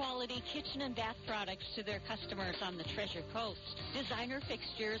highest quality kitchen and bath products to their customers on the Treasure Coast. Designer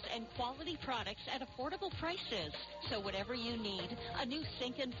fixtures and quality products at affordable prices. So whatever you need, a new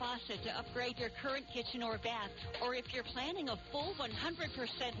sink and faucet to upgrade your current kitchen or bath, or if you're planning a full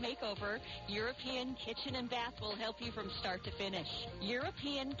 100% makeover, European Kitchen and Bath will help you from start to finish.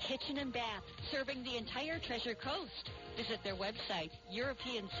 European Kitchen and Bath, serving the entire Treasure Coast. Visit their website,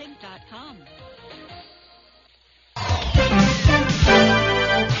 EuropeanSink.com.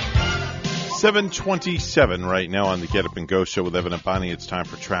 7:27 right now on the Get Up and Go show with Evan and Bonnie. It's time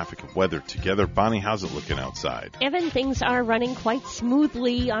for traffic and weather together. Bonnie, how's it looking outside? Evan, things are running quite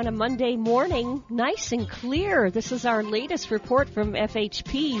smoothly on a Monday morning. Nice and clear. This is our latest report from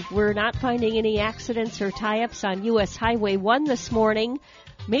FHP. We're not finding any accidents or tie-ups on U.S. Highway 1 this morning.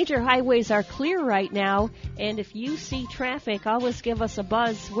 Major highways are clear right now, and if you see traffic, always give us a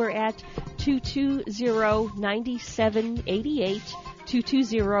buzz. We're at 220-9788,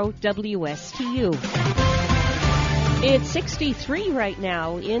 220-WSTU. It's 63 right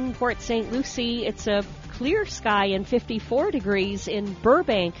now in Port St. Lucie. It's a clear sky and 54 degrees in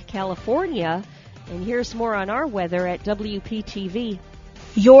Burbank, California. And here's more on our weather at WPTV.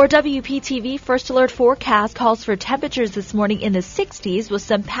 Your WPTV First Alert forecast calls for temperatures this morning in the 60s with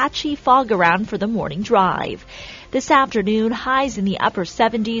some patchy fog around for the morning drive. This afternoon, highs in the upper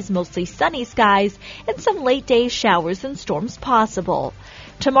 70s, mostly sunny skies, and some late-day showers and storms possible.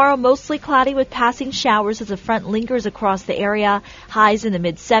 Tomorrow, mostly cloudy with passing showers as the front lingers across the area. Highs in the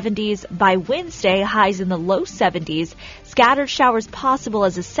mid-70s. By Wednesday, highs in the low 70s. Scattered showers possible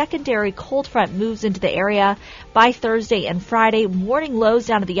as a secondary cold front moves into the area. By Thursday and Friday, morning lows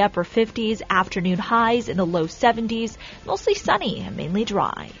down to the upper 50s. Afternoon highs in the low 70s. Mostly sunny and mainly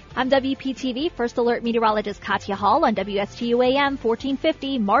dry. I'm WPTV First Alert meteorologist Katya Hall on WSTU AM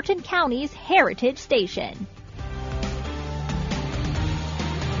 1450, Martin County's Heritage Station.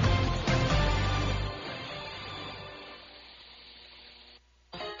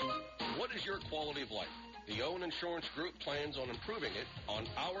 Quality of life. The Owen Insurance Group plans on improving it on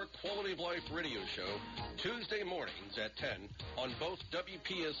our Quality of Life radio show Tuesday mornings at 10 on both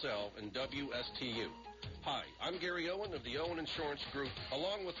WPSL and WSTU. Hi, I'm Gary Owen of the Owen Insurance Group.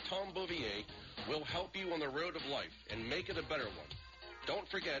 Along with Tom Bouvier, we'll help you on the road of life and make it a better one. Don't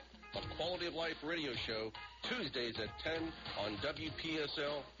forget the Quality of Life radio show Tuesdays at 10 on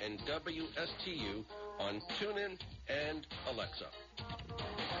WPSL and WSTU on TuneIn and Alexa.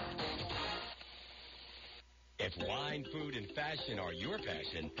 If wine, food, and fashion are your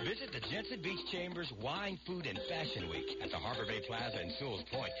passion, visit the Jensen Beach Chambers Wine, Food, and Fashion Week at the Harbor Bay Plaza in Sewell's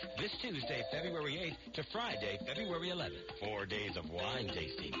Point this Tuesday, February 8th to Friday, February 11th. 4 days of wine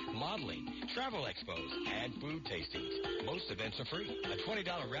tasting, modeling, travel expos, and food tastings. Most events are free. A $20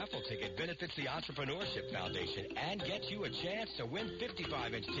 raffle ticket benefits the Entrepreneurship Foundation and gets you a chance to win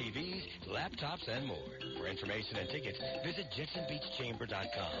 55-inch TVs, laptops, and more. For information and tickets, visit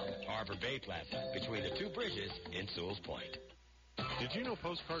JensenBeachChamber.com. Harbor Bay Plaza, between the two bridges in Sewell's Point. Did you know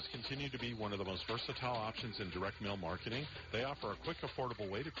postcards continue to be one of the most versatile options in direct mail marketing? They offer a quick, affordable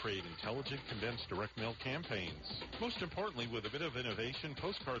way to create intelligent, condensed direct mail campaigns. Most importantly, with a bit of innovation,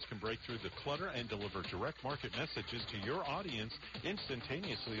 postcards can break through the clutter and deliver direct market messages to your audience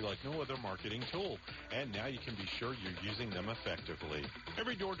instantaneously like no other marketing tool. And now you can be sure you're using them effectively.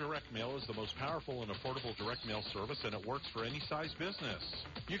 Everydoor Direct Mail is the most powerful and affordable direct mail service, and it works for any size business.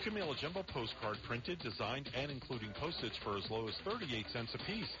 You can mail a jumbo postcard printed, designed, and including postage for as low as 38 cents a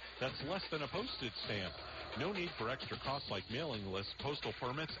piece. That's less than a postage stamp. No need for extra costs like mailing lists, postal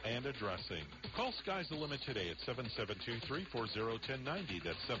permits, and addressing. Call Sky's the Limit today at 772-340-1090.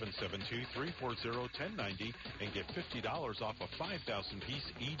 That's 772-340-1090 and get $50 off a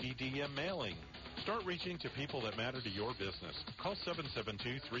 5,000-piece EDDM mailing. Start reaching to people that matter to your business. Call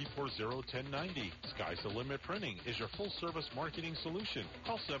 772-340-1090. Sky's the Limit Printing is your full-service marketing solution.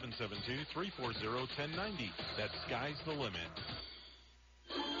 Call 772-340-1090. That's Sky's the Limit.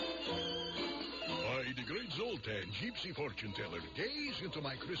 I, the great Zoltan, gypsy fortune teller, gaze into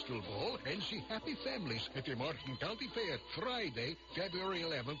my crystal ball and see happy families at the Martin County Fair, Friday, February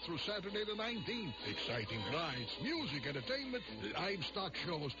 11th through Saturday the 19th. Exciting rides, music, entertainment, livestock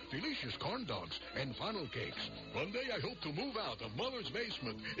shows, delicious corn dogs, and funnel cakes. One day I hope to move out of Mother's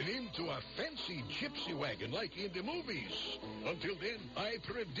basement and into a fancy gypsy wagon like in the movies. Until then, I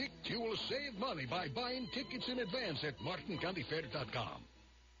predict you will save money by buying tickets in advance at martincountyfair.com.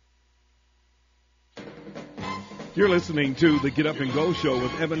 You're listening to the Get Up and Go Show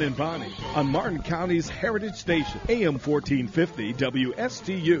with Evan and Bonnie on Martin County's Heritage Station, AM 1450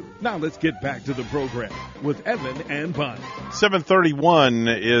 WSTU. Now let's get back to the program with Evan and Bonnie. 7:31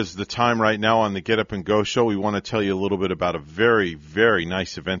 is the time right now on the Get Up and Go Show. We want to tell you a little bit about a very, very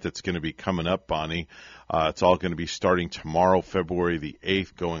nice event that's going to be coming up, Bonnie. It's all going to be starting tomorrow, February the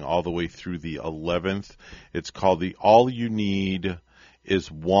 8th, going all the way through the 11th. It's called the All You Need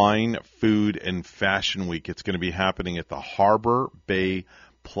is Wine, Food, and Fashion Week. It's going to be happening at the Harbor Bay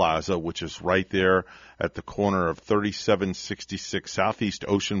Plaza, which is right there at the corner of 3766 Southeast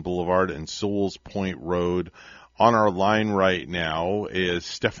Ocean Boulevard and Sewell's Point Road. On our line right now is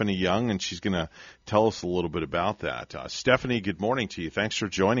Stephanie Young, and she's going to tell us a little bit about that. Stephanie, good morning to you. Thanks for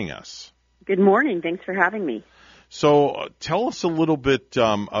joining us. Good morning. Thanks for having me. So tell us a little bit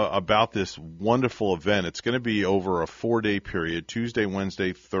about this wonderful event. It's going to be over a 4-day period, Tuesday,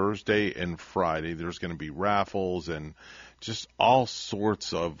 Wednesday, Thursday, and Friday. There's going to be raffles and just all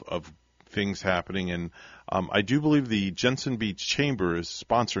sorts of things happening. And I do believe the Jensen Beach Chamber is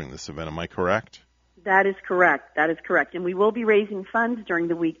sponsoring this event. Am I correct? That is correct. That is correct. And we will be raising funds during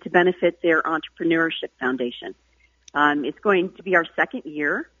the week to benefit their entrepreneurship foundation. It's going to be our second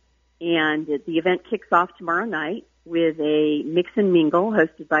year. And the event kicks off tomorrow night with a mix and mingle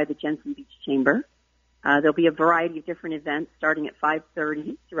hosted by the Jensen Beach Chamber. There'll be a variety of different events starting at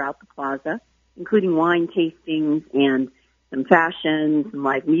 5:30 throughout the plaza, including wine tastings and some fashion, some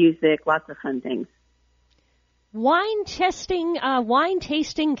live music, lots of fun things. Wine tasting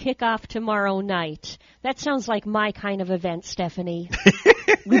kickoff tomorrow night. That sounds like my kind of event, Stephanie.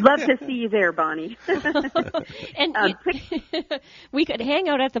 We'd love to see you there, Bonnie. And we could hang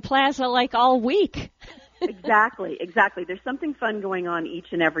out at the plaza like all week. Exactly. There's something fun going on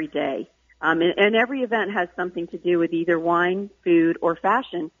each and every day. And every event has something to do with either wine, food, or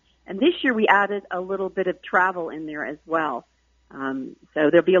fashion. And this year we added a little bit of travel in there as well. So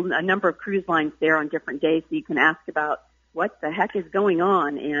there'll be a number of cruise lines there on different days, so you can ask about what the heck is going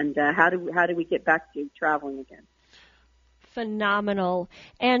on and how do we get back to traveling again. Phenomenal.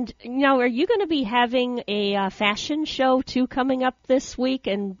 And now, are you going to be having a fashion show too coming up this week,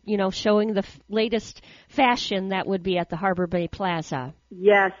 and showing the latest fashion that would be at the Harbor Bay Plaza?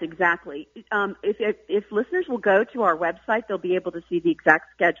 Yes, exactly. If listeners will go to our website, they'll be able to see the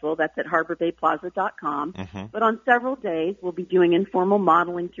exact schedule. That's at harborbayplaza.com. Mm-hmm. But on several days, we'll be doing informal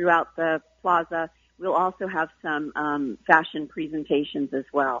modeling throughout the plaza. We'll also have some fashion presentations as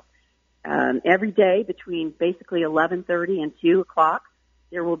well. Every day between basically 11:30 and 2 o'clock,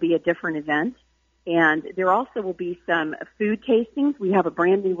 there will be a different event. And there also will be some food tastings. We have a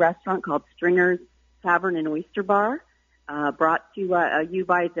brand new restaurant called Stringer's Tavern and Oyster Bar, brought to you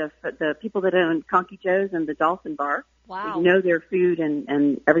by the people that own Conky Joe's and the Dolphin Bar. Wow. You know their food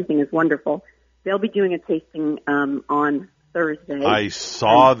and everything is wonderful. They'll be doing a tasting on Thursday. I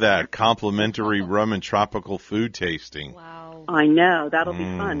saw that complimentary rum and tropical food tasting. Wow. I know. That'll be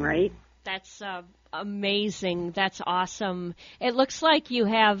fun, right? That's amazing. That's awesome. It looks like you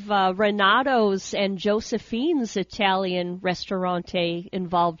have Renato's and Josephine's Italian Ristorante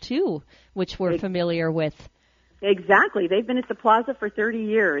involved too, which we're familiar with. Exactly. They've been at the plaza for 30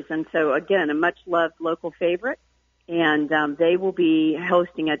 years, and so, again, a much-loved local favorite. And they will be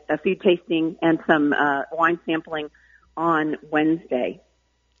hosting a food tasting and some wine sampling on Wednesday.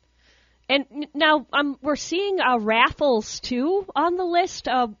 And now we're seeing raffles, too, on the list.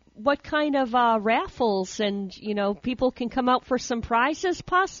 What kind of raffles? And, people can come out for some prizes,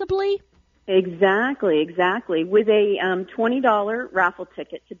 possibly? Exactly. With a $20 raffle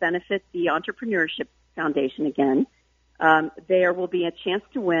ticket to benefit the Entrepreneurship Foundation again, there will be a chance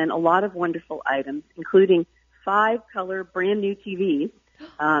to win a lot of wonderful items, including 5 color brand new TVs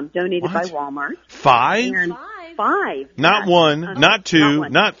donated by Walmart. 5? And 5. Not yes. 1, not 2,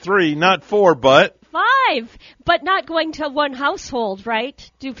 not 3, not 4, but 5, but not going to one household,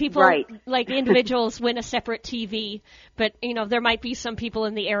 right? Do people, like individuals, win a separate TV? But, there might be some people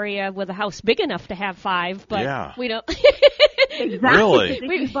in the area with a house big enough to have 5, but we don't. Exactly. Really?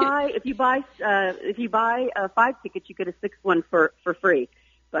 If you buy 5 tickets, you get a 6th one for free.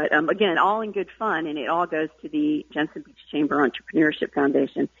 But again, all in good fun, and it all goes to the Jensen Beach Chamber Entrepreneurship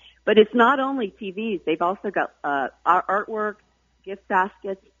Foundation. But it's not only TVs; they've also got artwork, gift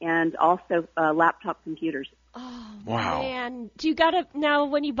baskets, and also laptop computers. Oh, wow! Man, now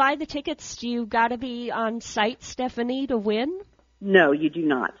when you buy the tickets, do you gotta be on site, Stephanie, to win? No, you do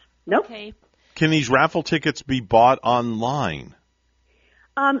not. Nope. Okay. Can these raffle tickets be bought online?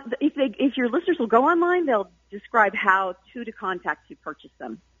 If your listeners will go online, they'll describe how to contact to purchase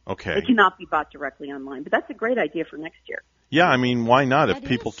them. Okay. They cannot be bought directly online, but that's a great idea for next year. Yeah, I mean, why not? If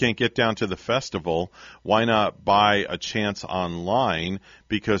people can't get down to the festival, why not buy a chance online?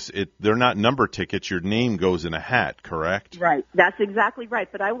 Because they're not number tickets. Your name goes in a hat, correct? Right. That's exactly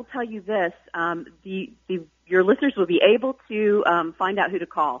right. But I will tell you this: your listeners will be able to find out who to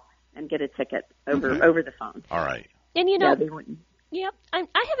call and get a ticket over the phone. All right. And they wouldn't. Yep. I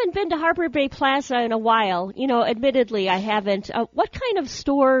haven't been to Harbor Bay Plaza in a while. Admittedly, I haven't. What kind of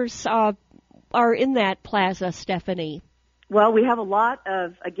stores are in that plaza, Stephanie? Well, we have a lot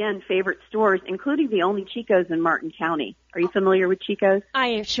of, again, favorite stores, including the only Chico's in Martin County. Are you familiar with Chico's?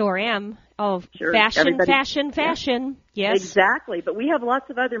 I sure am. Oh, sure. Fashion. Yeah. Yes. Exactly. But we have lots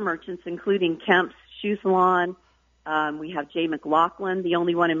of other merchants, including Kemp's Shoe Salon. We have J. McLaughlin, the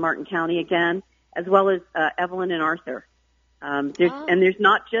only one in Martin County again, as well as Evelyn and Arthur. And there's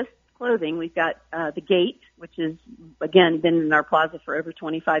not just clothing. We've got the Gate, which has, again, been in our plaza for over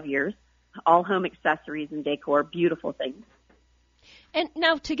 25 years. All home accessories and decor, beautiful things. And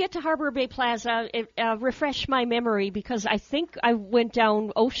now to get to Harbor Bay Plaza, refresh my memory, because I think I went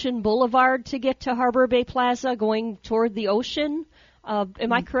down Ocean Boulevard to get to Harbor Bay Plaza, going toward the ocean.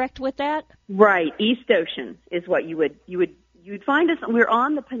 Am I correct with that? Right. East Ocean is what you'd find us. We're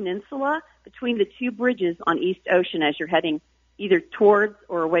on the peninsula between the two bridges on East Ocean as you're heading either towards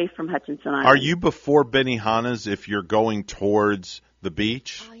or away from Hutchinson Island. Are you before Benihana's if you're going towards the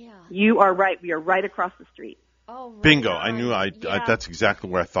beach? Oh, yeah. You are right. We are right across the street. Oh, right. Bingo. I knew that's exactly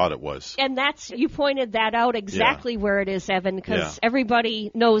where I thought it was. And you pointed that out exactly where it is, Evan, because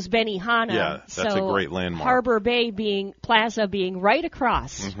everybody knows Benihana. Yeah, that's a great landmark. Harbor Bay Plaza being right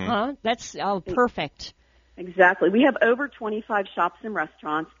across. Huh? That's perfect. Exactly. We have over 25 shops and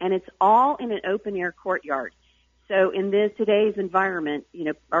restaurants, and it's all in an open-air courtyard. So in today's environment,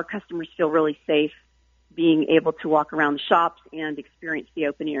 our customers feel really safe being able to walk around the shops and experience the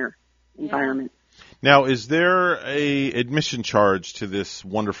open-air environment. Now, is there a admission charge to this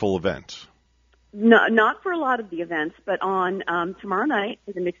wonderful event? No, not for a lot of the events, but on tomorrow night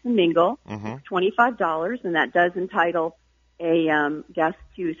is a mix and mingle, $25, and that does entitle a guest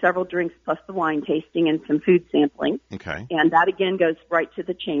to several drinks plus the wine tasting and some food sampling. Okay. And that, again, goes right to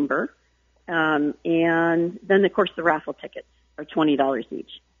the chamber. And then, of course, the raffle tickets are $20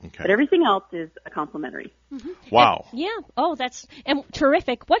 each. Okay. But everything else is complimentary. Wow. That's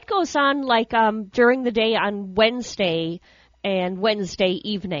terrific. What goes on during the day on Wednesday and Wednesday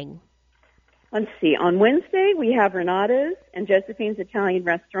evening? Let's see. On Wednesday, we have Renato's and Josephine's Italian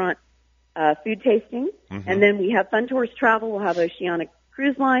Restaurant food tasting. And then we have Fun Tours Travel. We'll have Oceanic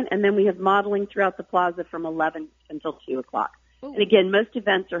Cruise Line. And then we have modeling throughout the plaza from 11 until 2 o'clock. Ooh. And again, most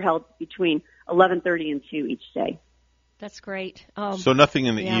events are held between 11:30 and 2 each day. That's great. So nothing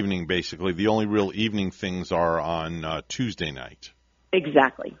in the evening, basically. The only real evening things are on Tuesday night.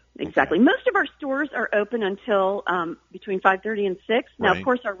 Exactly. Okay. Most of our stores are open until between 5:30 and 6. Now, of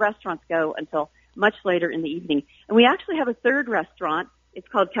course, our restaurants go until much later in the evening. And we actually have a third restaurant. It's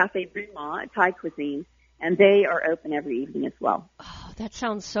called Café Bruma, Thai cuisine, and they are open every evening as well. Oh, that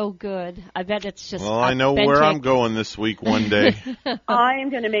sounds so good. I bet it's just Well, I know where I'm going this week one day. I am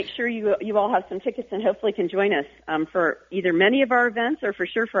going to make sure you all have some tickets and hopefully can join us for either many of our events or for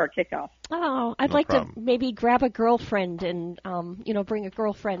sure for our kickoff. Oh, I'd like to maybe grab a girlfriend and, bring a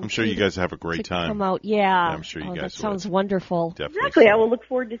girlfriend. I'm sure you guys have a great time. Come out, yeah. I'm sure you guys that sounds wonderful. Definitely. Exactly. I will look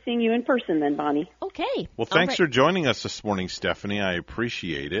forward to seeing you in person then, Bonnie. Okay. Well, thanks for joining us this morning, Stephanie. I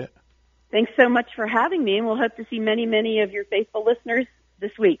appreciate it. Thanks so much for having me, and we'll hope to see many, many of your faithful listeners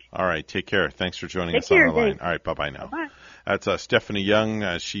this week. All right. Take care. Thanks for joining us on our line. All right. Bye-bye now. Bye. That's Stephanie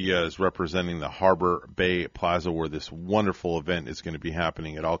Young. She is representing the Harbor Bay Plaza, where this wonderful event is going to be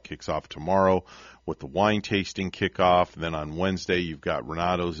happening. It all kicks off tomorrow with the wine tasting kickoff. Then on Wednesday, you've got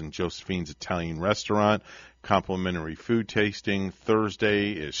Renato's and Josephine's Italian Restaurant, complimentary food tasting.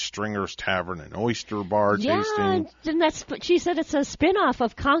 Thursday is Stringer's Tavern and Oyster Bar tasting. Yeah, and she said it's a spin-off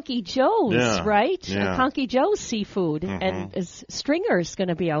of Conky Joe's, right? Yeah. Conky Joe's Seafood, and Stringer's going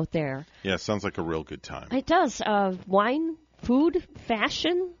to be out there. Yeah, sounds like a real good time. It does. Wine, food,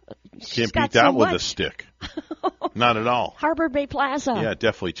 fashion. Can't beat that with a stick. Not at all. Harbor Bay Plaza. Yeah,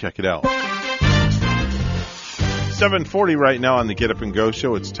 definitely check it out. 7:40 right now on the Get Up and Go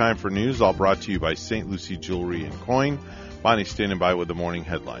show. It's time for news, all brought to you by St. Lucie Jewelry and Coin. Bonnie's standing by with the morning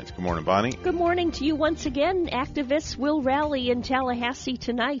headlines. Good morning, Bonnie. Good morning to you once again. Activists will rally in Tallahassee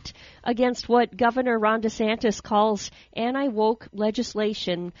tonight against what Governor Ron DeSantis calls anti-woke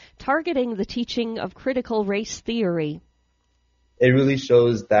legislation targeting the teaching of critical race theory. It really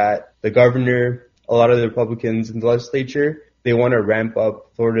shows that the governor, a lot of the Republicans in the legislature, they want to ramp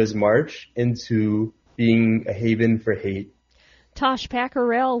up Florida's march into being a haven for hate. Tosh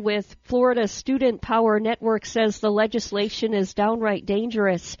Paccarel with Florida Student Power Network says the legislation is downright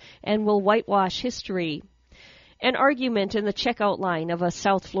dangerous and will whitewash history. An argument in the checkout line of a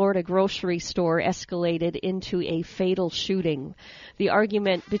South Florida grocery store escalated into a fatal shooting. The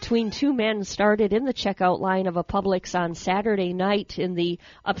argument between two men started in the checkout line of a Publix on Saturday night in the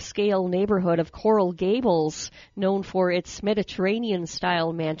upscale neighborhood of Coral Gables, known for its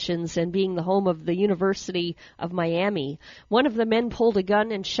Mediterranean-style mansions and being the home of the University of Miami. One of the men pulled a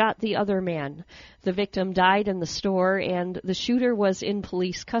gun and shot the other man. The victim died in the store, and the shooter was in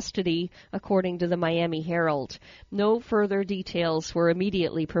police custody, according to the Miami Herald. No further details were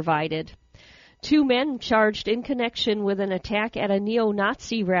immediately provided. Two men charged in connection with an attack at a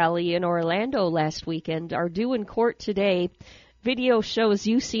neo-Nazi rally in Orlando last weekend are due in court today. Video shows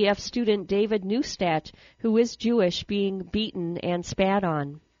UCF student David Neustadt, who is Jewish, being beaten and spat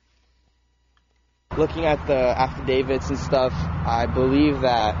on. Looking at the affidavits and stuff, I believe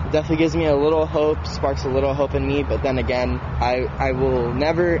that it definitely gives me a little hope, sparks a little hope in me, but then again, I will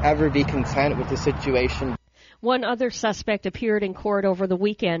never, ever be content with the situation. One other suspect appeared in court over the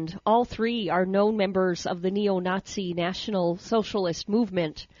weekend. All three are known members of the neo-Nazi National Socialist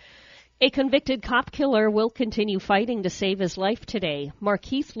Movement. A convicted cop killer will continue fighting to save his life today.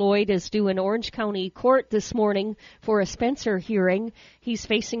 Markeith Lloyd is due in Orange County Court this morning for a Spencer hearing. He's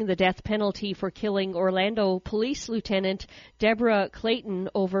facing the death penalty for killing Orlando Police Lieutenant Deborah Clayton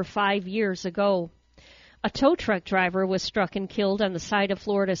over 5 years ago. A tow truck driver was struck and killed on the side of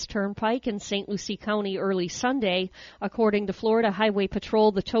Florida's Turnpike in St. Lucie County early Sunday. According to Florida Highway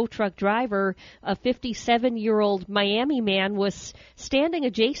Patrol, the tow truck driver, a 57-year-old Miami man, was standing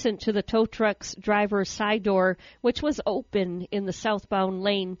adjacent to the tow truck's driver's side door, which was open in the southbound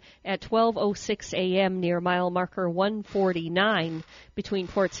lane at 12:06 a.m. near mile marker 149 between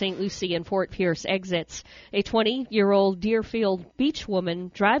Port St. Lucie and Fort Pierce exits. A 20-year-old Deerfield Beach woman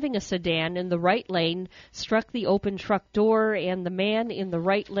driving a sedan in the right lane struck the open truck door and the man in the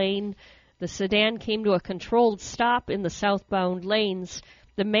right lane. The sedan came to a controlled stop in the southbound lanes.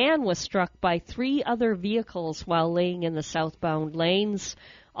 The man was struck by 3 other vehicles while laying in the southbound lanes.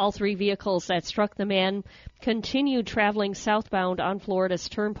 All 3 vehicles that struck the man continued traveling southbound on Florida's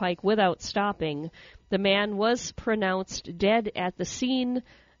Turnpike without stopping. The man was pronounced dead at the scene.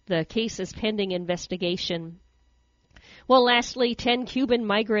 The case is pending investigation. Well, lastly, 10 Cuban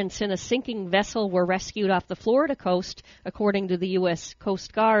migrants in a sinking vessel were rescued off the Florida coast, according to the U.S.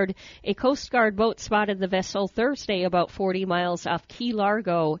 Coast Guard. A Coast Guard boat spotted the vessel Thursday about 40 miles off Key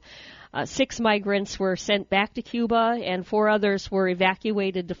Largo. 6 migrants were sent back to Cuba, and 4 others were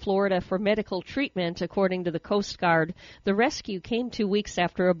evacuated to Florida for medical treatment, according to the Coast Guard. The rescue came 2 weeks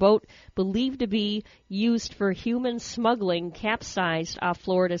after a boat believed to be used for human smuggling capsized off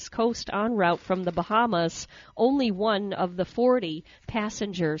Florida's coast en route from the Bahamas. Only 1 of the 40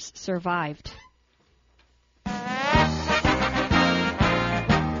 passengers survived.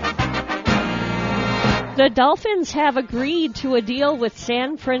 The Dolphins have agreed to a deal with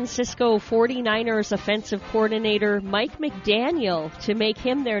San Francisco 49ers offensive coordinator Mike McDaniel to make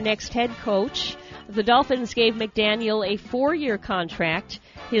him their next head coach. The Dolphins gave McDaniel a 4-year contract.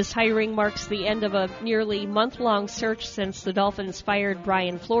 His hiring marks the end of a nearly month-long search since the Dolphins fired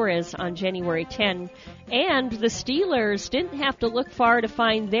Brian Flores on January 10. And the Steelers didn't have to look far to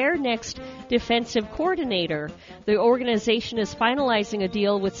find their next defensive coordinator. The organization is finalizing a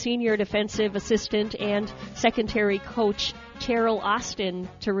deal with senior defensive assistant and secondary coach Terrell Austin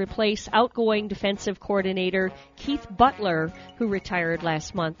to replace outgoing defensive coordinator Keith Butler, who retired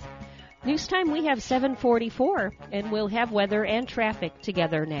last month. News time, we have 7:44, and we'll have weather and traffic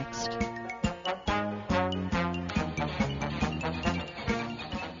together next.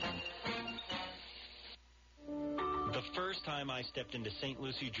 The first time I I stepped into St.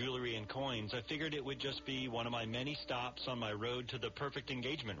 Lucie Jewelry and Coins, I figured it would just be one of my many stops on my road to the perfect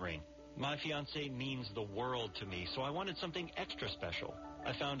engagement ring. My fiancée means the world to me, so I wanted something extra special.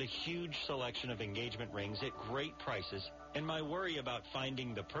 I found a huge selection of engagement rings at great prices, and my worry about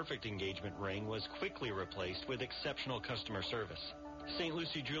finding the perfect engagement ring was quickly replaced with exceptional customer service. St.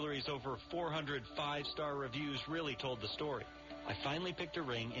 Lucie Jewelry's over 400 5-star reviews really told the story. I finally picked a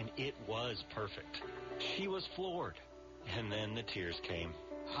ring, and it was perfect. She was floored. And then the tears came.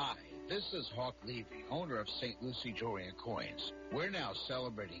 Hi, this is Hawk Levy, owner of St. Lucie Jewelry and Coins. We're now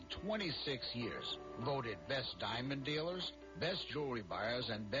celebrating 26 years. Voted Best Diamond Dealers, Best Jewelry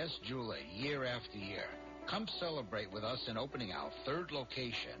Buyers, and Best Jeweler year after year. Come celebrate with us in opening our third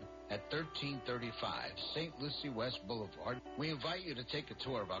location at 1335 St. Lucie West Boulevard. We invite you to take a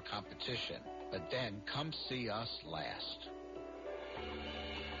tour of our competition, but then come see us last.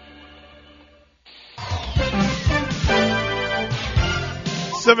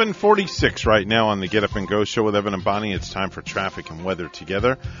 7:46 right now on the Get Up and Go show with Evan and Bonnie. It's time for traffic and weather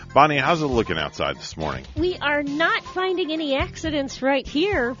together. Bonnie, how's it looking outside this morning? We are not finding any accidents right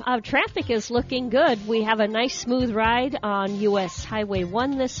here. Traffic is looking good. We have a nice smooth ride on U.S. Highway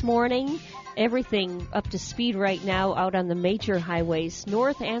 1 this morning. Everything up to speed right now out on the major highways,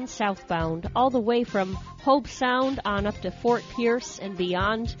 north and southbound, all the way from Hobe Sound on up to Fort Pierce and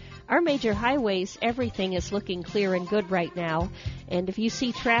beyond. Our major highways, everything is looking clear and good right now. And if you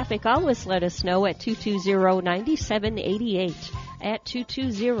see traffic, always let us know at 220-9788, at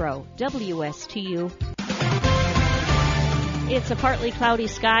 220-WSTU. It's a partly cloudy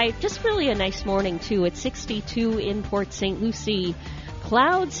sky, just really a nice morning, too. It's 62 in Port St. Lucie.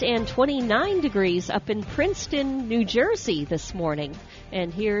 Clouds and 29 degrees up in Princeton, New Jersey this morning.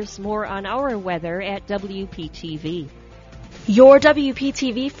 And here's more on our weather at WPTV. Your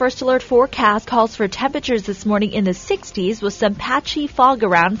WPTV First Alert forecast calls for temperatures this morning in the 60s with some patchy fog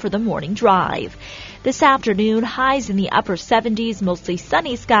around for the morning drive. This afternoon, highs in the upper 70s, mostly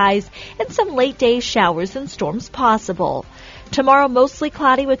sunny skies, and some late-day showers and storms possible. Tomorrow, mostly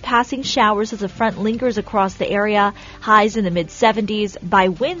cloudy with passing showers as a front lingers across the area, highs in the mid-70s. By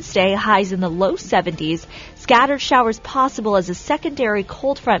Wednesday, highs in the low 70s. Scattered showers possible as a secondary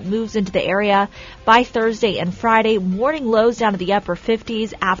cold front moves into the area. By Thursday and Friday, morning lows down to the upper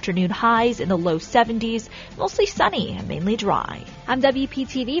 50s, afternoon highs in the low 70s, mostly sunny and mainly dry. I'm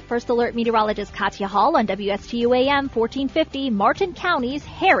WPTV First Alert meteorologist Katya Hall on WSTU AM 1450, Martin County's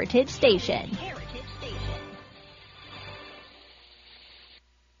Heritage Station.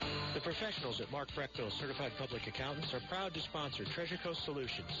 The professionals at Mark Breckville Certified Public Accountants are proud to sponsor Treasure Coast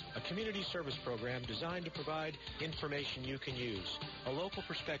Solutions, a community service program designed to provide information you can use, a local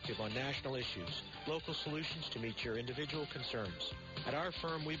perspective on national issues, local solutions to meet your individual concerns. At our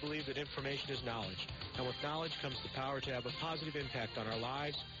firm, we believe that information is knowledge, and with knowledge comes the power to have a positive impact on our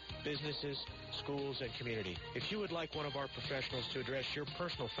lives, businesses, schools, and community. If you would like one of our professionals to address your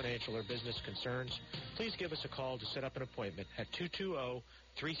personal financial or business concerns, please give us a call to set up an appointment at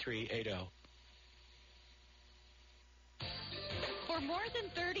 220-3380. For more than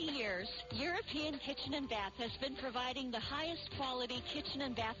 30 years, European Kitchen and Bath has been providing the highest quality kitchen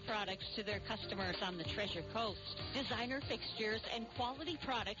and bath products to their customers on the Treasure Coast. Designer fixtures and quality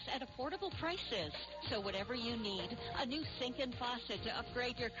products at affordable prices. So whatever you need, a new sink and faucet to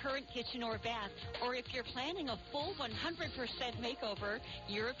upgrade your current kitchen or bath, or if you're planning a full 100% makeover,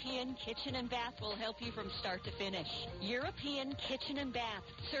 European Kitchen and Bath will help you from start to finish. European Kitchen and Bath,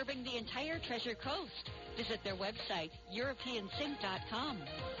 serving the entire Treasure Coast. Visit their website, EuropeanSink.com.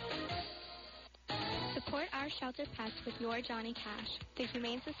 Support our shelter pets with your Johnny Cash. The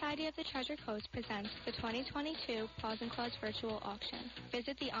Humane Society of the Treasure Coast presents the 2022 Paws and Claws Virtual Auction.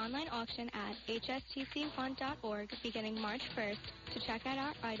 Visit the online auction at hstcfund.org beginning March 1st to check out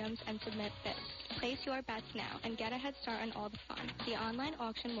our items and submit bids. Place your bets now and get a head start on all the fun. The online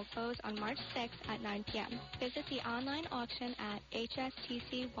auction will close on March 6th at 9 p.m. Visit the online auction at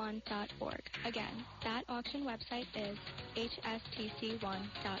hstc1.org. Again, that auction website is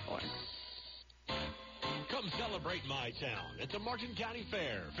hstc1.org. Come celebrate My Town at the Martin County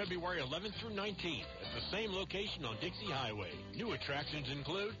Fair, February 11th through 19th at the same location on Dixie Highway. New attractions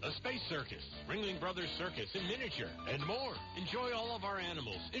include a space circus, Ringling Brothers Circus in miniature, and more. Enjoy all of our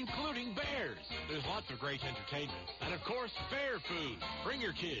animals, including bears. There's lots of great entertainment. And of course, fair food. Bring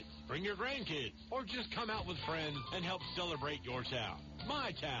your kids, bring your grandkids, or just come out with friends and help celebrate your town.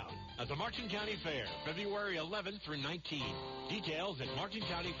 My Town at the Martin County Fair, February 11th through 19th. Details at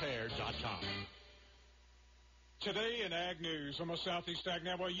martincountyfair.com. Today in Ag News, almost Southeast Ag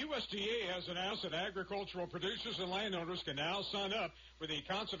now, USDA has announced that agricultural producers and landowners can now sign up for the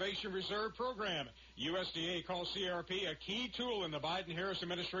Conservation Reserve Program. USDA calls CRP a key tool in the Biden-Harris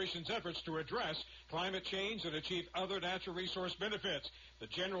administration's efforts to address climate change and achieve other natural resource benefits. The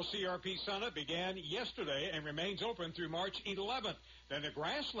general CRP sign-up began yesterday and remains open through March 11th. Then the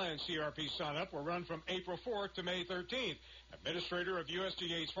grassland CRP sign-up will run from April 4th to May 13th. Administrator of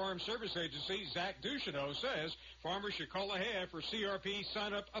USDA's Farm Service Agency, Zach Ducheneau, says farmers should call ahead for CRP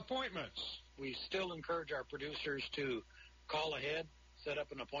sign-up appointments. We still encourage our producers to call ahead, set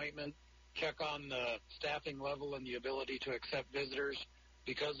up an appointment, check on the staffing level and the ability to accept visitors.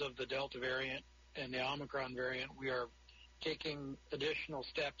 Because of the Delta variant and the Omicron variant, we are taking additional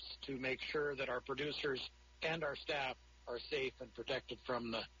steps to make sure that our producers and our staff are safe and protected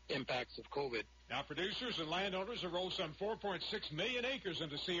from the impacts of COVID. Now, producers and landowners enrolled some 4.6 million acres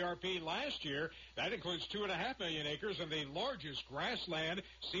into CRP last year. That includes 2.5 million acres and the largest grassland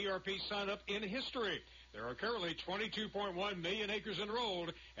CRP sign-up in history. There are currently 22.1 million acres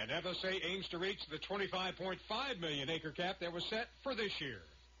enrolled, and FSA aims to reach the 25.5 million acre cap that was set for this year.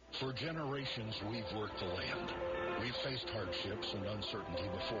 For generations, we've worked the land. We've faced hardships and uncertainty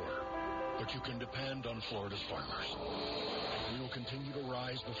before. But you can depend on Florida's farmers. We will continue to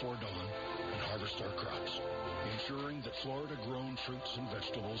rise before dawn and harvest our crops, ensuring that Florida-grown fruits and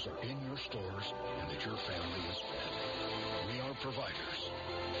vegetables are in your stores and that your family is fed. We are providers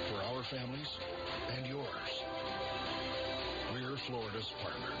for our families and yours. We're Florida's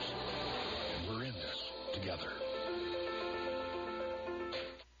partners, and we're in this together.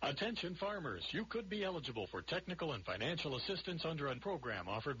 Attention farmers, you could be eligible for technical and financial assistance under a program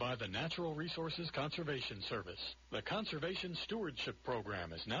offered by the Natural Resources Conservation Service. The Conservation Stewardship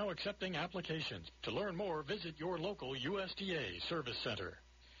Program is now accepting applications. To learn more, visit your local USDA Service Center.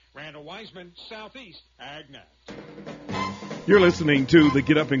 Randall Wiseman, Southeast AgNet. You're listening to the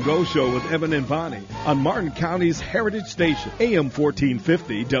Get Up and Go Show with Evan and Bonnie on Martin County's Heritage Station, AM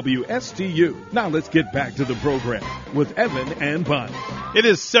 1450 WSTU. Now let's get back to the program with Evan and Bonnie. It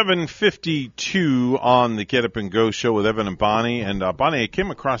is 7:52 on the Get Up and Go Show with Evan and Bonnie. And Bonnie, I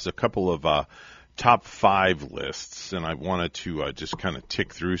came across a couple of top 5 lists, and I wanted to just kind of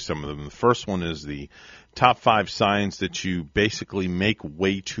tick through some of them. The first one is the top 5 signs that you basically make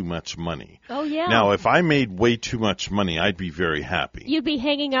way too much money. Oh, yeah. Now, if I made way too much money, I'd be very happy. You'd be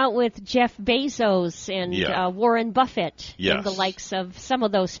hanging out with Jeff Bezos and Warren Buffett and the likes of some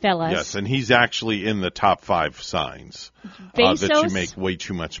of those fellas. Yes, and he's actually in the top 5 signs that you make way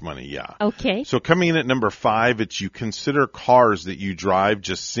too much money, yeah. Okay. So coming in at number 5, it's you consider cars that you drive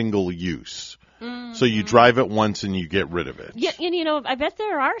just single use. Mm-hmm. So you drive it once and you get rid of it. Yeah, and I bet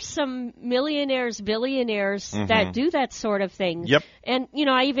there are some millionaires, billionaires that do that sort of thing. Yep. And,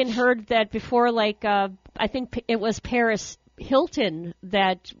 I even heard that before, like, I think it was Paris Hilton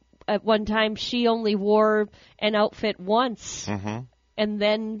that at one time she only wore an outfit once. Mm-hmm. And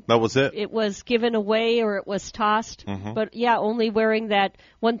then that was it. It was given away or it was tossed. Mm-hmm. But, yeah, only wearing that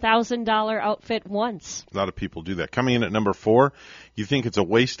 $1,000 outfit once. A lot of people do that. Coming in at number 4, you think it's a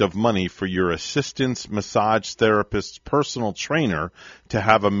waste of money for your assistant's massage therapist's personal trainer to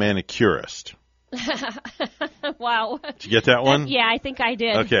have a manicurist. Wow. Did you get that one? Yeah, I think I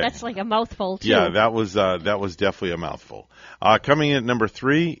did. Okay. That's like a mouthful, too. Yeah, that was definitely a mouthful. Coming in at number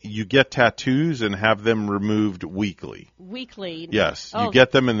 3, you get tattoos and have them removed weekly. Weekly? Yes. You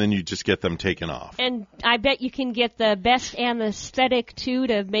get them and then you just get them taken off. And I bet you can get the best anesthetic, too,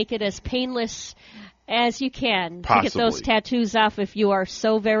 to make it as painless as you can. Possibly. To get those tattoos off if you are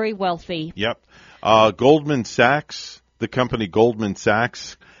so very wealthy. Yep. Goldman Sachs, the company Goldman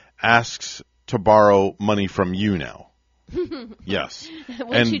Sachs, asks to borrow money from you now. Yes.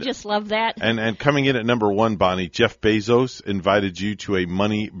 Wouldn't you just love that? And coming in at number 1, Bonnie, Jeff Bezos invited you to a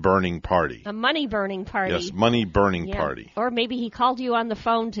money-burning party. A money-burning party. Yes, money-burning party. Or maybe he called you on the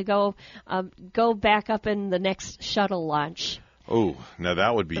phone to go back up in the next shuttle launch. Oh, now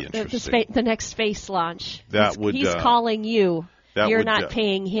that would be interesting. The next space launch. He's calling you. You're not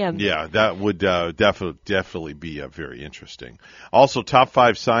paying him. Yeah, that would definitely be very interesting. Also, top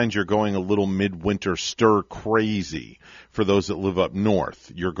 5 signs you're going a little midwinter stir crazy. For those that live up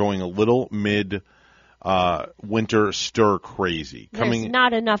north, you're going a little winter stir crazy. There's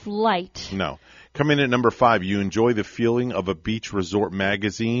not enough light. No. Coming in at number 5, you enjoy the feeling of a beach resort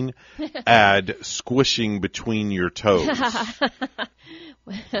magazine ad squishing between your toes.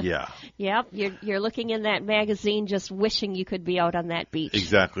 Yeah. Yep, you're looking in that magazine just wishing you could be out on that beach.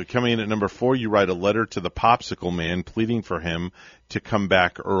 Exactly. Coming in at number 4, you write a letter to the popsicle man pleading for him to come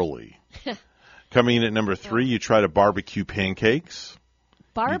back early. Coming in at number 3, you try to barbecue pancakes.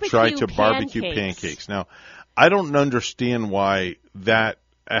 Barbecue you try to barbecue pancakes. Now, I don't understand why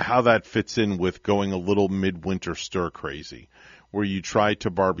how that fits in with going a little midwinter stir crazy, where you try to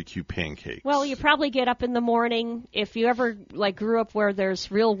barbecue pancakes. Well, you probably get up in the morning. If you ever grew up where there's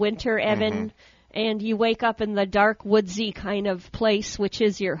real winter, Evan, and you wake up in the dark, woodsy kind of place, which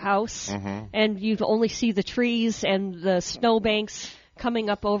is your house, and you only see the trees and the snowbanks coming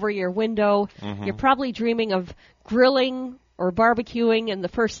up over your window, you're probably dreaming of grilling or barbecuing, and the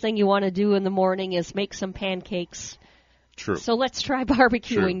first thing you want to do in the morning is make some pancakes. True. So let's try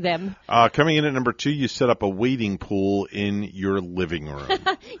barbecuing them. Coming in at number 2, you set up a wading pool in your living room.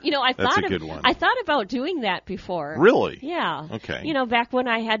 That's a good one. I thought about doing that before. Really? Yeah. Okay. Back when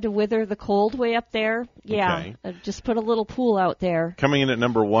I had to wither the cold way up there. Yeah. Okay. Just put a little pool out there. Coming in at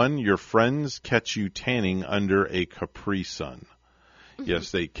number 1, your friends catch you tanning under a Capri Sun.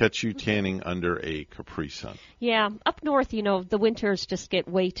 Yes, they catch you tanning under a Capri Sun. Yeah, up north, the winters just get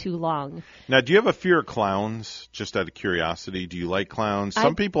way too long. Now, do you have a fear of clowns, just out of curiosity? Do you like clowns?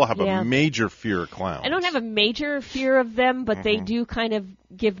 Some people have a major fear of clowns. I don't have a major fear of them, but they do kind of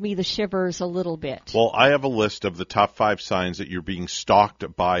give me the shivers a little bit. Well, I have a list of the top 5 signs that you're being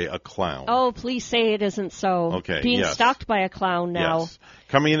stalked by a clown. Oh, please say it isn't so. Okay, Being stalked by a clown now. Yes.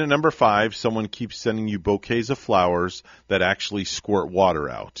 Coming in at number 5, someone keeps sending you bouquets of flowers that actually squirt water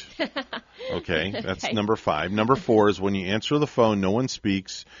out. Okay, that's number 5. Number 4 is when you answer the phone, no one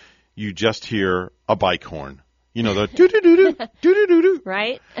speaks, you just hear a bike horn. The doo-doo-doo-doo, doo-doo-doo-doo.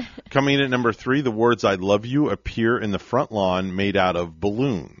 Right. Coming in at number 3, the words I love you appear in the front lawn made out of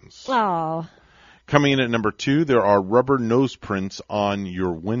balloons. Oh. Coming in at number 2, there are rubber nose prints on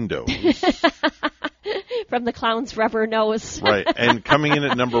your windows. From the clown's rubber nose. Right. And coming in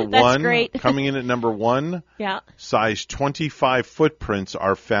at number 1, That's great. Coming in at number 1, size 25 footprints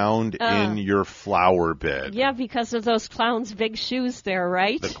are found in your flower bed. Yeah, because of those clown's big shoes there,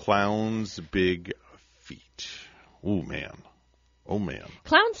 right? The clown's big feet. Oh, man.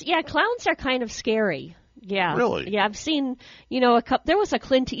 Clowns are kind of scary. Yeah. Really? Yeah, I've seen, there was a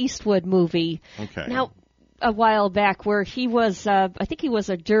Clint Eastwood movie. Okay. Now, a while back where he was, I think he was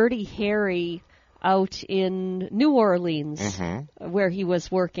a Dirty Harry out in New Orleans where he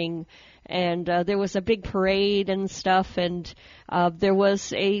was working, and there was a big parade and stuff, and there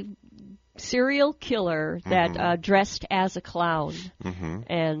was a serial killer that dressed as a clown,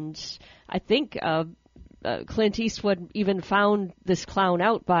 and I think Clint Eastwood even found this clown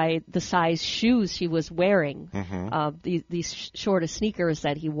out by the size shoes he was wearing, these short of sneakers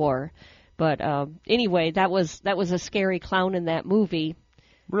that he wore. But anyway, that was a scary clown in that movie.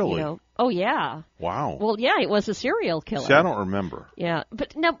 Really? Oh, yeah. Wow. Well, yeah, it was a serial killer. See, I don't remember. Yeah,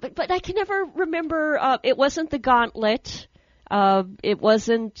 but I can never remember. It wasn't the Gauntlet. It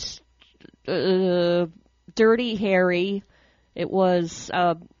wasn't Dirty Harry. It was.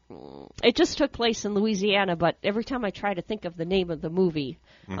 It just took place in Louisiana, but every time I try to think of the name of the movie,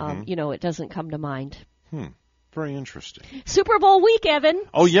 it doesn't come to mind. Very interesting. Super Bowl week, Evan.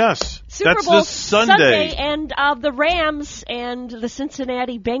 Oh, yes. Super Bowl this Sunday. And the Rams and the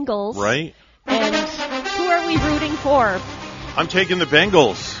Cincinnati Bengals. Right. And who are we rooting for? I'm taking the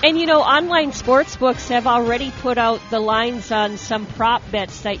Bengals. And, online sports books have already put out the lines on some prop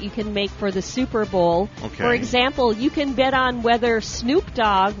bets that you can make for the Super Bowl. Okay. For example, you can bet on whether Snoop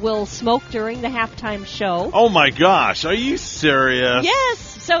Dogg will smoke during the halftime show. Oh, my gosh. Are you serious? Yes.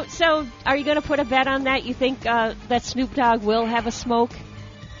 So are you going to put a bet on that? You think that Snoop Dogg will have a smoke?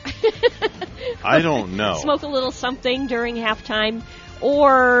 I don't know. Smoke a little something during halftime.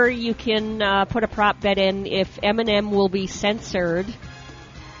 Or you can put a prop bet in if Eminem will be censored.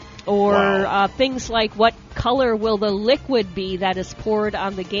 Or things like what color will the liquid be that is poured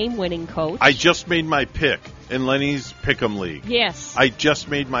on the game-winning coach. I just made my pick in Lenny's Pick'em League. Yes. I just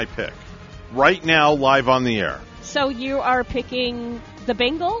made my pick. Right now, live on the air. So you are picking the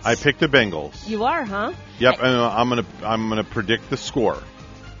Bengals? I picked the Bengals. You are, huh? Yep, and I'm gonna predict the score.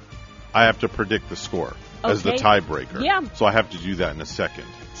 I have to predict the score as the tiebreaker. Yeah. So I have to do that in a second.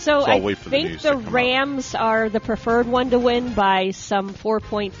 So I'll wait for the think news the to come Rams are the preferred one to win by some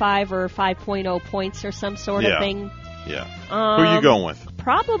 4.5 or 5.0 points or some sort of thing. Yeah. Who are you going with?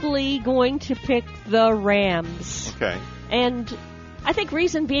 Probably going to pick the Rams. Okay. And I think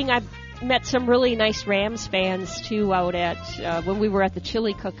reason being I've met some really nice Rams fans, too, out at when we were at the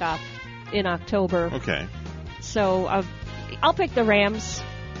chili cook-off in October. Okay. So I'll pick the Rams.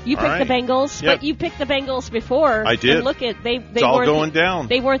 You picked the Bengals, but you picked the Bengals before. I did. And look at they it's all going down.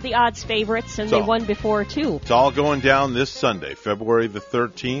 They weren't the odds favorites, and they won before too. It's all going down this Sunday, February the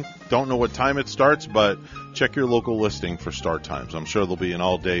 13th. Don't know what time it starts, but check your local listing for start times. I'm sure there'll be an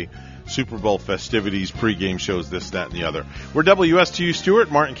all-day Super Bowl festivities, pregame shows, this, that, and the other. We're WSTU Stewart,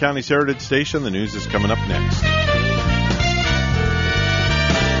 Martin County's Heritage Station. The news is coming up next.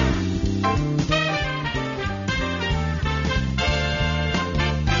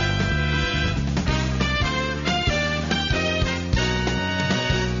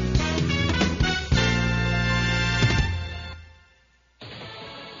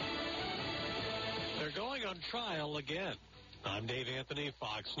 Trial again. I'm Dave Anthony,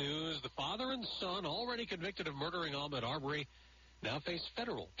 Fox News. The father and son, already convicted of murdering Ahmaud Arbery, now face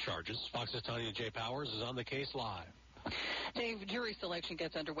federal charges. Fox's Tanya J. Powers is on the case live. Dave, jury selection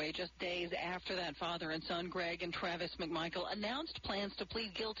gets underway just days after that father and son, Greg and Travis McMichael, announced plans to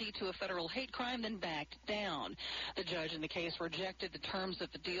plead guilty to a federal hate crime, then backed down. The judge in the case rejected the terms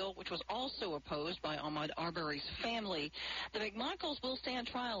of the deal, which was also opposed by Ahmaud Arbery's family. The McMichaels will stand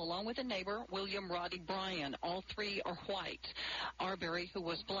trial along with a neighbor, William Roddy Bryan. All three are white. Arbery, who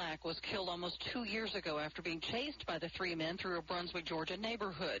was black, was killed almost 2 years ago after being chased by the three men through a Brunswick, Georgia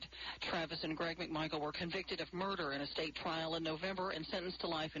neighborhood. Travis and Greg McMichael were convicted of murder in a state trial in November and sentenced to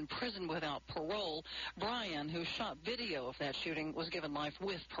life in prison without parole. Bryan, who shot video of that shooting, was given life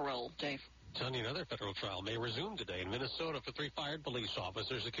with parole. Dave. Tony, another federal trial may resume today in Minnesota for 3 fired police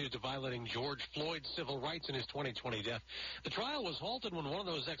officers accused of violating George Floyd's civil rights in his 2020 death. The trial was halted when one of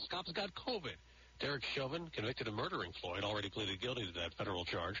those ex-cops got COVID. Derek Chauvin, convicted of murdering Floyd, already pleaded guilty to that federal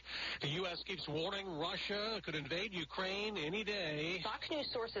charge. The U.S. keeps warning Russia could invade Ukraine any day. Fox News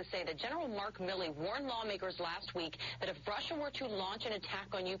sources say that General Mark Millay warned lawmakers last week that if Russia were to launch an attack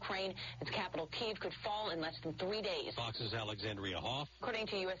on Ukraine, its capital, Kyiv, could fall in less than 3 days. Fox's Alexandria Hoff. According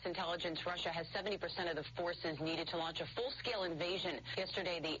to U.S. intelligence, Russia has 70% of the forces needed to launch a full-scale invasion.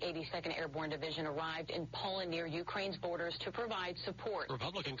 Yesterday, the 82nd Airborne Division arrived in Poland near Ukraine's borders to provide support.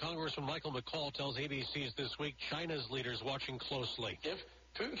 Republican Congressman Michael McCall tells ABC's This Week China's leaders watching closely. If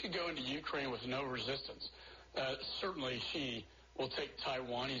Putin could go into Ukraine with no resistance, certainly Xi will take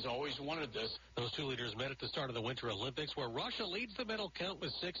Taiwan. He's always wanted this. Those two leaders met at the start of the Winter Olympics, where Russia leads the medal count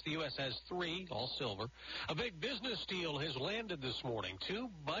with 6. The U.S. has 3, all silver. A big business deal has landed this morning. 2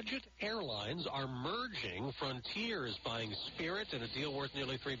 budget airlines are merging. Frontier is buying Spirit in a deal worth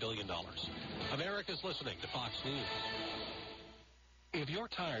nearly $3 billion. America's listening to Fox News. If you're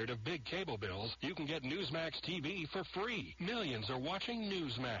tired of big cable bills, you can get Newsmax TV for free. Millions are watching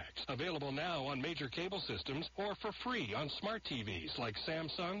Newsmax. Available now on major cable systems or for free on smart TVs like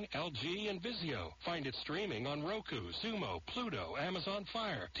Samsung, LG, and Vizio. Find it streaming on Roku, Xumo, Pluto, Amazon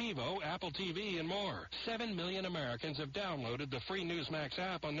Fire, TiVo, Apple TV, and more. 7 million Americans have downloaded the free Newsmax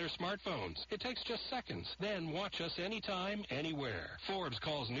app on their smartphones. It takes just seconds. Then watch us anytime, anywhere. Forbes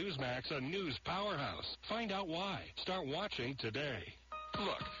calls Newsmax a news powerhouse. Find out why. Start watching today.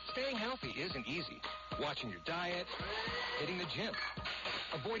 Look, staying healthy isn't easy. Watching your diet, hitting the gym,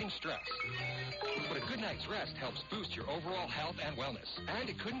 avoiding stress. But a good night's rest helps boost your overall health and wellness. And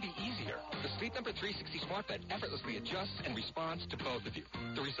it couldn't be easier. The Sleep Number 360 Smart Bed effortlessly adjusts and responds to both of you.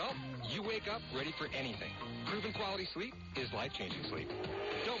 The result? You wake up ready for anything. Proven quality sleep is life-changing sleep.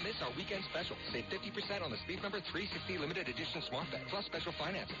 Don't miss our weekend special. Save 50% on the Sleep Number 360 Limited Edition Smart Bed, plus special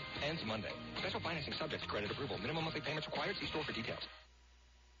financing. Ends Monday. Special financing subject to credit approval. Minimum monthly payments required. See store for details.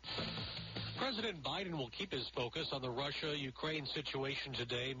 President Biden will keep his focus on the Russia-Ukraine situation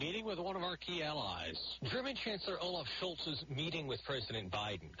today, meeting with one of our key allies. German Chancellor Olaf Scholz's meeting with President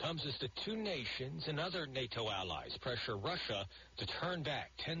Biden comes as the two nations and other NATO allies pressure Russia to turn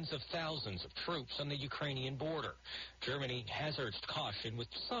back tens of thousands of troops on the Ukrainian border. Germany has urged caution with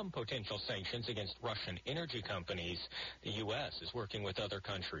some potential sanctions against Russian energy companies. The U.S. is working with other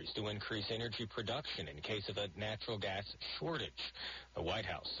countries to increase energy production in case of a natural gas shortage. The White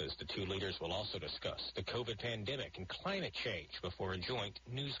House says the two leaders will also discuss the COVID pandemic and climate change before a joint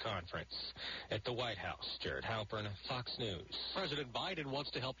news conference. At the White House, Jared Halpern, Fox News. President Biden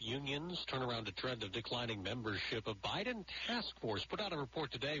wants to help unions turn around a trend of declining membership. A Biden task force put out a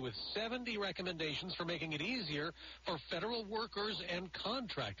report today with 70 recommendations for making it easier for federal workers and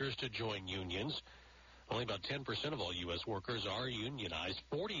contractors to join unions. Only about 10% of all U.S. workers are unionized.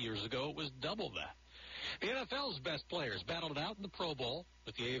 40 years ago, it was double that. The NFL's best players battled it out in the Pro Bowl,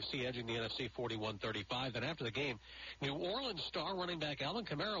 with the AFC edging the NFC 41-35. Then after the game, New Orleans star running back Alvin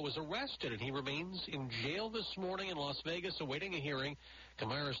Kamara was arrested, and he remains in jail this morning in Las Vegas awaiting a hearing.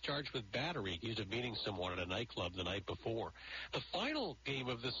 Kamara's charged with battery, accused of beating someone at a nightclub the night before. The final game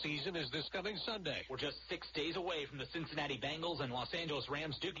of the season is this coming Sunday. We're just 6 days away from the Cincinnati Bengals and Los Angeles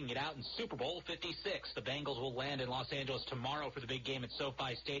Rams duking it out in Super Bowl 56. The Bengals will land in Los Angeles tomorrow for the big game at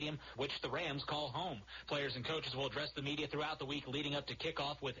SoFi Stadium, which the Rams call home. Players and coaches will address the media throughout the week leading up to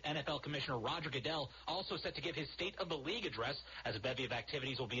kickoff, with NFL Commissioner Roger Goodell also set to give his State of the League address, as a bevy of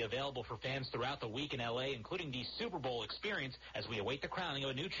activities will be available for fans throughout the week in L.A., including the Super Bowl experience as we await the crowning of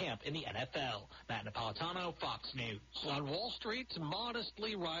a new champ in the NFL. Matt Napolitano, Fox News. On Wall Street,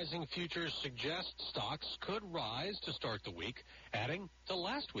 modestly rising futures suggest stocks could rise to start the week, adding to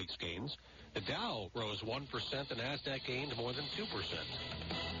last week's gains. The Dow rose 1%, the NASDAQ gained more than 2%.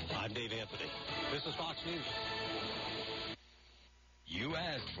 I'm Dave Anthony. This is Fox News. You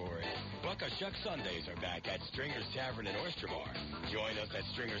asked for it. Buck-a-Shuck Sundays are back at Stringer's Tavern and Oyster Bar. Join us at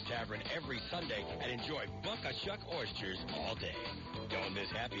Stringer's Tavern every Sunday and enjoy Buck-a-Shuck oysters all day. Don't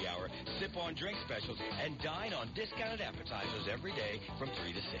miss happy hour, sip-on drink specials, and dine on discounted appetizers every day from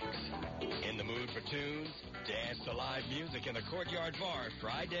 3 to 6. In the mood for tunes? Dance to live music in the Courtyard Bar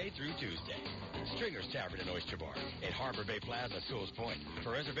Friday through Tuesday. Stringer's Tavern and Oyster Bar in Harbor Bay Plaza, Sewell's Point.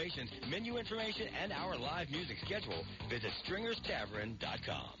 For reservations, menu information, and our live music schedule, visit StringersTavern.com.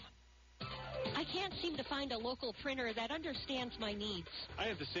 I can't seem to find a local printer that understands my needs. I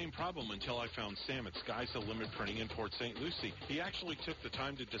had the same problem until I found Sam at Sky's the Limit Printing in Port St. Lucie. He actually took the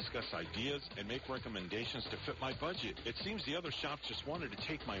time to discuss ideas and make recommendations to fit my budget. It seems the other shops just wanted to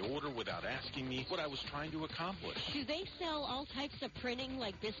take my order without asking me what I was trying to accomplish. Do they sell all types of printing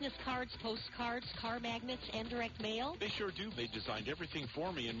like business cards, postcards, car magnets, and direct mail? They sure do. They designed everything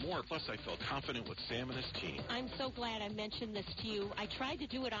for me and more. Plus, I felt confident with Sam and his team. I'm so glad I mentioned this to you. I tried to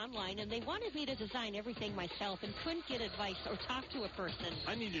do it online, and they wanted me to design everything myself and couldn't get advice or talk to a person.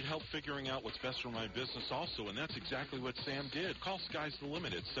 I needed help figuring out what's best for my business also, and that's exactly what Sam did. Call Sky's the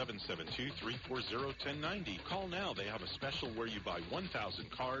Limit at 772-340-1090. Call now. They have a special where you buy 1,000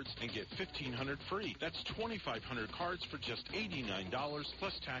 cards and get 1,500 free. That's 2,500 cards for just $89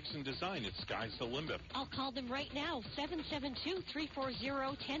 plus tax and design at Sky's the Limit. I'll call them right now,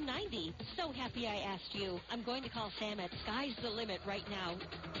 772-340-1090. So happy I asked you. I'm going to call Sam at Sky's the Limit right now.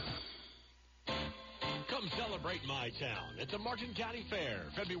 Come celebrate My Town at the Martin County Fair,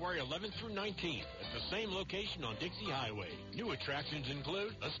 February 11th through 19th at the same location on Dixie Highway. New attractions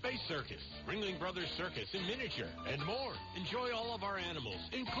include a space circus, Ringling Brothers Circus in miniature, and more. Enjoy all of our animals,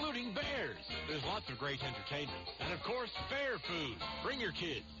 including bears. There's lots of great entertainment. And, of course, fair food. Bring your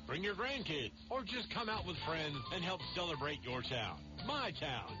kids, bring your grandkids, or just come out with friends and help celebrate your town. My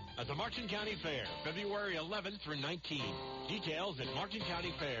Town at the Martin County Fair, February 11th through 19th. Details at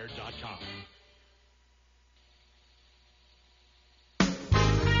martincountyfair.com.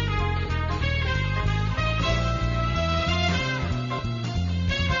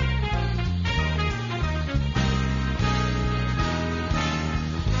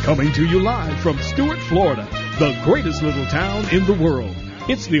 Coming to you live from Stuart, Florida, the greatest little town in the world.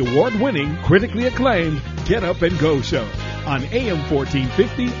 It's the award-winning, critically acclaimed Get Up and Go show on AM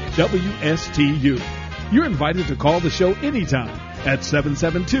 1450 WSTU. You're invited to call the show anytime at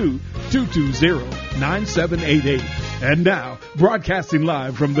 772-220-9788. And now, broadcasting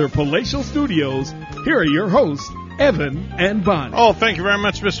live from their palatial studios, here are your hosts, Evan and Bonnie. Oh, thank you very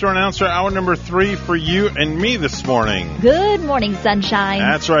much, Mr. Announcer. Hour number 3 for you and me this morning. Good morning, sunshine.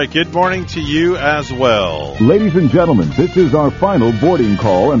 That's right. Good morning to you as well. Ladies and gentlemen, this is our final boarding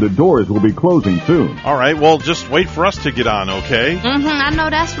call, and the doors will be closing soon. All right. Well, just wait for us to get on, okay? I know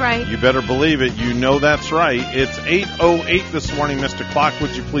that's right. You better believe it. You know that's right. It's 8:08 this morning, Mr. Clock.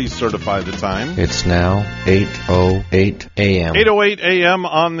 Would you please certify the time? It's now 8:08 a.m. 8:08 a.m.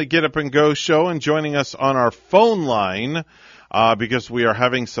 on the Get Up and Go show, and joining us on our phone line because we are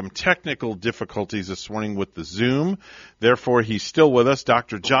having some technical difficulties this morning with the Zoom. Therefore, he's still with us,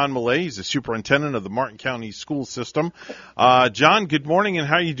 Dr. John Millay. He's the superintendent of the Martin County School System. John, good morning, and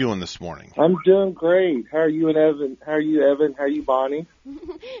how are you doing this morning? I'm doing great. How are you, Evan? How are you, Bonnie?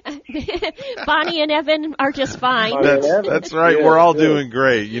 Bonnie and Evan are just fine. That's right. Good, we're all good. doing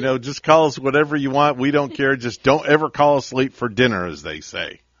great. You know, just call us whatever you want. We don't care. Just don't ever call us late for dinner, as they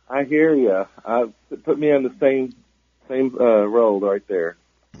say. I hear you. Put me on the same role right there.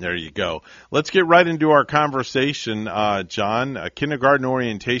 There you go. Let's get right into our conversation, John. Kindergarten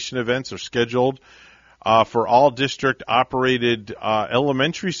orientation events are scheduled for all district-operated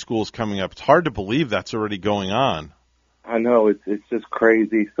elementary schools coming up. It's hard to believe that's already going on. I know. It's just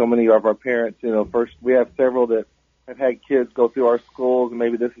crazy. So many of our parents, first we have several that have had kids go through our schools, and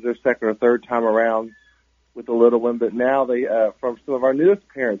maybe this is their second or third time around with the little one. But now they, from some of our newest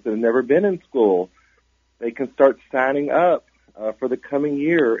parents that have never been in school, they can start signing up for the coming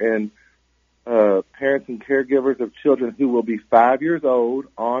year. And parents and caregivers of children who will be 5 years old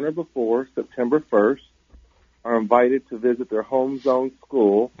on or before September 1st are invited to visit their home zone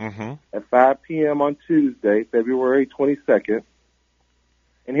school at 5 p.m. on Tuesday, February 22nd.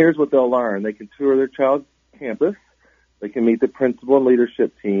 And here's what they'll learn. They can tour their child's campus. They can meet the principal and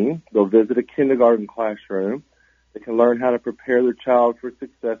leadership team. They'll visit a kindergarten classroom. They can learn how to prepare their child for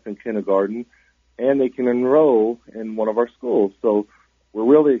success in kindergarten. And they can enroll in one of our schools. So we're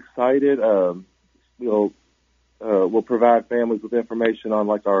really excited. We'll provide families with information on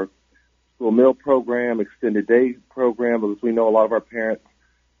like our school meal program, extended day program, because we know a lot of our parents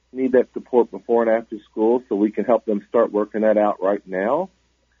need that support before and after school, so we can help them start working that out right now.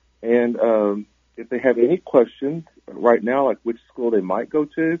 And if they have any questions right now, like which school they might go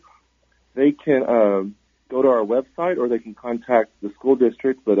to, they can go to our website or they can contact the school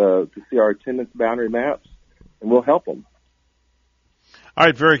district to see our attendance boundary maps, and we'll help them. All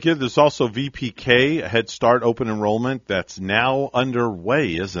right, very good. There's also VPK, Head Start Open Enrollment, that's now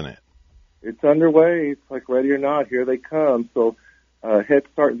underway, isn't it? It's underway. It's like ready or not, here they come. So Head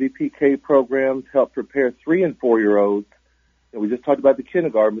Start and VPK programs help prepare 3- and 4-year-olds. And we just talked about the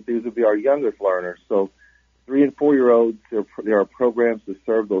kindergarten, but these would be our youngest learners. So 3- and 4-year-olds, there are programs to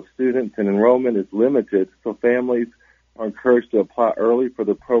serve those students, and enrollment is limited. So families are encouraged to apply early for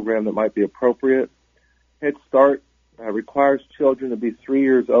the program that might be appropriate. Head Start requires children to be 3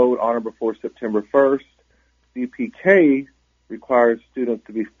 years old on or before September 1st. VPK requires students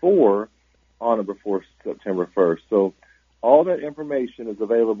to be 4 on or before September 1st. So all that information is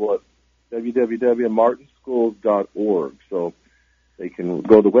available at www.martinschools.org. So they can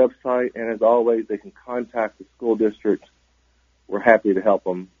go to the website, and as always, they can contact the school district. We're happy to help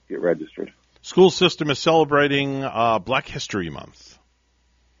them get registered. School system is celebrating Black History Month.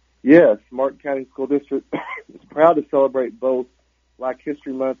 Yes, Martin County School District is proud to celebrate both Black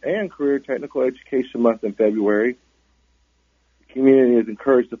History Month and Career Technical Education Month in February. The community is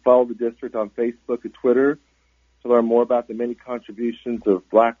encouraged to follow the district on Facebook and Twitter to learn more about the many contributions of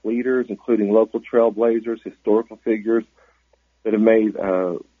Black leaders, including local trailblazers, historical figures that have made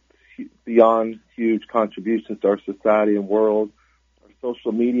beyond huge contributions to our society and world. Our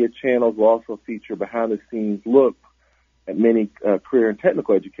social media channels will also feature behind-the-scenes look at many career and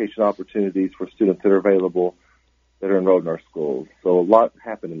technical education opportunities for students that are available that are enrolled in our schools. So a lot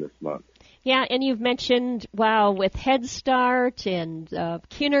happening this month. Yeah, and you've mentioned, wow, with Head Start and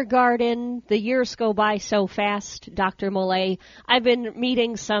kindergarten, the years go by so fast, Dr. Millay. I've been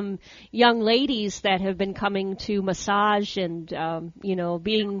meeting some young ladies that have been coming to massage and,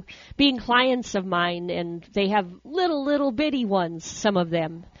 being clients of mine, and they have little bitty ones, some of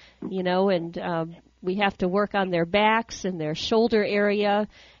them, and we have to work on their backs and their shoulder area,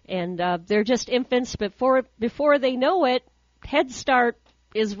 and they're just infants, but before they know it, Head Start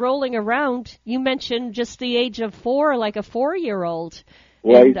is rolling around. You mentioned just the age of 4, like a 4-year-old.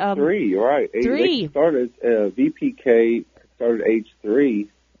 Well, age 3, you're right. 3. They started, VPK started age 3.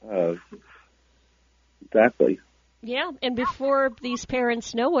 Exactly. Yeah, and before these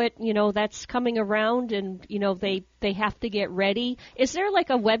parents know it, that's coming around, and, they have to get ready. Is there like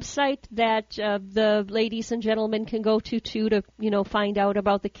a website that the ladies and gentlemen can go to find out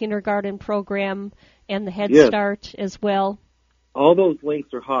about the kindergarten program and the Head Start as well? All those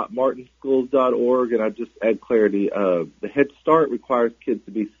links are hot, martinschools.org, and I just add clarity. The Head Start requires kids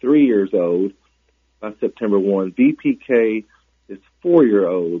to be 3 years old by September 1. VPK is 4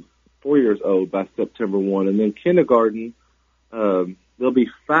 years old by September 1. And then kindergarten, they'll be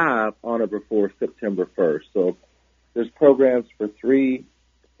 5 on or before September 1st. So there's programs for 3,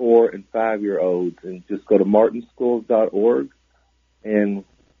 4, and 5-year-olds. And just go to martinschools.org, and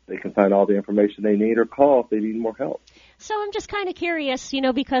they can find all the information they need or call if they need more help. So I'm just kind of curious,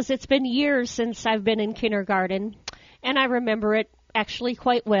 because it's been years since I've been in kindergarten, and I remember it actually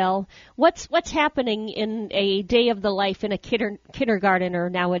quite well. What's happening in a day of the life in a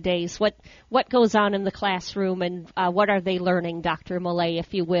kindergartner nowadays? What goes on in the classroom, and what are they learning, Dr. Millay,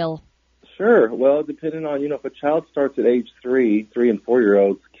 if you will? Sure. Well, depending on, if a child starts at age 3 and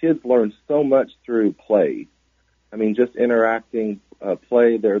 4-year-olds, kids learn so much through play. I mean, just interacting,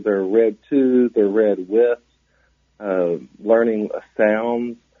 play, they're read to, they're read with, learning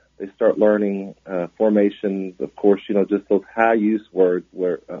sounds. They start learning formations, of course, just those high-use words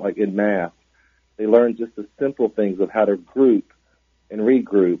where, like in math. They learn just the simple things of how to group and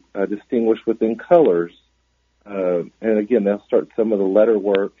regroup, distinguish within colors. And again, they'll start some of the letter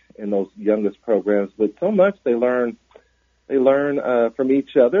work in those youngest programs. But so much they learn from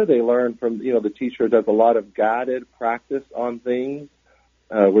each other. They learn from, the teacher does a lot of guided practice on things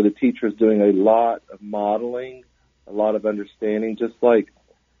where the teacher is doing a lot of modeling a lot of understanding, just like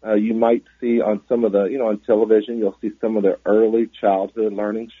you might see on some of the, on television, you'll see some of the early childhood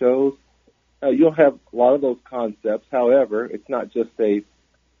learning shows. You'll have a lot of those concepts. However, it's not just a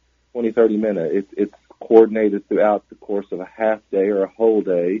 20, 30 minute. It's coordinated throughout the course of a half day or a whole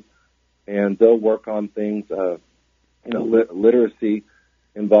day, and they'll work on things. Literacy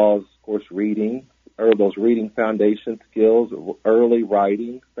involves, of course, reading, or those reading foundation skills, early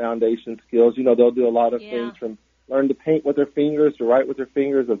writing foundation skills. They'll do a lot of things from learn to paint with their fingers, to write with their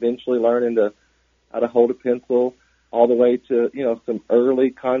fingers, eventually learning how to hold a pencil, all the way to, some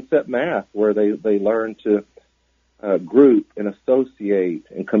early concept math where they learn to group and associate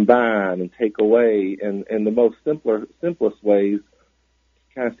and combine and take away, and in the most simplest ways,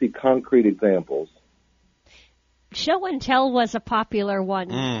 kind of see concrete examples. Show and tell was a popular one.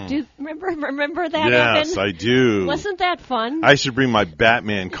 Do you remember that, Yes, Evan? I do. Wasn't that fun? I should bring my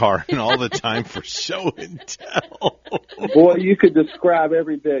Batman car in all the time for show and tell. Boy, you could describe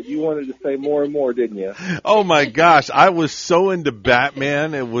every bit. You wanted to say more and more, didn't you? Oh, my gosh. I was so into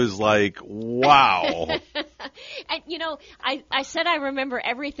Batman. It was like, wow. And, I said I remember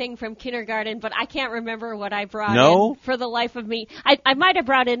everything from kindergarten, but I can't remember what I brought in for the life of me. I might have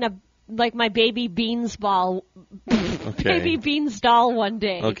brought in my baby Beans doll one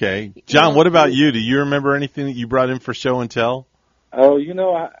day. Okay. John, what about you? Do you remember anything that you brought in for show and tell? Oh,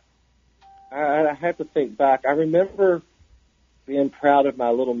 I have to think back. I remember being proud of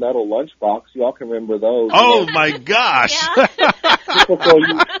my little metal lunchbox. You all can remember those. Oh, my gosh. Typical.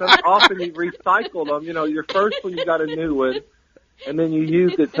 Often you recycle them. Your first one, you got a new one. And then you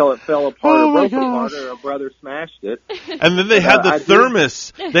used it till it fell apart or broke apart, or a brother smashed it. And then they had the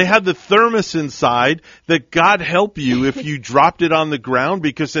thermos. They had the thermos inside that, God help you, if you dropped it on the ground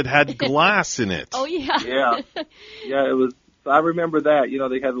because it had glass in it. Oh, yeah. Yeah, it was. I remember that.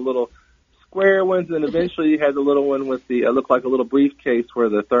 They had the little square ones, and eventually you had the little one with it looked like a little briefcase where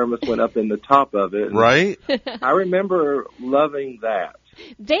the thermos went up in the top of it. Right. I remember loving that.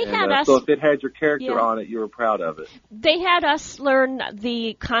 They had us. So if it had your character on it, you were proud of it. They had us learn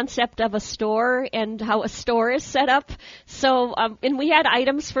the concept of a store and how a store is set up. So, and we had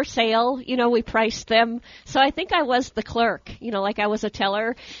items for sale. We priced them. So I think I was the clerk. Like I was a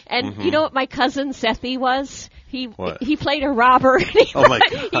teller. And you know what my cousin Sethi was? He played a robber. Oh my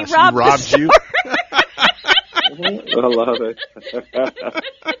gosh! He robbed you. I love it.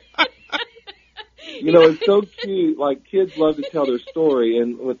 It's so cute. Like, kids love to tell their story,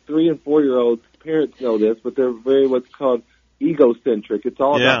 and with 3 and 4-year-olds, parents know this, but they're very what's called egocentric. It's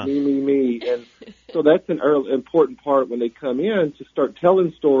all about me, and so that's an important part when they come in, to start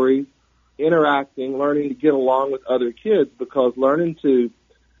telling stories, interacting, learning to get along with other kids, because learning to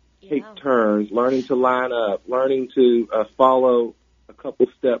take turns, learning to line up, learning to follow a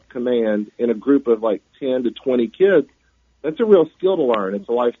couple-step command in a group of like 10 to 20 kids, that's a real skill to learn. It's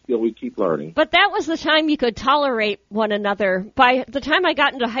a life skill we keep learning. But that was the time you could tolerate one another. By the time I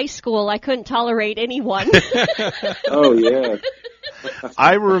got into high school, I couldn't tolerate anyone. Oh, yeah.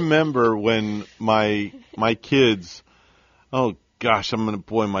 I remember when my kids, oh gosh, am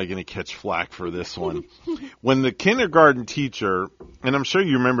I going to catch flack for this one. When the kindergarten teacher, and I'm sure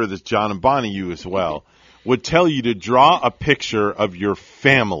you remember this, John, and Bonnie, you as well, would tell you to draw a picture of your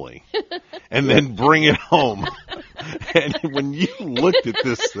family and then bring it home. And when you looked at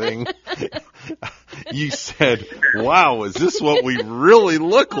this thing, you said, wow, is this what we really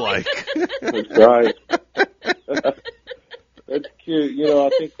look like? That's right. That's cute. I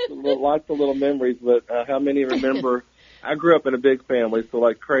think lots of little memories, but how many remember? I grew up in a big family, so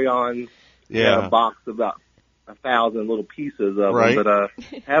like crayons, a box of about 1,000 little pieces of them. But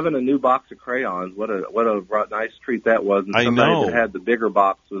having a new box of crayons, what a nice treat that was. And somebody that had the bigger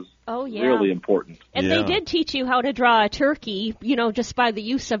box was really important. And they did teach you how to draw a turkey, just by the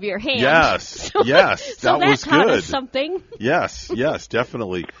use of your hands. Yes, so that was taught good. us something. Yes,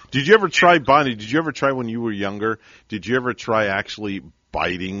 definitely. Did you ever try, Bonnie, when you were younger, did you ever try actually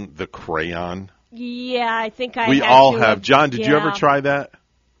biting the crayon? Yeah, I think We all have. John, did you ever try that?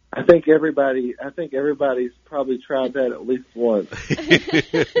 I think everybody's probably tried that at least once.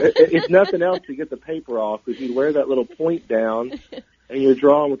 If nothing else, to get the paper off, because you wear that little point down, and you're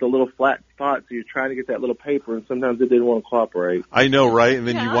drawing with a little flat spot, so you're trying to get that little paper, and sometimes it didn't want to cooperate. I know, right? And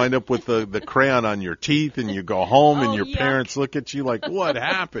then you wind up with the crayon on your teeth, and you go home, and your parents look at you like, what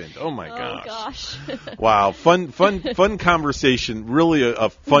happened? Oh, my gosh. Wow. Fun conversation. Really a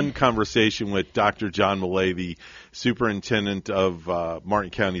fun conversation with Dr. John Millay, the Superintendent of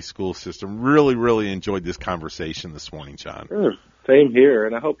Martin County School System. Really, really enjoyed this conversation this morning, John. Sure. Same here,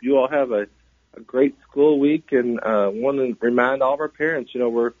 and I hope you all have a great school week, and want to remind all of our parents,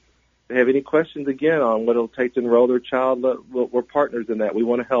 we're they have any questions, again, on what it'll take to enroll their child, we're partners in that. We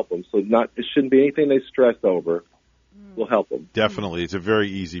want to help them. So it shouldn't be anything they stress over. We'll help them. Definitely. It's a very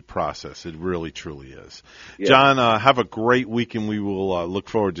easy process. It really, truly is. Yeah. John, have a great week, and we will look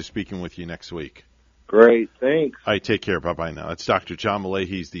forward to speaking with you next week. Great. Thanks. All right, take care. Bye-bye now. It's Dr. John Millay.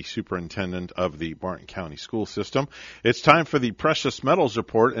 He's the superintendent of the Martin County School System. It's time for the Precious Metals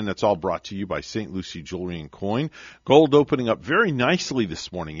Report, and it's all brought to you by St. Lucie Jewelry and Coin. Gold opening up very nicely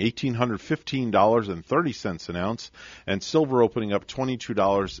this morning, $1,815.30 an ounce, and silver opening up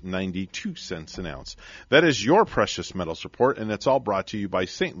 $22.92 an ounce. That is your Precious Metals Report, and it's all brought to you by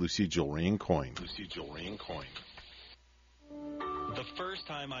St. Lucie Jewelry and Coin. Lucie Jewelry and Coin. The first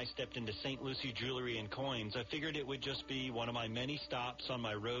time I stepped into St. Lucie Jewelry and Coins, I figured it would just be one of my many stops on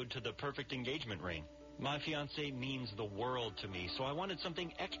my road to the perfect engagement ring. My fiancée means the world to me, so I wanted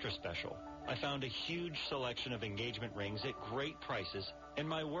something extra special. I found a huge selection of engagement rings at great prices, and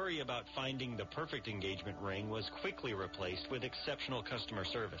my worry about finding the perfect engagement ring was quickly replaced with exceptional customer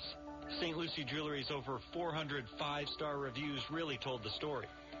service. St. Lucie Jewelry's over 400 five-star reviews really told the story.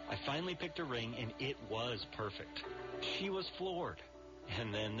 I finally picked a ring, and it was perfect. She was floored.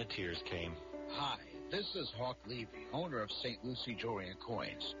 And then the tears came. Hi, this is Hawk Levy, owner of St. Lucie Jewelry and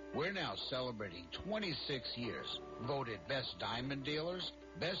Coins. We're now celebrating 26 years, voted best diamond dealers,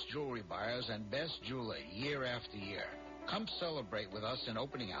 best jewelry buyers, and best jeweler year after year. Come celebrate with us in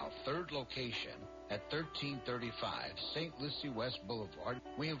opening our third location at 1335 St. Lucie West Boulevard.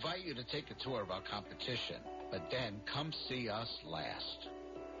 We invite you to take a tour of our competition, but then come see us last.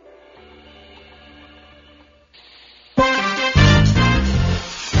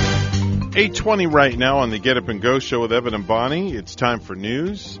 8:20 right now on the Get Up and Go show with Evan and Bonnie. It's time for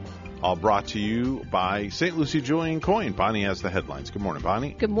news, all brought to you by St. Lucie Jewelry and Coin. Bonnie has the headlines. Good morning,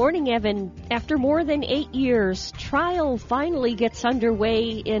 Bonnie. Good morning, Evan. After more than 8 years, trial finally gets underway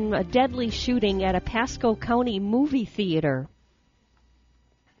in a deadly shooting at a Pasco County movie theater.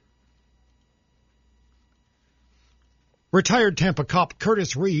 Retired Tampa cop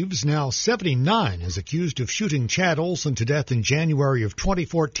Curtis Reeves, now 79, is accused of shooting Chad Olson to death in January of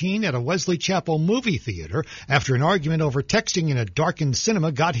 2014 at a Wesley Chapel movie theater after an argument over texting in a darkened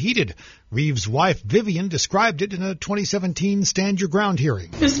cinema got heated. Reeves' wife, Vivian, described it in a 2017 Stand Your Ground hearing.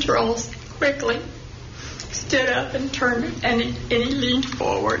 Mr. Olson quickly stood up and turned, and he leaned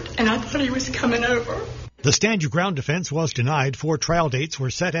forward, and I thought he was coming over. The Stand Your Ground defense was denied. 4 trial dates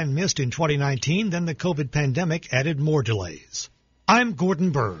were set and missed in 2019. Then the COVID pandemic added more delays. I'm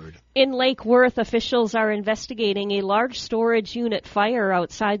Gordon Bird. In Lake Worth, officials are investigating a large storage unit fire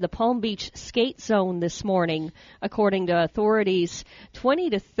outside the Palm Beach skate zone this morning. According to authorities,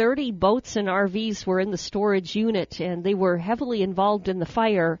 20 to 30 boats and RVs were in the storage unit, and they were heavily involved in the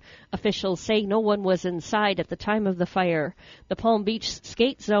fire. Officials say no one was inside at the time of the fire. The Palm Beach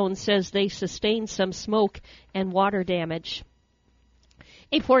skate zone says they sustained some smoke and water damage.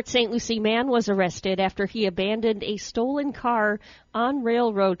 A Port St. Lucie man was arrested after he abandoned a stolen car on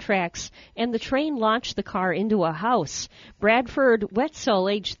railroad tracks, and the train launched the car into a house. Bradford Wetzel,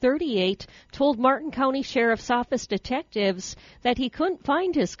 age 38, told Martin County Sheriff's Office detectives that he couldn't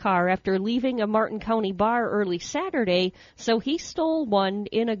find his car after leaving a Martin County bar early Saturday, so he stole one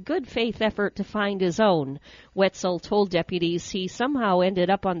in a good faith effort to find his own. Wetzel told deputies he somehow ended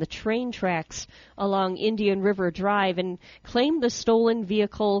up on the train tracks along Indian River Drive and claimed the stolen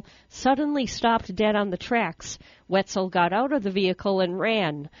vehicle suddenly stopped dead on the tracks. Wetzel got out of the vehicle and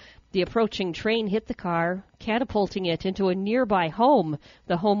ran. The approaching train hit the car, catapulting it into a nearby home.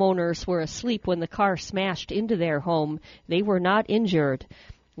 The homeowners were asleep when the car smashed into their home. They were not injured.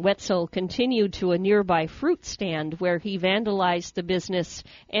 Wetzel continued to a nearby fruit stand where he vandalized the business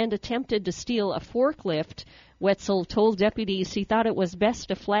and attempted to steal a forklift. Wetzel told deputies he thought it was best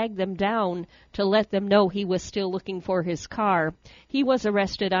to flag them down to let them know he was still looking for his car. He was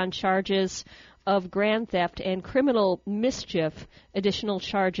arrested on charges of grand theft and criminal mischief. Additional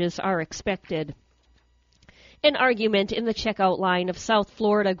charges are expected. An argument in the checkout line of South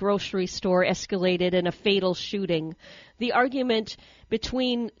Florida grocery store escalated in a fatal shooting. The argument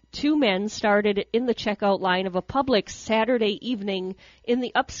between 2 men started in the checkout line of a Publix Saturday evening in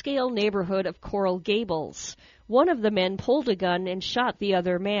the upscale neighborhood of Coral Gables. One of the men pulled a gun and shot the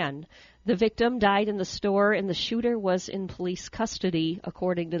other man. The victim died in the store, and the shooter was in police custody,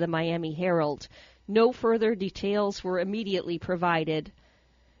 according to the Miami Herald. No further details were immediately provided.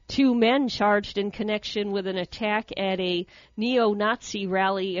 2 men charged in connection with an attack at a neo-Nazi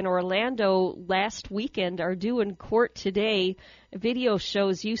rally in Orlando last weekend are due in court today. A video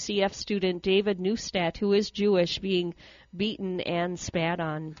shows UCF student David Neustadt, who is Jewish, being beaten and spat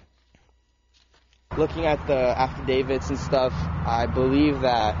on. Looking at the affidavits and stuff, I believe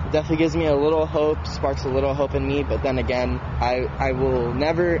that it definitely gives me a little hope, sparks a little hope in me, but then again, I will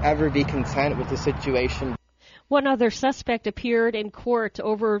never, ever be content with the situation. One other suspect appeared in court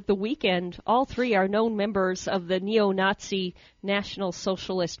over the weekend. All three are known members of the neo-Nazi National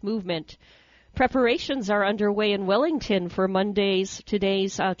Socialist Movement. Preparations are underway in Wellington for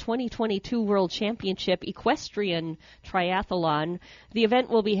today's 2022 World Championship Equestrian Triathlon. The event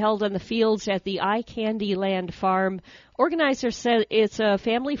will be held on the fields at the Eye Candy Land Farm. Organizers said it's a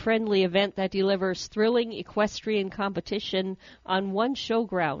family-friendly event that delivers thrilling equestrian competition on one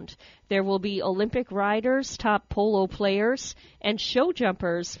showground. There will be Olympic riders, top polo players, and show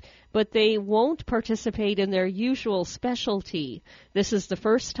jumpers, but they won't participate in their usual specialty. This is the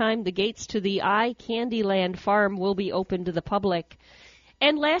first time the gates to the Eye Candyland farm will be open to the public.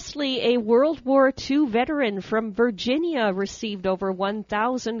 And lastly, a World War II veteran from Virginia received over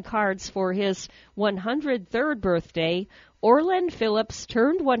 1,000 cards for his 103rd birthday. Orland Phillips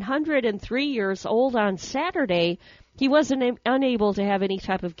turned 103 years old on Saturday. He wasn't unable to have any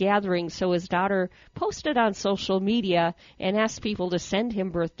type of gathering, so his daughter posted on social media and asked people to send him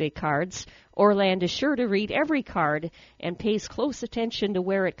birthday cards. Orland is sure to read every card and pays close attention to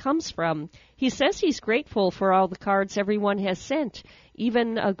where it comes from. He says he's grateful for all the cards everyone has sent.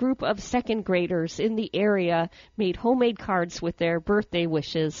 Even a group of second graders in the area made homemade cards with their birthday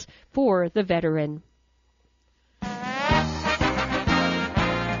wishes for the veteran.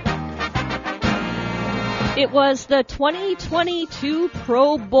 It was the 2022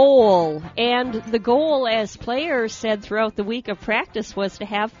 Pro Bowl, and the goal, as players said throughout the week of practice, was to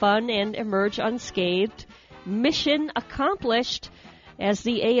have fun and emerge unscathed. Mission accomplished, as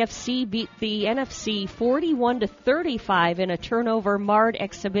the AFC beat the NFC 41-35 in a turnover-marred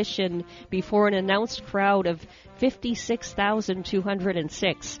exhibition before an announced crowd of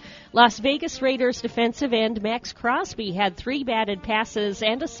 56,206. Las Vegas Raiders defensive end Max Crosby had 3 batted passes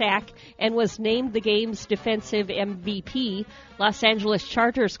and a sack and was named the game's defensive MVP. Los Angeles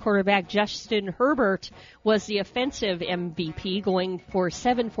Chargers quarterback Justin Herbert was the offensive MVP, going for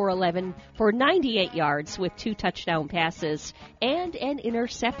 7 for 11 for 98 yards with 2 touchdown passes and an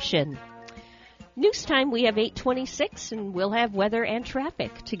interception. News time, we have 8:26, and we'll have weather and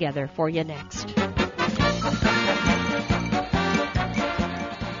traffic together for you next.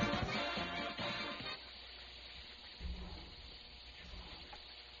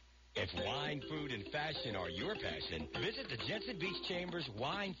 If wine, food, and fashion are your passion, visit the Jensen Beach Chambers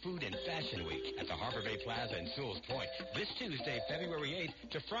Wine, Food, and Fashion Week at the Harbor Bay Plaza in Sewell's Point this Tuesday, February 8th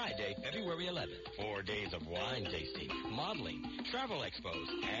to Friday, February 11th. 4 days of wine tasting, modeling, travel expos,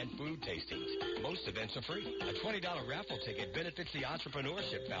 and food tastings. Most events are free. A $20 raffle ticket benefits the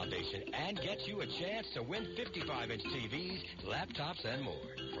Entrepreneurship Foundation and gets you a chance to win 55-inch TVs, laptops, and more.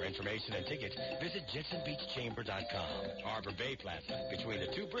 For information and tickets, visit JensenBeachChamber.com. Harbor Bay Plaza, between the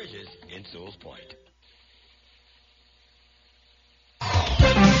 2 bridges in Sewell's Point.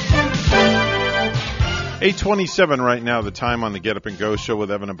 $8:27 right now, the time on the Get Up and Go show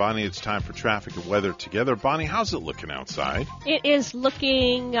with Evan and Bonnie. It's time for traffic and weather together. Bonnie, how's it looking outside? It is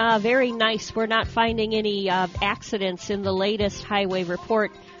looking very nice. We're not finding any accidents in the latest highway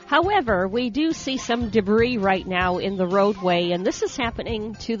report. However, we do see some debris right now in the roadway, and this is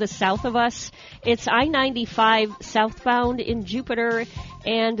happening to the south of us. It's I-95 southbound in Jupiter,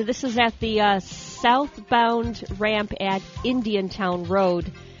 and this is at the southbound ramp at Indiantown Road.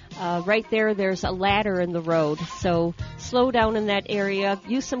 Right there, there's a ladder in the road, so slow down in that area,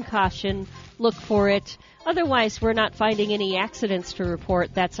 use some caution, look for it. Otherwise, we're not finding any accidents to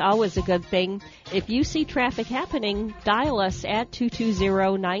report. That's always a good thing. If you see traffic happening, dial us at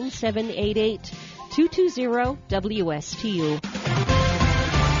 220-9788, 220-WSTU.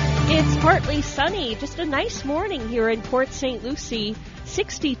 It's partly sunny, just a nice morning here in Port St. Lucie.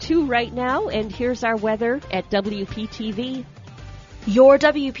 62 right now, and here's our weather at WPTV. Your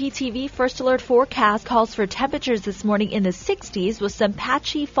WPTV First Alert forecast calls for temperatures this morning in the 60s with some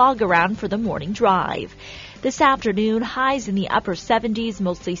patchy fog around for the morning drive. This afternoon, highs in the upper 70s,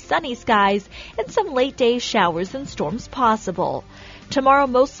 mostly sunny skies, and some late-day showers and storms possible. Tomorrow,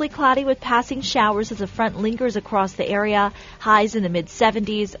 mostly cloudy with passing showers as the front lingers across the area. Highs in the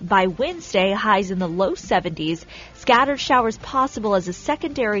mid-70s. By Wednesday, highs in the low 70s. Scattered showers possible as a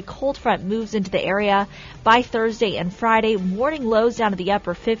secondary cold front moves into the area. By Thursday and Friday, morning lows down to the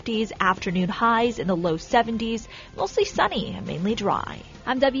upper 50s. Afternoon highs in the low 70s. Mostly sunny and mainly dry.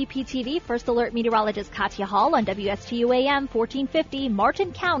 I'm WPTV First Alert meteorologist Katya Hall on WSTU AM 1450,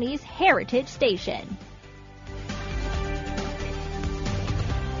 Martin County's Heritage Station.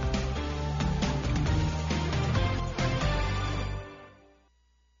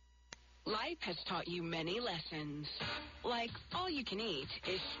 Life has taught you many lessons. Like, all you can eat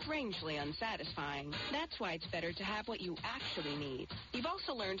is strangely unsatisfying. That's why it's better to have what you actually need. You've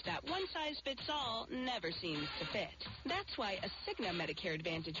also learned that one size fits all never seems to fit. That's why a Cigna Medicare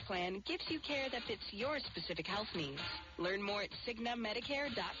Advantage plan gives you care that fits your specific health needs. Learn more at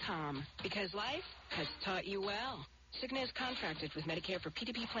CignaMedicare.com, because life has taught you well. Cigna is contracted with Medicare for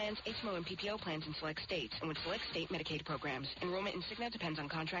PDP plans, HMO, and PPO plans in select states and with select state Medicaid programs. Enrollment in Cigna depends on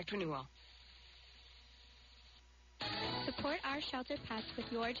contract renewal. Support our shelter pets with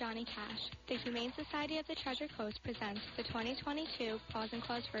your Johnny Cash. The Humane Society of the Treasure Coast presents the 2022 Paws and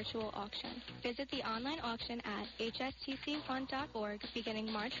Claws virtual auction. Visit the online auction at hstc1.org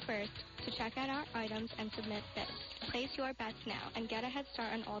beginning March 1st to check out our items and submit bids. Place your bets now and get a head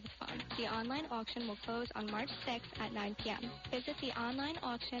start on all the fun. The online auction will close on March 6th at 9 p.m. Visit the online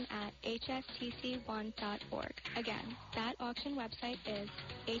auction at hstc1.org. Again, that auction website is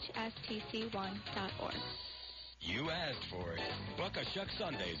hstc1.org. You asked for it. Buck-a-Shuck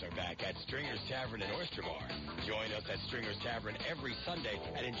Sundays are back at Stringer's Tavern and Oyster Bar. Join us at Stringer's Tavern every Sunday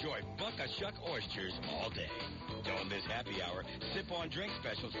and enjoy Buck-a-Shuck oysters all day. Don't miss happy hour, sip-on drink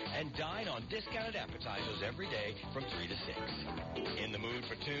specials, and dine on discounted appetizers every day from 3 to 6. In the mood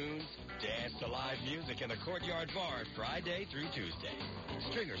for tunes? Dance to live music in the Courtyard Bar Friday through Tuesday.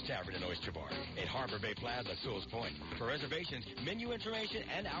 Stringer's Tavern and Oyster Bar in Harbor Bay Plaza, Sewell's Point. For reservations, menu information,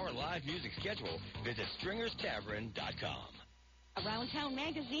 and our live music schedule, visit StringersTavern.com. Around Town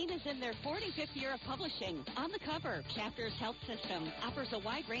magazine is in their 45th year of publishing. On the cover, Chapters Health System offers a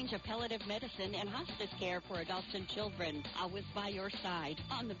wide range of palliative medicine and hospice care for adults and children, always by your side.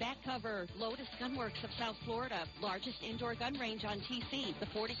 On the back cover, Lotus Gunworks of South Florida, largest indoor gun range on TC, the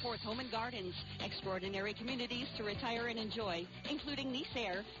 44th Home and Gardens, extraordinary communities to retire and enjoy, including Nice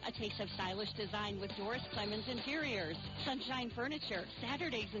Air, a taste of stylish design with Doris Clemens Interiors, Sunshine Furniture,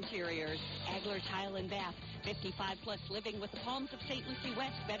 Saturday's Interiors, Agler Tile and Bath, 55-plus living with the Palms of St. Lucie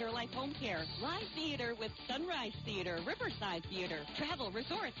West, Better Life Home Care, live theater with Sunrise Theater, Riverside Theater, travel,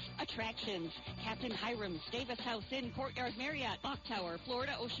 resorts, attractions, Captain Hiram's, Davis House Inn, Courtyard Marriott, Clock Tower,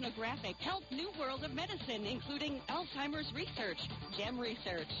 Florida Oceanographic, Health New World of Medicine, including Alzheimer's Research, GEM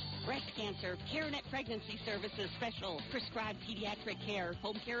Research, Breast Cancer, CareNet Pregnancy Services Special, Prescribed Pediatric Care,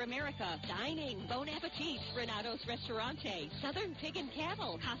 Home Care America, Dining, Bon Appetit, Renato's Restaurante, Southern Pig and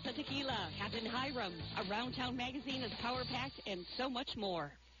Cattle, Casa Tequila, Captain Hiram's, Around Town magazine is power-packed, and so much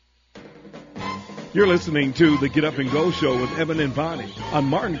more. You're listening to the Get Up and Go Show with Evan and Bonnie on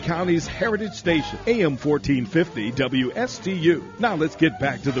Martin County's Heritage Station, AM 1450 WSTU. Now let's get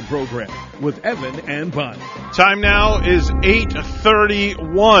back to the program with Evan and Bonnie. Time now is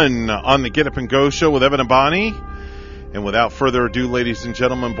 8:31 on the Get Up and Go Show with Evan and Bonnie. And without further ado, ladies and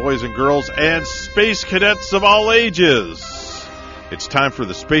gentlemen, boys and girls, and space cadets of all ages, it's time for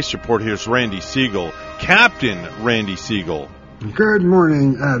the Space Report. Here's Randy Segal, Captain Randy Segal. Good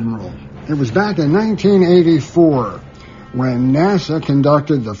morning, Admiral. It was back in 1984 when NASA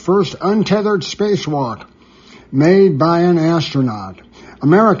conducted the first untethered spacewalk made by an astronaut.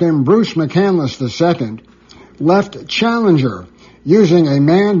 American Bruce McCandless II left Challenger using a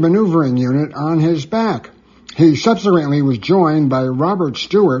manned maneuvering unit on his back. He subsequently was joined by Robert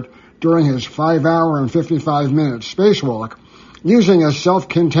Stewart during his 5-hour and 55-minute spacewalk using a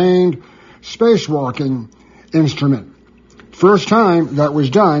self-contained spacewalking instrument. First time that was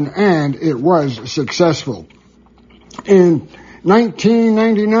done, and it was successful. In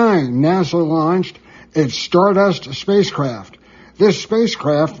 1999, NASA launched its Stardust spacecraft. This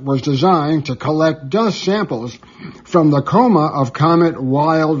spacecraft was designed to collect dust samples from the coma of Comet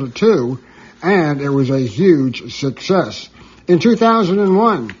Wild 2, and it was a huge success. In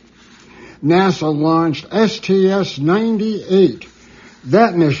 2001, NASA launched STS-98.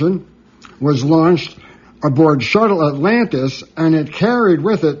 That mission was launched aboard Shuttle Atlantis, and it carried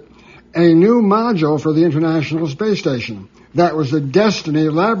with it a new module for the International Space Station. That was the Destiny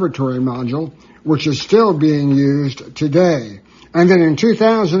Laboratory module, which is still being used today. And then in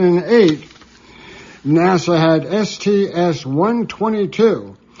 2008, NASA had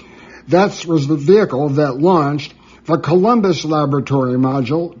STS-122. That was the vehicle that launched the Columbus Laboratory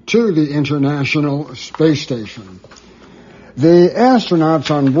module to the International Space Station. The astronauts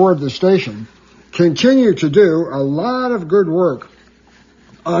on board the station continue to do a lot of good work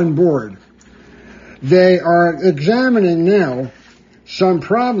on board. They are examining now some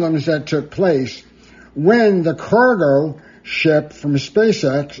problems that took place when the cargo ship from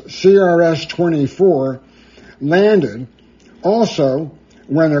SpaceX, CRS-24, landed. Also,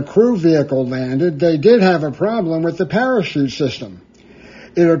 when a crew vehicle landed, they did have a problem with the parachute system.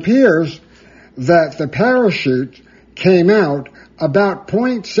 It appears that the parachute came out about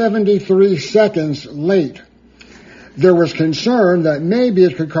 0.73 seconds late. There was concern that maybe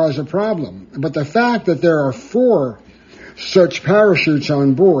it could cause a problem, but the fact that there are 4 such parachutes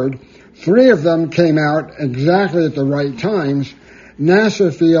on board, 3 of them came out exactly at the right times,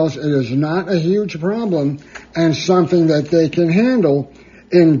 NASA feels it is not a huge problem and something that they can handle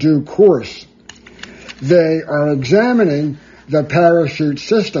in due course. They are examining the parachute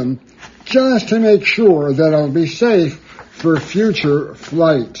system just to make sure that it'll be safe for future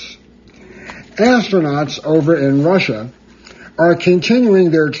flights. Astronauts over in Russia are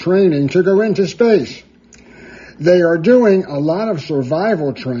continuing their training to go into space. They are doing a lot of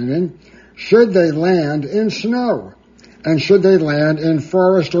survival training should they land in snow and should they land in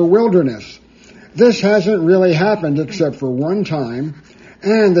forest or wilderness. This hasn't really happened except for one time,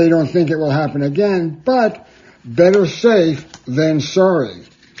 and they don't think it will happen again, but better safe than sorry.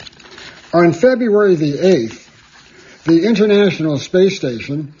 On February the 8th, the International Space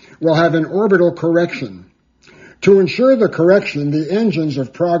Station will have an orbital correction. To ensure the correction, the engines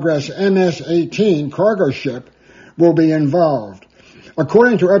of Progress MS-18 cargo ship will be involved.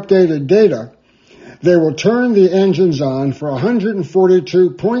 According to updated data, they will turn the engines on for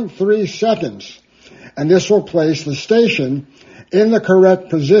 142.3 seconds, and this will place the station in the correct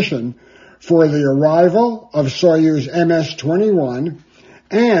position for the arrival of Soyuz MS-21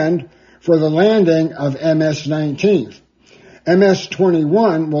 and for the landing of MS-19.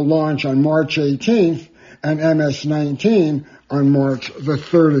 MS-21 will launch on March 18th and MS-19 on March the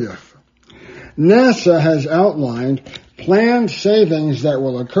 30th. NASA has outlined planned savings that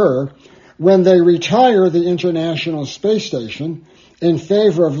will occur when they retire the International Space Station in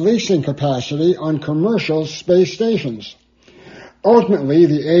favor of leasing capacity on commercial space stations. Ultimately,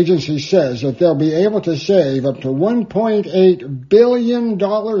 the agency says that they'll be able to save up to $1.8 billion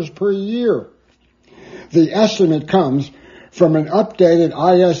per year. The estimate comes from an updated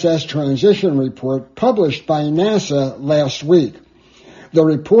ISS transition report published by NASA last week. The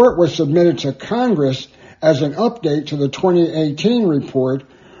report was submitted to Congress as an update to the 2018 report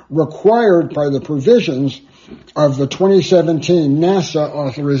required by the provisions of the 2017 NASA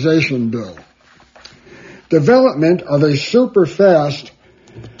authorization bill. Development of a super-fast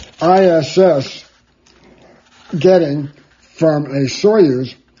ISS getting from a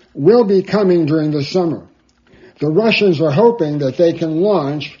Soyuz will be coming during the summer. The Russians are hoping that they can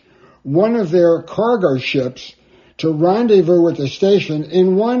launch one of their cargo ships to rendezvous with the station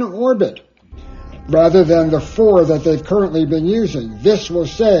in one orbit, rather than the 4 that they've currently been using. This will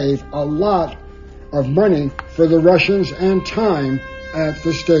save a lot of money for the Russians and time at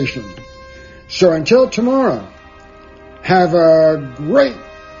the station. So until tomorrow, have a great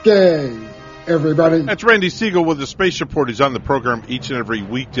day, everybody. That's Randy Segal with the Space Report. He's on the program each and every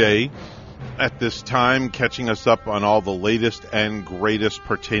weekday at this time, catching us up on all the latest and greatest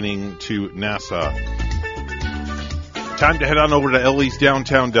pertaining to NASA. Time to head on over to Ellie's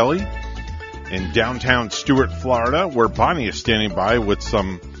Downtown Deli in downtown Stuart, Florida, where Bonnie is standing by with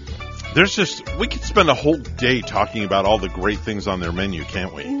some... we could spend a whole day talking about all the great things on their menu,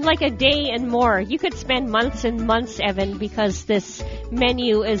 can't we? Like a day and more. You could spend months and months, Evan, because this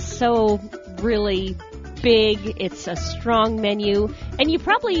menu is so really big. It's a strong menu. And you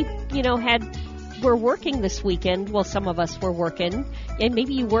probably, were working this weekend. Well, some of us were working. And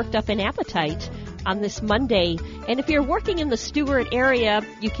maybe you worked up an appetite on this Monday. And if you're working in the Stuart area,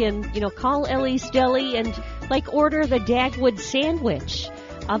 you can, call Ellie's Deli and, order the Dagwood sandwich.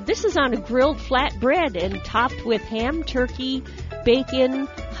 This is on a grilled flatbread and topped with ham, turkey, bacon,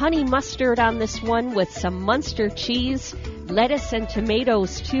 honey mustard on this one with some Munster cheese, lettuce and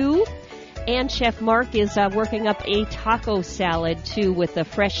tomatoes too. And Chef Mark is working up a taco salad too with the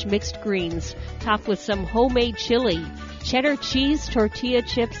fresh mixed greens, topped with some homemade chili, cheddar cheese, tortilla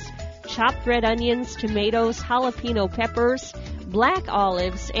chips, chopped red onions, tomatoes, jalapeno peppers, black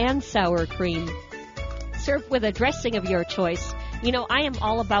olives, and sour cream. Served with a dressing of your choice. I am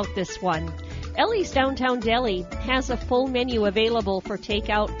all about this one. Ellie's Downtown Deli has a full menu available for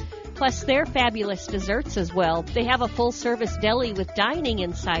takeout, plus their fabulous desserts as well. They have a full-service deli with dining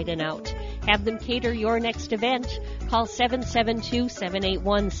inside and out. Have them cater your next event. Call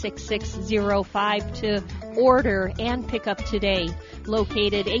 772-781-6605 to order and pick up today.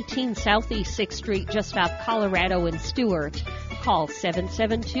 Located 18 Southeast 6th Street, just off Colorado and Stewart. Call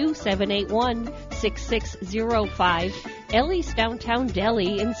 772-781-6605. Ellie's Downtown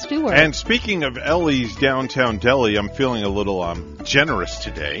Deli in Stewart. And speaking of Ellie's Downtown Deli, I'm feeling a little generous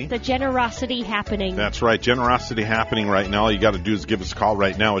today. The generosity happening. That's right, generosity happening right now. All you got to do is give us a call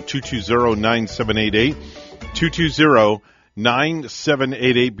right now at 220-9788.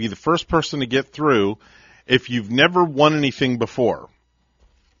 220-9788. Be the first person to get through. if you've never won anything before,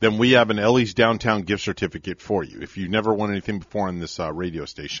 then we have an Ellie's Downtown gift certificate for you. If you've never won anything before on this radio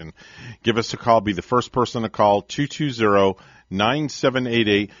station, give us a call. Be the first person to call,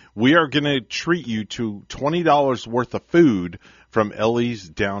 220-9788. We are going to treat you to $20 worth of food from Ellie's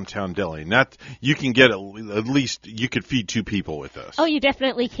Downtown Deli. And that, you can get at least, you could feed 2 people with this. Oh, you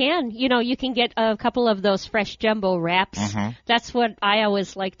definitely can. You know, you can get a couple of those fresh jumbo wraps. Mm-hmm. That's what I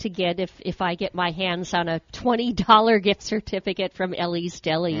always like to get if I get my hands on a $20 gift certificate from Ellie's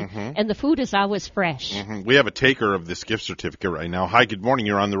Deli. Mm-hmm. And the food is always fresh. Mm-hmm. We have a taker of this gift certificate right now. Hi, good morning.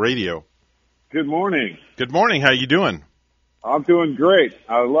 You're on the radio. Good morning. Good morning. How you doing? I'm doing great.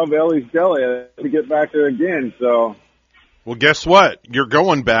 I love Ellie's Deli. I have to get back there again, so... Well, guess what? You're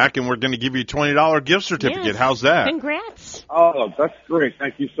going back, and we're going to give you a $20 gift certificate. Yes. How's that? Congrats. Oh, that's great.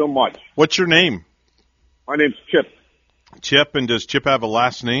 Thank you so much. What's your name? My name's Chip. Chip, and does Chip have a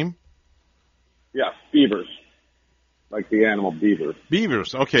last name? Yeah, Beavers. Like the animal beaver.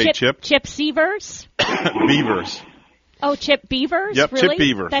 Beavers. Okay, Chip. Chip Severs? Beavers. Oh, Chip Beavers? Yep, really? Chip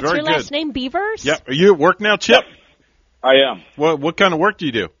Beavers. That's Very your good. last name, Beavers? Yep. Are you at work now, Chip? Yep. I am. What kind of work do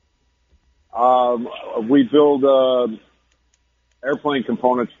you do? We build airplane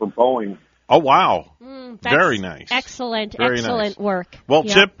components for Boeing. Oh, wow. That's very nice. Excellent, Very excellent nice. work. Well,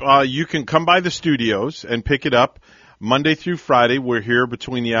 Yep. Chip, you can come by the studios and pick it up Monday through Friday. We're here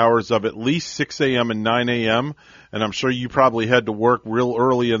between the hours of at least 6 a.m. and 9 a.m., and I'm sure you probably head to work real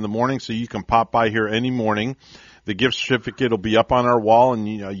early in the morning, so you can pop by here any morning. The gift certificate will be up on our wall, and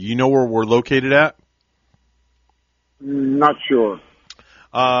you know where we're located at? Not sure.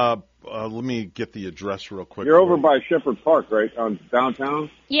 Let me get the address real quick. You're over by Shepherd Park, right, on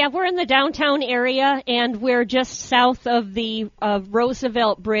downtown? Yeah, we're in the downtown area, and we're just south of the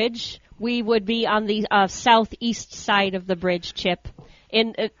Roosevelt Bridge. We would be on the southeast side of the bridge, Chip.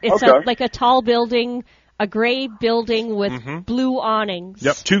 And it's Okay. like a tall building, a gray building with blue awnings.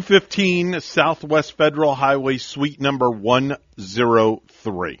 Yep, 215 Southwest Federal Highway, suite number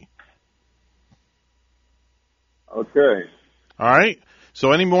 103. Okay. All right?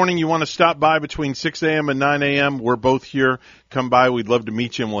 So any morning you want to stop by between 6 a.m. and 9 a.m., we're both here. Come by. We'd love to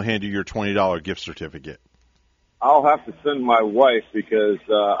meet you, and we'll hand you your $20 gift certificate. I'll have to send my wife because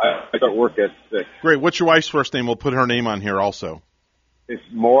I start work at 6. Great. What's your wife's first name? We'll put her name on here also. It's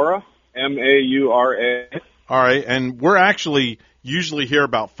Maura, Maura. All right, and we're actually usually here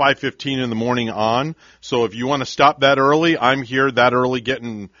about 5:15 in the morning on. So if you want to stop that early, I'm here that early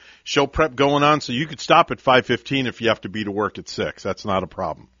getting show prep going on. So you could stop at 5:15 if you have to be to work at 6. That's not a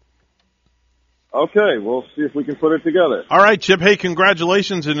problem. Okay, we'll see if we can put it together. All right, Chip. Hey,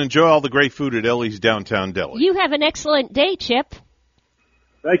 congratulations and enjoy all the great food at Ellie's Downtown Deli. You have an excellent day, Chip.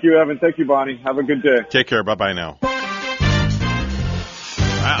 Thank you, Evan. Thank you, Bonnie. Have a good day. Take care. Bye-bye now.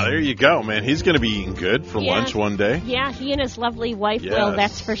 Wow, there you go, man. He's going to be eating good for lunch one day. Yeah, he and his lovely wife Yes. will,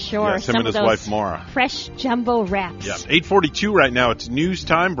 that's for sure. Yes, him Some and of his those wife, Maura. fresh jumbo wraps. Yeah, 8:42 right now. It's news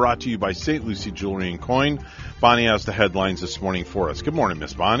time, brought to you by St. Lucie Jewelry and Coin. Bonnie has the headlines this morning for us. Good morning,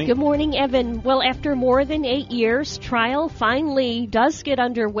 Miss Bonnie. Good morning, Evan. Well, after more than 8 years, trial finally does get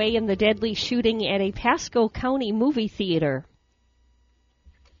underway in the deadly shooting at a Pasco County movie theater.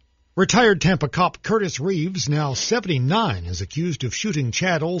 Retired Tampa cop Curtis Reeves, now 79, is accused of shooting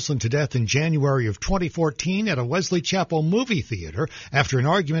Chad Olson to death in January of 2014 at a Wesley Chapel movie theater after an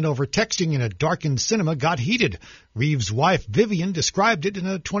argument over texting in a darkened cinema got heated. Reeves' wife, Vivian, described it in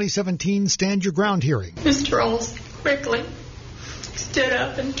a 2017 Stand Your Ground hearing. Mr. Olson quickly stood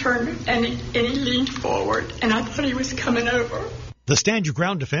up and turned, and he leaned forward, and I thought he was coming over. The Stand Your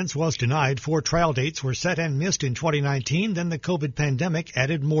Ground defense was denied. 4 trial dates were set and missed in 2019. Then the COVID pandemic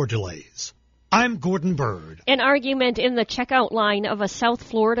added more delays. I'm Gordon Bird. An argument in the checkout line of a South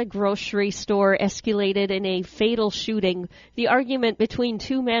Florida grocery store escalated in a fatal shooting. The argument between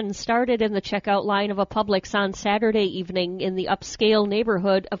 2 men started in the checkout line of a Publix on Saturday evening in the upscale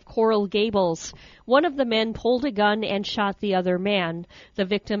neighborhood of Coral Gables. One of the men pulled a gun and shot the other man. The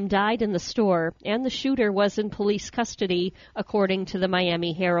victim died in the store, and the shooter was in police custody, according to the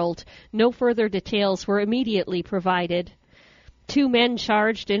Miami Herald. No further details were immediately provided. 2 men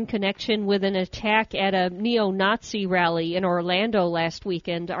charged in connection with an attack at a neo-Nazi rally in Orlando last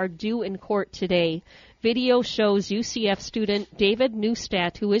weekend are due in court today. Video shows UCF student David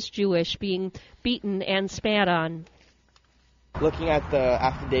Neustadt, who is Jewish, being beaten and spat on. Looking at the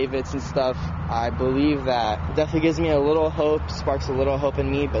affidavits and stuff, I believe that it definitely gives me a little hope, sparks a little hope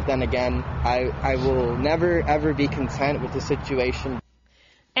in me, but then again, I will never, ever be content with the situation.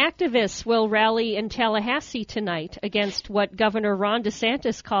 Activists will rally in Tallahassee tonight against what Governor Ron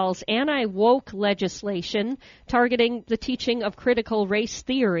DeSantis calls anti-woke legislation targeting the teaching of critical race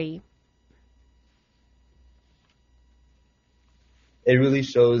theory. it really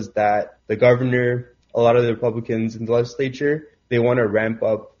shows that the governor, a lot of the Republicans in the legislature, they want to ramp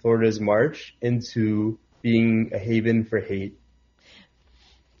up Florida's march into being a haven for hate.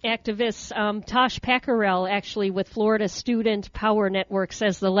 Activist Tosh Paccarel, actually with Florida Student Power Network,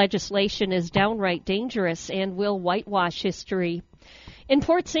 says the legislation is downright dangerous and will whitewash history. In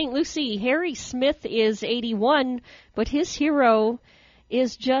Port St. Lucie, Harry Smith is 81, but his hero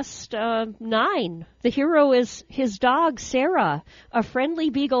is just 9. The hero is his dog, Sarah, a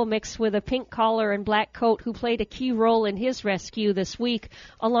friendly beagle mixed with a pink collar and black coat who played a key role in his rescue this week,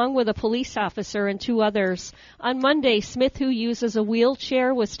 along with a police officer and 2 others. On Monday, Smith, who uses a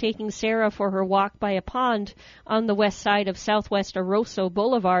wheelchair, was taking Sarah for her walk by a pond on the west side of Southwest Aroso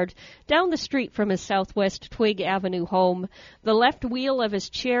Boulevard, down the street from his Southwest Twig Avenue home. The left wheel of his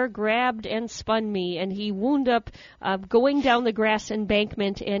chair grabbed and spun me, and he wound up going down the grass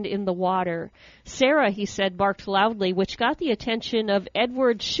embankment and in the water. Sarah, he said, barked loudly, which got the attention of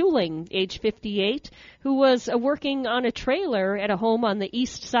Edward Schuling, age 58, who was working on a trailer at a home on the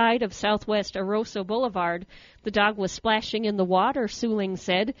east side of Southwest Aroso Boulevard. The dog was splashing in the water, Suling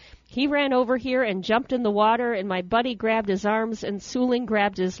said. He ran over here and jumped in the water, and my buddy grabbed his arms, and Suling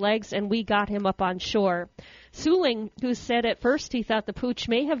grabbed his legs, and we got him up on shore. Suling, who said at first he thought the pooch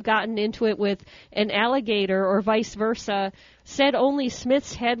may have gotten into it with an alligator or vice versa, said only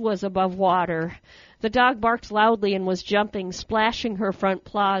Smith's head was above water. The dog barked loudly and was jumping, splashing her front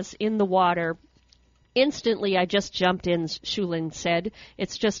paws in the water. Instantly, I just jumped in, Shulin said.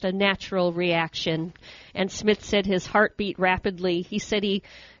 It's just a natural reaction. And Smith said his heart beat rapidly. He said he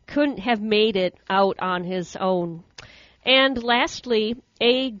couldn't have made it out on his own. And lastly,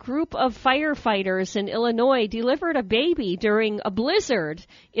 a group of firefighters in Illinois delivered a baby during a blizzard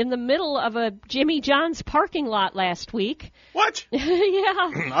in the middle of a Jimmy John's parking lot last week. What? Yeah.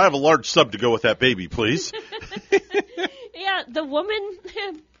 I have a large sub to go with that baby, please. Yeah, the woman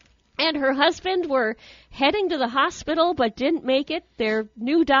and her husband were heading to the hospital but didn't make it. Their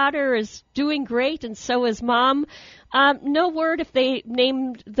new daughter is doing great, and so is Mom. No word if they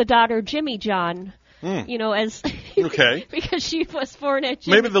named the daughter Jimmy John. You know, as okay, because she was born at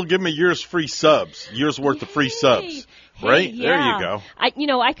Jimmy. Maybe they'll give me a year's worth of free subs. Right? Yeah. There you go.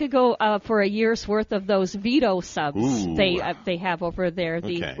 I could go for a year's worth of those Vito subs. Ooh. They have over there.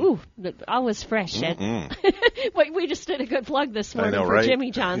 Always fresh. We just did a good plug this morning for Jimmy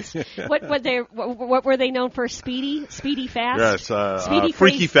John's. What were they known for? Speedy Fast. Yes,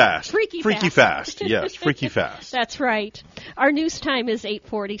 Freaky Fast. Freaky Fast. Yes, Freaky Fast. That's right. Our news time is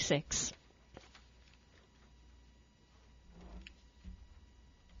 8:46.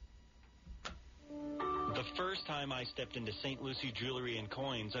 The first time I stepped into St. Lucie Jewelry and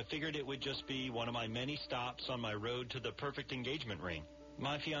Coins, I figured it would just be one of my many stops on my road to the perfect engagement ring.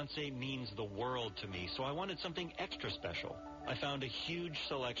 My fiancée means the world to me, so I wanted something extra special. I found a huge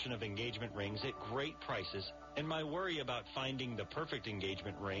selection of engagement rings at great prices, and my worry about finding the perfect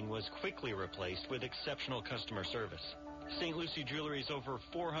engagement ring was quickly replaced with exceptional customer service. St. Lucie Jewelry's over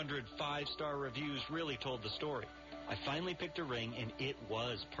 400 5-star reviews really told the story. I finally picked a ring, and it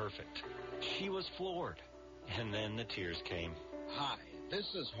was perfect. She was floored. And then the tears came. Hi,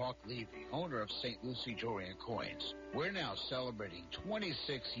 this is Hawk Levy, owner of St. Lucie Jewelry and Coins. We're now celebrating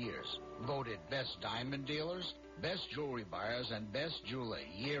 26 years, voted best diamond dealers, best jewelry buyers, and best jeweler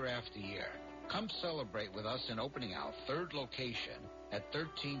year after year. Come celebrate with us in opening our third location at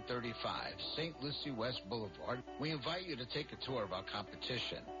 1335 St. Lucie West Boulevard. We invite you to take a tour of our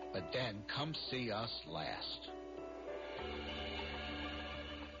competition, but then come see us last.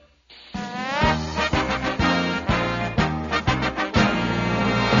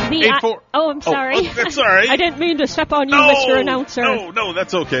 I'm sorry. That's all right. I didn't mean to step on you, Mr. Announcer. No,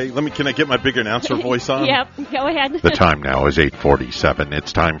 that's okay. Can I get my big announcer voice on? Yep, go ahead. The time now is 8:47.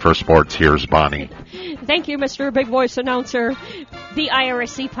 It's time for sports. Here's Bonnie. Thank you, Mr. Big Voice Announcer. The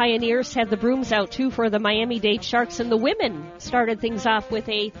IRSC Pioneers had the brooms out, too, for the Miami-Dade Sharks, and the women started things off with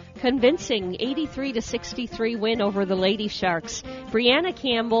a convincing 83-63 win over the Lady Sharks. Brianna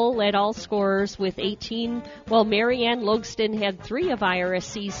Campbell led all scorers with 18, while Marianne Logston had 3 of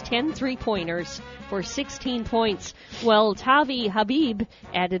IRSC's 10 3-pointers for 16 points, while Tavi Habib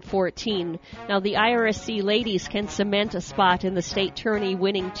added 14. Now, the IRSC ladies can cement a spot in the state tourney,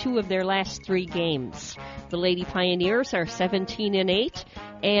 winning 2 of their last 3 games. The Lady Pioneers are 17-8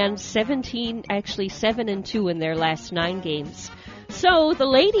 and 7-2 in their last 9 games. So the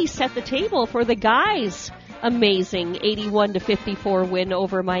ladies set the table for the guys' amazing 81-54 win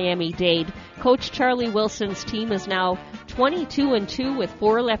over Miami-Dade. Coach Charlie Wilson's team is now 22-2 with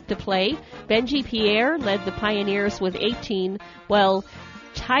 4 left to play. Benji Pierre led the Pioneers with 18, while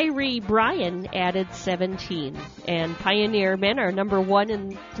Tyree Bryan added 17. And Pioneer men are number 1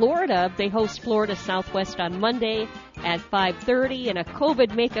 in Florida. They host Florida Southwest on Monday at 5:30 in a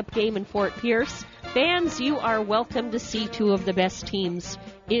COVID makeup game in Fort Pierce. Fans, you are welcome to see 2 of the best teams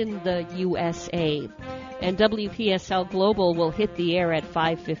in the USA. And WPSL Global will hit the air at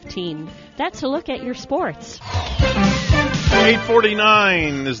 5:15. That's a look at your sports.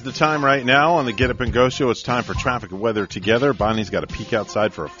 8:49 is the time right now on the Get Up and Go show. It's time for traffic and weather together. Bonnie's got a peek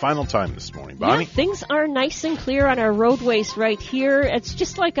outside for a final time this morning. Bonnie? Yeah, things are nice and clear on our roadways right here. It's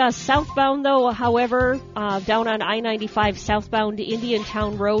just like a southbound, though. However, down on I-95 southbound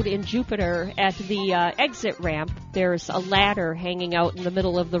Indiantown Road in Jupiter at the exit ramp, there's a ladder hanging out in the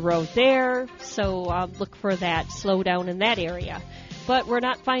middle of the road there. So look for that. Slow down in that area. But we're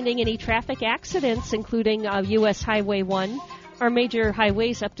not finding any traffic accidents, including U.S. Highway 1. Our major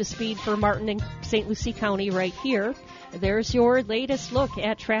highways up to speed for Martin and St. Lucie County right here. There's your latest look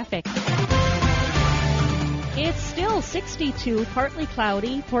at traffic. It's still 62, partly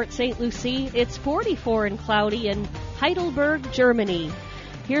cloudy. Port St. Lucie, it's 44 and cloudy in Heidelberg, Germany.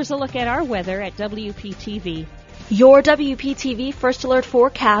 Here's a look at our weather at WPTV. Your WPTV First Alert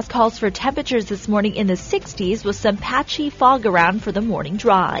forecast calls for temperatures this morning in the 60s with some patchy fog around for the morning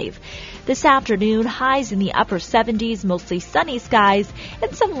drive. This afternoon, highs in the upper 70s, mostly sunny skies,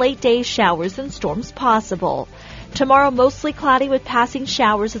 and some late-day showers and storms possible. Tomorrow, mostly cloudy with passing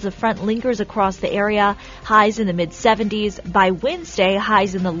showers as the front lingers across the area, highs in the mid-70s. By Wednesday,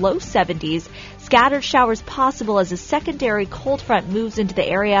 highs in the low 70s. Scattered showers possible as a secondary cold front moves into the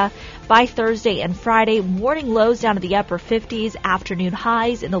area. By Thursday and Friday, morning lows down to the upper 50s, afternoon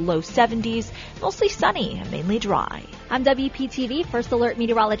highs in the low 70s, mostly sunny and mainly dry. I'm WPTV First Alert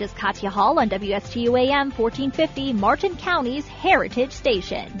meteorologist Katya Hall on WSTU AM 1450, Martin County's Heritage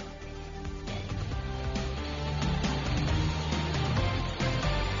Station.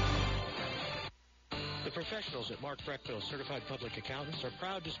 Professionals at Mark Breckville Certified Public Accountants are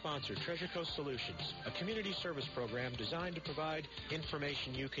proud to sponsor Treasure Coast Solutions, a community service program designed to provide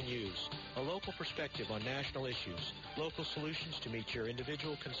information you can use, a local perspective on national issues, local solutions to meet your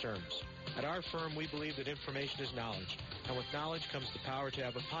individual concerns. At our firm, we believe that information is knowledge, and with knowledge comes the power to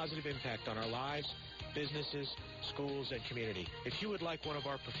have a positive impact on our lives, businesses, schools, and community. If you would like one of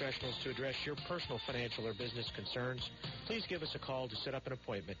our professionals to address your personal financial or business concerns, please give us a call to set up an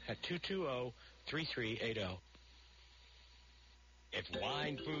appointment at 220-3380. If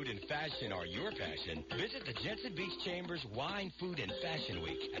wine, food, and fashion are your passion, visit the Jensen Beach Chambers Wine, Food, and Fashion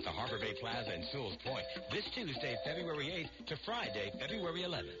Week at the Harbor Bay Plaza in Sewell's Point this Tuesday, February 8th to Friday, February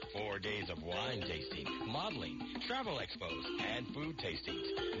 11th. 4 days of wine tasting, modeling, travel expos, and food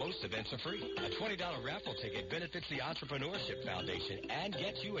tastings. Most events are free. A $20 raffle ticket benefits the Entrepreneurship Foundation and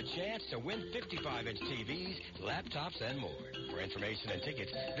gets you a chance to win 55-inch TVs, laptops, and more. For information and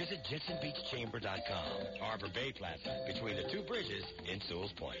tickets, visit JensenBeachChamber.com. Harbor Bay Plaza, between the two bridges in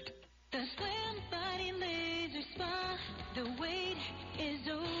Sewell's Point. The Slim Body Laser Spa, the wait is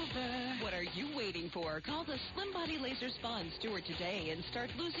over. What are you waiting for? Call the Slim Body Laser Spa in Stewart today and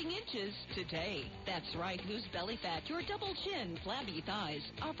start losing inches today. That's right, lose belly fat, your double chin, flabby thighs,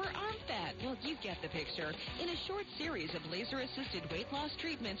 upper arm fat. Well, you get the picture. In a short series of laser-assisted weight loss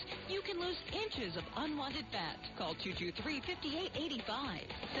treatments, you can lose inches of unwanted fat. Call 223-5885.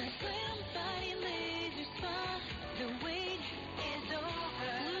 The Slim Body Laser Spa, the wait is over.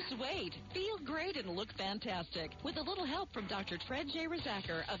 Lose weight, feel great, and look fantastic with a little help from Dr. Fred J.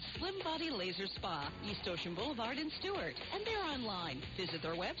 Rizacker of Slim Body Laser Spa, East Ocean Boulevard in Stewart. And they're online. Visit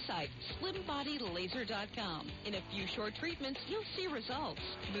their website, slimbodylaser.com. In a few short treatments, you'll see results.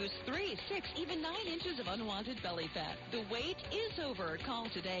 Lose 3, 6, even 9 inches of unwanted belly fat. The wait is over. Call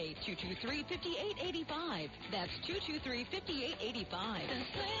today, 223-5885. That's 223-5885. The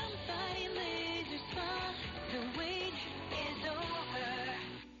Slim Body Laser Spa, the wait is over.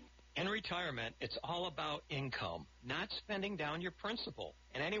 In retirement, it's all about income, not spending down your principal.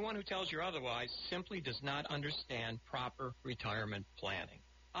 And anyone who tells you otherwise simply does not understand proper retirement planning.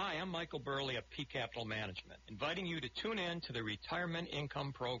 Hi, I'm Michael Burley of P Capital Management, inviting you to tune in to the Retirement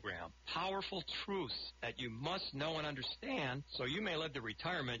Income Program. Powerful truths that you must know and understand so you may live the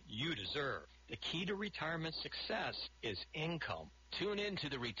retirement you deserve. The key to retirement success is income. Tune in to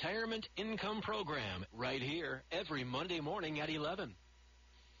the Retirement Income Program right here every Monday morning at 11.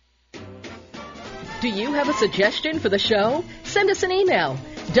 Do you have a suggestion for the show? Send us an email,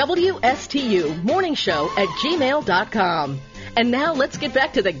 WSTU Morning Show @gmail.com. And now let's get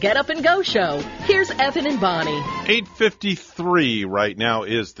back to the Get Up and Go show. Here's Evan and Bonnie. 8:53 right now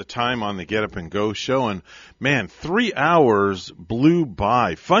is the time on the Get Up and Go show. And, man, 3 hours blew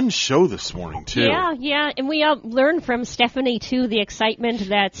by. Fun show this morning, too. Yeah. And we learned from Stephanie, too, the excitement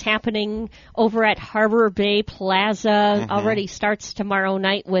that's happening over at Harbor Bay Plaza. Already starts tomorrow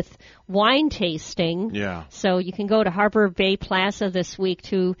night with wine tasting. Yeah. So you can go to Harbor Bay Plaza this week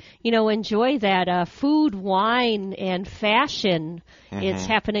to, enjoy that food, wine, and fashion. It's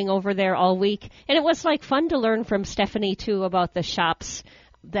happening over there all week. And it was fun to learn from Stephanie, too, about the shops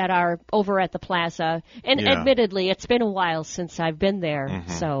that are over at the plaza. And admittedly, it's been a while since I've been there.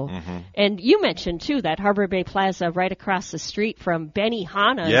 And you mentioned, too, that Harbor Bay Plaza right across the street from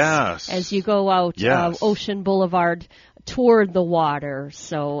Benihana's. Yes. As you go out Ocean Boulevard toward the water.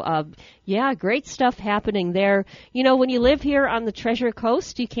 So, great stuff happening there. When you live here on the Treasure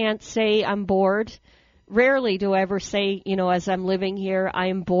Coast, you can't say I'm bored. Rarely do I ever say, as I'm living here,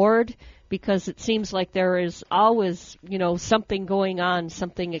 I'm bored, because it seems like there is always, something going on,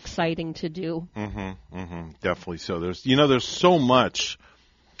 something exciting to do. Definitely so. There's so much.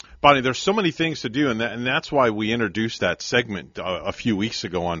 Bonnie, there's so many things to do, and that's why we introduced that segment a few weeks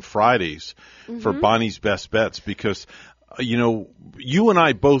ago on Fridays for Bonnie's Best Bets, because, you and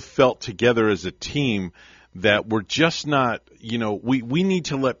I both felt together as a team that we're just not, we need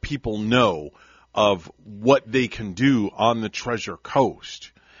to let people know of what they can do on the Treasure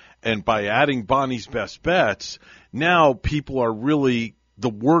Coast. And by adding Bonnie's Best Bets, now people are really, the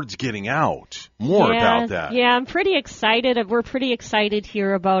word's getting out more about that. Yeah, I'm pretty excited. We're pretty excited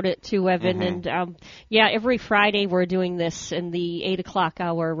here about it too, Evan. And every Friday we're doing this in the 8 o'clock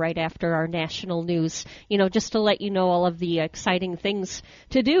hour right after our national news, just to let you know all of the exciting things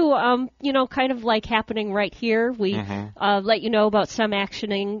to do, kind of like happening right here. We let you know about some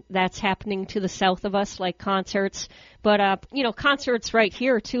actioning that's happening to the south of us, like concerts. But, concerts right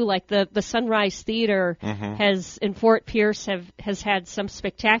here, too, like the Sunrise Theater has, in Fort Pierce, has had some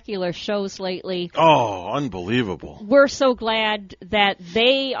spectacular shows lately. Oh, unbelievable. We're so glad that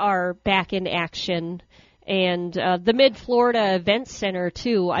they are back in action. And the Mid-Florida Event Center,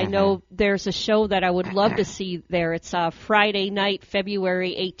 too. I know there's a show that I would love to see there. It's Friday night,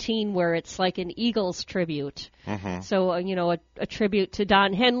 February 18, where it's like an Eagles tribute. So, a tribute to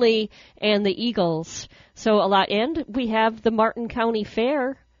Don Henley and the Eagles. So a lot. And we have the Martin County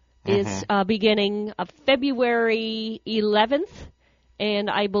Fair is beginning February 11th. And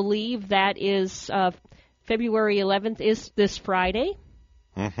I believe that is February 11th is this Friday.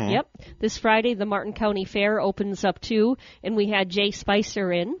 Yep. This Friday, the Martin County Fair opens up, too, and we had Jay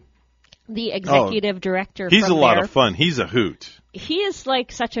Spicer in, the executive director. He's from a lot there. of fun. He's a hoot. He is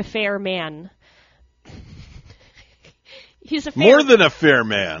like such a fair man. He's a fair, more than a fair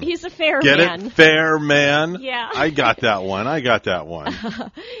man. He's a fair Get man. It? Fair man. Yeah. I got that one.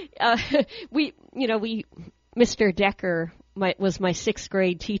 Mr. Decker was my sixth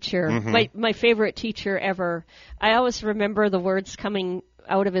grade teacher, my favorite teacher ever. I always remember the words coming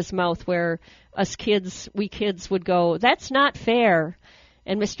out of his mouth where we kids would go, "That's not fair."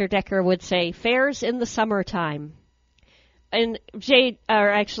 And Mr. Decker would say, "Fair's in the summertime." And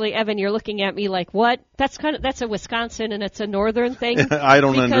Evan, you're looking at me like, what? That's a Wisconsin and it's a northern thing. I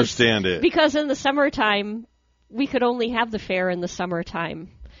don't understand it. Because in the summertime, we could only have the fair in the summertime.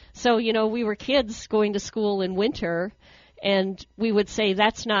 So, we were kids going to school in winter, and we would say,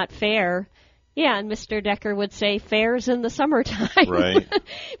 "That's not fair." Yeah, and Mr. Decker would say, "Fair's in the summertime." Right.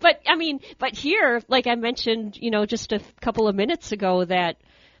 But here, like I mentioned, just a couple of minutes ago, that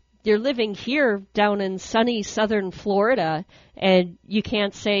you're living here down in sunny southern Florida, and you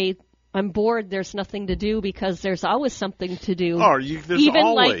can't say, "I'm bored, there's nothing to do," because there's always something to do. Oh, there's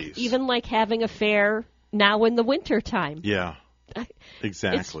always. Even like having a fair now in the winter time. Yeah,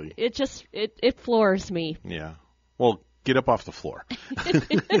 exactly. It floors me. Yeah. Well, get up off the floor.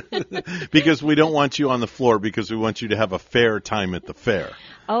 Because we don't want you on the floor, because we want you to have a fair time at the fair.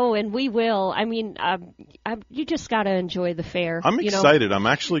 Oh, and we will. You just got to enjoy the fair. I'm excited. I'm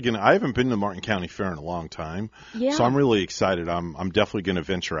actually I haven't been to the Martin County Fair in a long time. Yeah. So I'm really excited. I'm definitely going to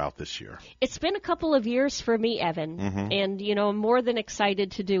venture out this year. It's been a couple of years for me, Evan. And, I'm more than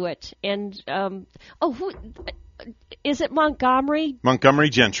excited to do it. And, is it Montgomery? Montgomery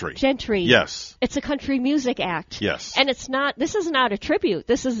Gentry. Gentry. Yes. It's a country music act. Yes. And this is not a tribute.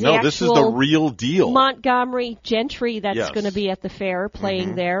 This is the actual this is the real deal. Montgomery Gentry that's going to be at the fair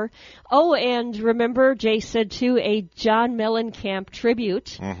playing there. Oh, and remember, Jay said, too, a John Mellencamp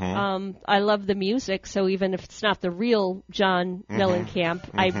tribute. I love the music, so even if it's not the real John Mellencamp,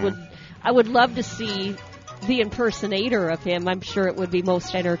 I would love to see the impersonator of him. I'm sure it would be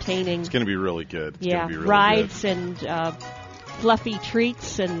most entertaining. It's going to be really good. Rides and fluffy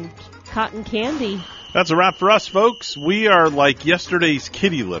treats and cotton candy. That's a wrap for us, folks. We are like yesterday's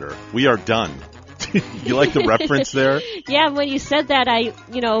kitty litter. We are done. You like the reference there? Yeah, when you said that, I,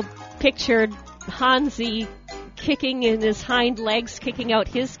 pictured Hansi kicking in his hind legs, kicking out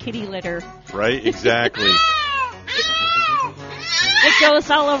his kitty litter. Right, exactly. It goes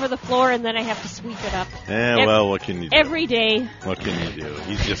all over the floor, and then I have to sweep it up. Well, what can you do? Every day. What can you do?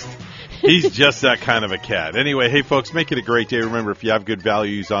 He's just that kind of a cat. Anyway, hey, folks, make it a great day. Remember, if you have good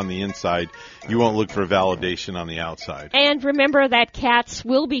values on the inside, you won't look for validation on the outside. And remember that cats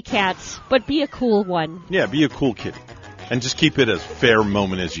will be cats, but be a cool one. Yeah, be a cool kitty. And just keep it as fair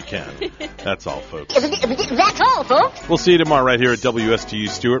moment as you can. That's all, folks. That's all, folks. We'll see you tomorrow right here at WSTU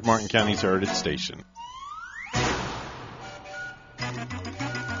Stewart, Martin County's Heritage Station.